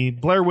the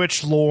Blair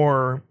Witch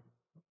lore,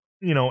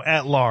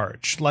 at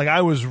large. Like,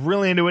 I was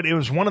really into it. It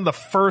was one of the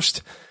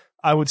first,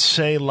 I would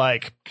say,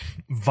 like,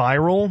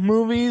 viral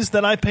movies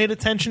that I paid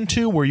attention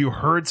to, where you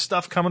heard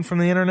stuff coming from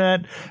the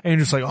internet and you're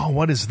just like, oh,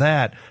 what is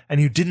that?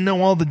 And you didn't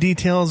know all the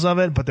details of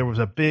it, but there was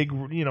a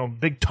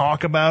big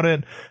talk about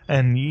it,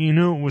 and you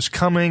knew it was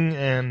coming.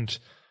 And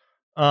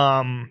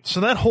so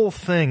that whole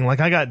thing, like,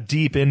 I got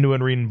deep into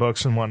it, reading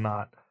books and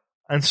whatnot.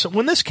 And so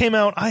when this came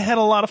out, I had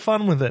a lot of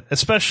fun with it,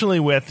 especially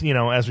with,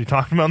 as we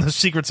talked about, the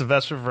Secrets of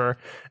Vesperver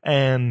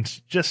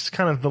and just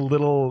kind of the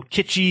little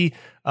kitschy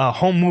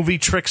home movie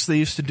tricks they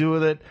used to do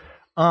with it.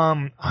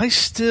 I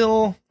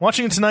still,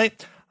 watching it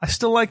tonight, I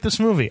still like this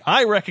movie.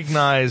 I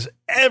recognize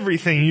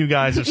everything you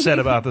guys have said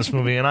about this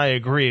movie, and I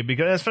agree,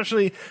 because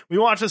especially we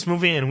watched this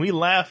movie and we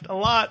laughed a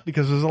lot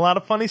because there's a lot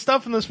of funny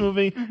stuff in this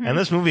movie, and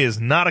this movie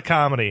is not a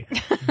comedy.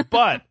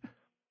 But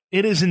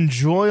it is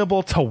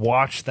enjoyable to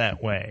watch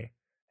that way.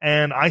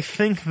 And I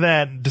think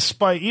that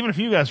despite, even if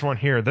you guys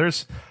weren't here,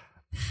 there's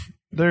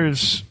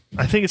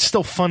I think it's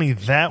still funny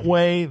that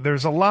way.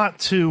 There's a lot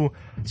to,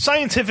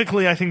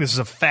 scientifically, I think this is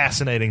a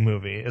fascinating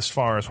movie as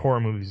far as horror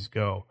movies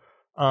go.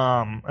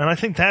 And I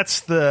think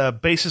that's the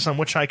basis on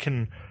which I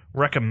can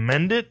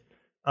recommend it.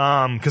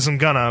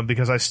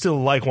 Because I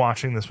still like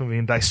watching this movie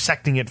and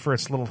dissecting it for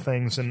its little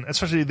things, and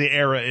especially the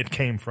era it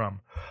came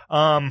from.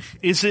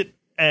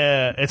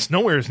 It's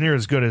nowhere as near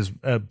as good as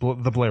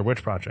the Blair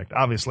Witch Project,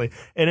 obviously,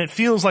 and it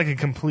feels like a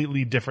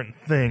completely different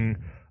thing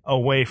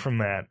away from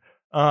that.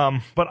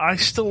 But I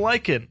still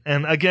like it,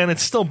 and again,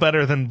 it's still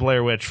better than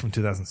Blair Witch from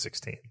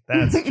 2016.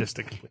 That's just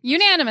a complete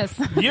unanimous.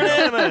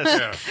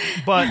 Yeah.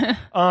 But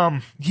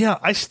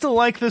I still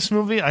like this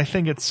movie. I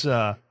think it's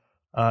an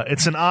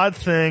odd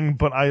thing,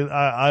 but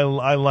I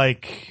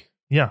like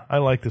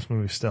this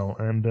movie still,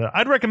 and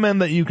I'd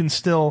recommend that you can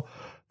still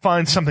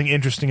find something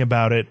interesting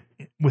about it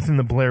within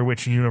the Blair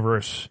Witch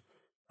universe.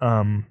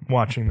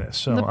 Watching this,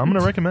 so I'm going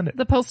to recommend it.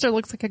 The poster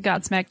looks like a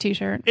Godsmack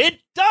t-shirt. It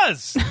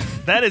does.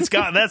 That is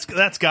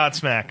that's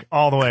Godsmack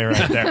all the way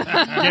right there.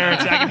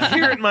 Guarantee. I can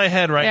hear it in my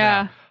head right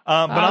now.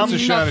 But that's a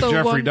shot of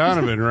Jeffrey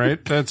Donovan,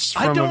 right? That's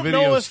from a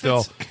video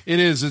still.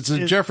 It is. It's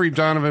a Jeffrey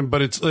Donovan,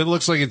 but it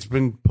looks like it's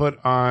been put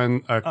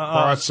on a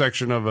cross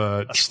section of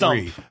a tree.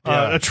 Stump.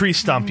 A tree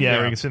stump,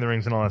 where you can see the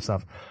rings and all that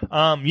stuff.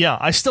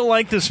 I still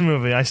like this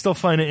movie. I still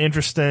find it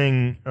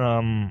interesting.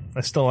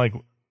 I still like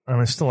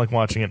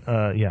watching it.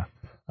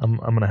 I'm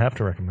going to have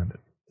to recommend it.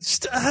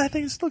 I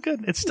think it's still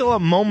good. It's still a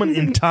moment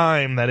in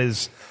time that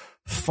is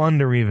fun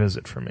to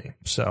revisit for me.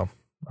 So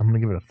I'm going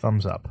to give it a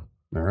thumbs up.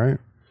 All right.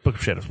 Book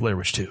of Shadows, Blair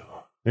Witch 2.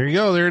 There you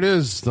go. There it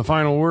is. The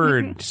final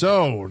word.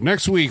 So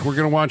next week, we're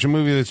going to watch a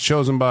movie that's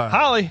chosen by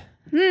Holly.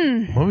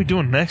 What are we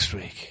doing next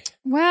week?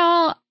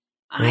 Well,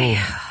 I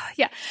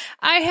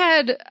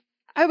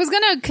was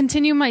going to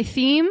continue my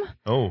theme.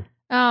 Oh.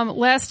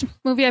 Last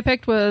movie I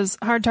picked was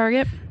Hard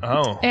Target.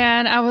 Oh.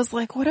 And I was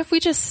like, what if we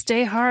just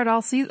stay hard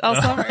all summer?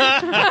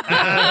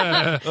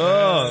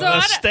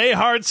 Stay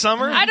hard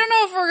summer? I don't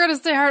know if we're going to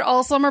stay hard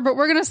all summer, but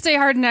we're going to stay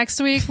hard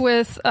next week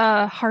with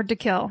Hard to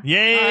Kill.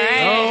 Yay.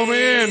 Right. Oh,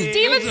 man.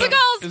 Steven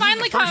Seagal's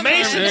finally coming.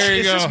 Mason, there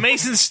you is go. this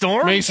Mason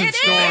Storm? Mason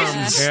Storm.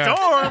 Mason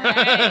Storm.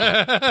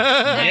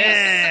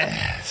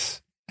 Yes.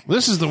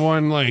 This is the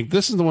one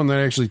that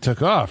actually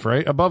took off,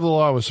 right? Above the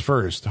Law was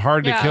first.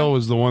 Hard to Kill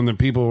was the one that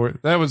people were,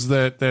 that was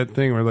that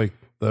thing where like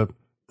the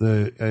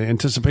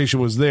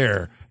anticipation was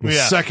there. The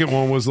second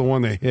one was the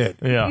one that hit.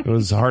 Yeah. It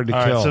was Hard to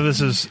Kill. Right, so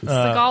this is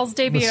Seagal's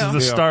debut. This is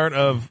the start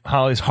of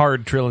Holly's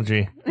Hard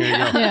trilogy. There you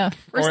go. Yeah.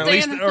 Or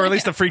at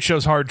least the Freak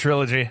Show's Hard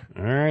trilogy.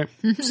 All right.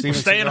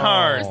 Staying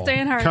hard.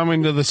 Staying hard.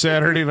 Coming to the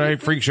Saturday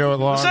Night Freak Show at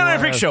Long Saturday Night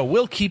Freak Last. Show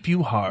will keep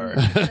you hard.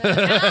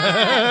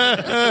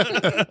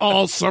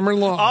 All summer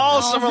long.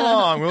 All summer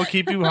long. We'll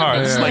keep you hard.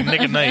 It's like Nick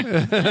at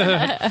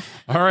Night.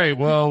 All right.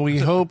 Well, we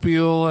hope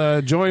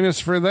you'll join us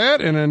for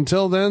that. And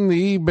until then,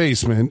 the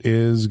basement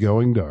is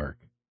going dark.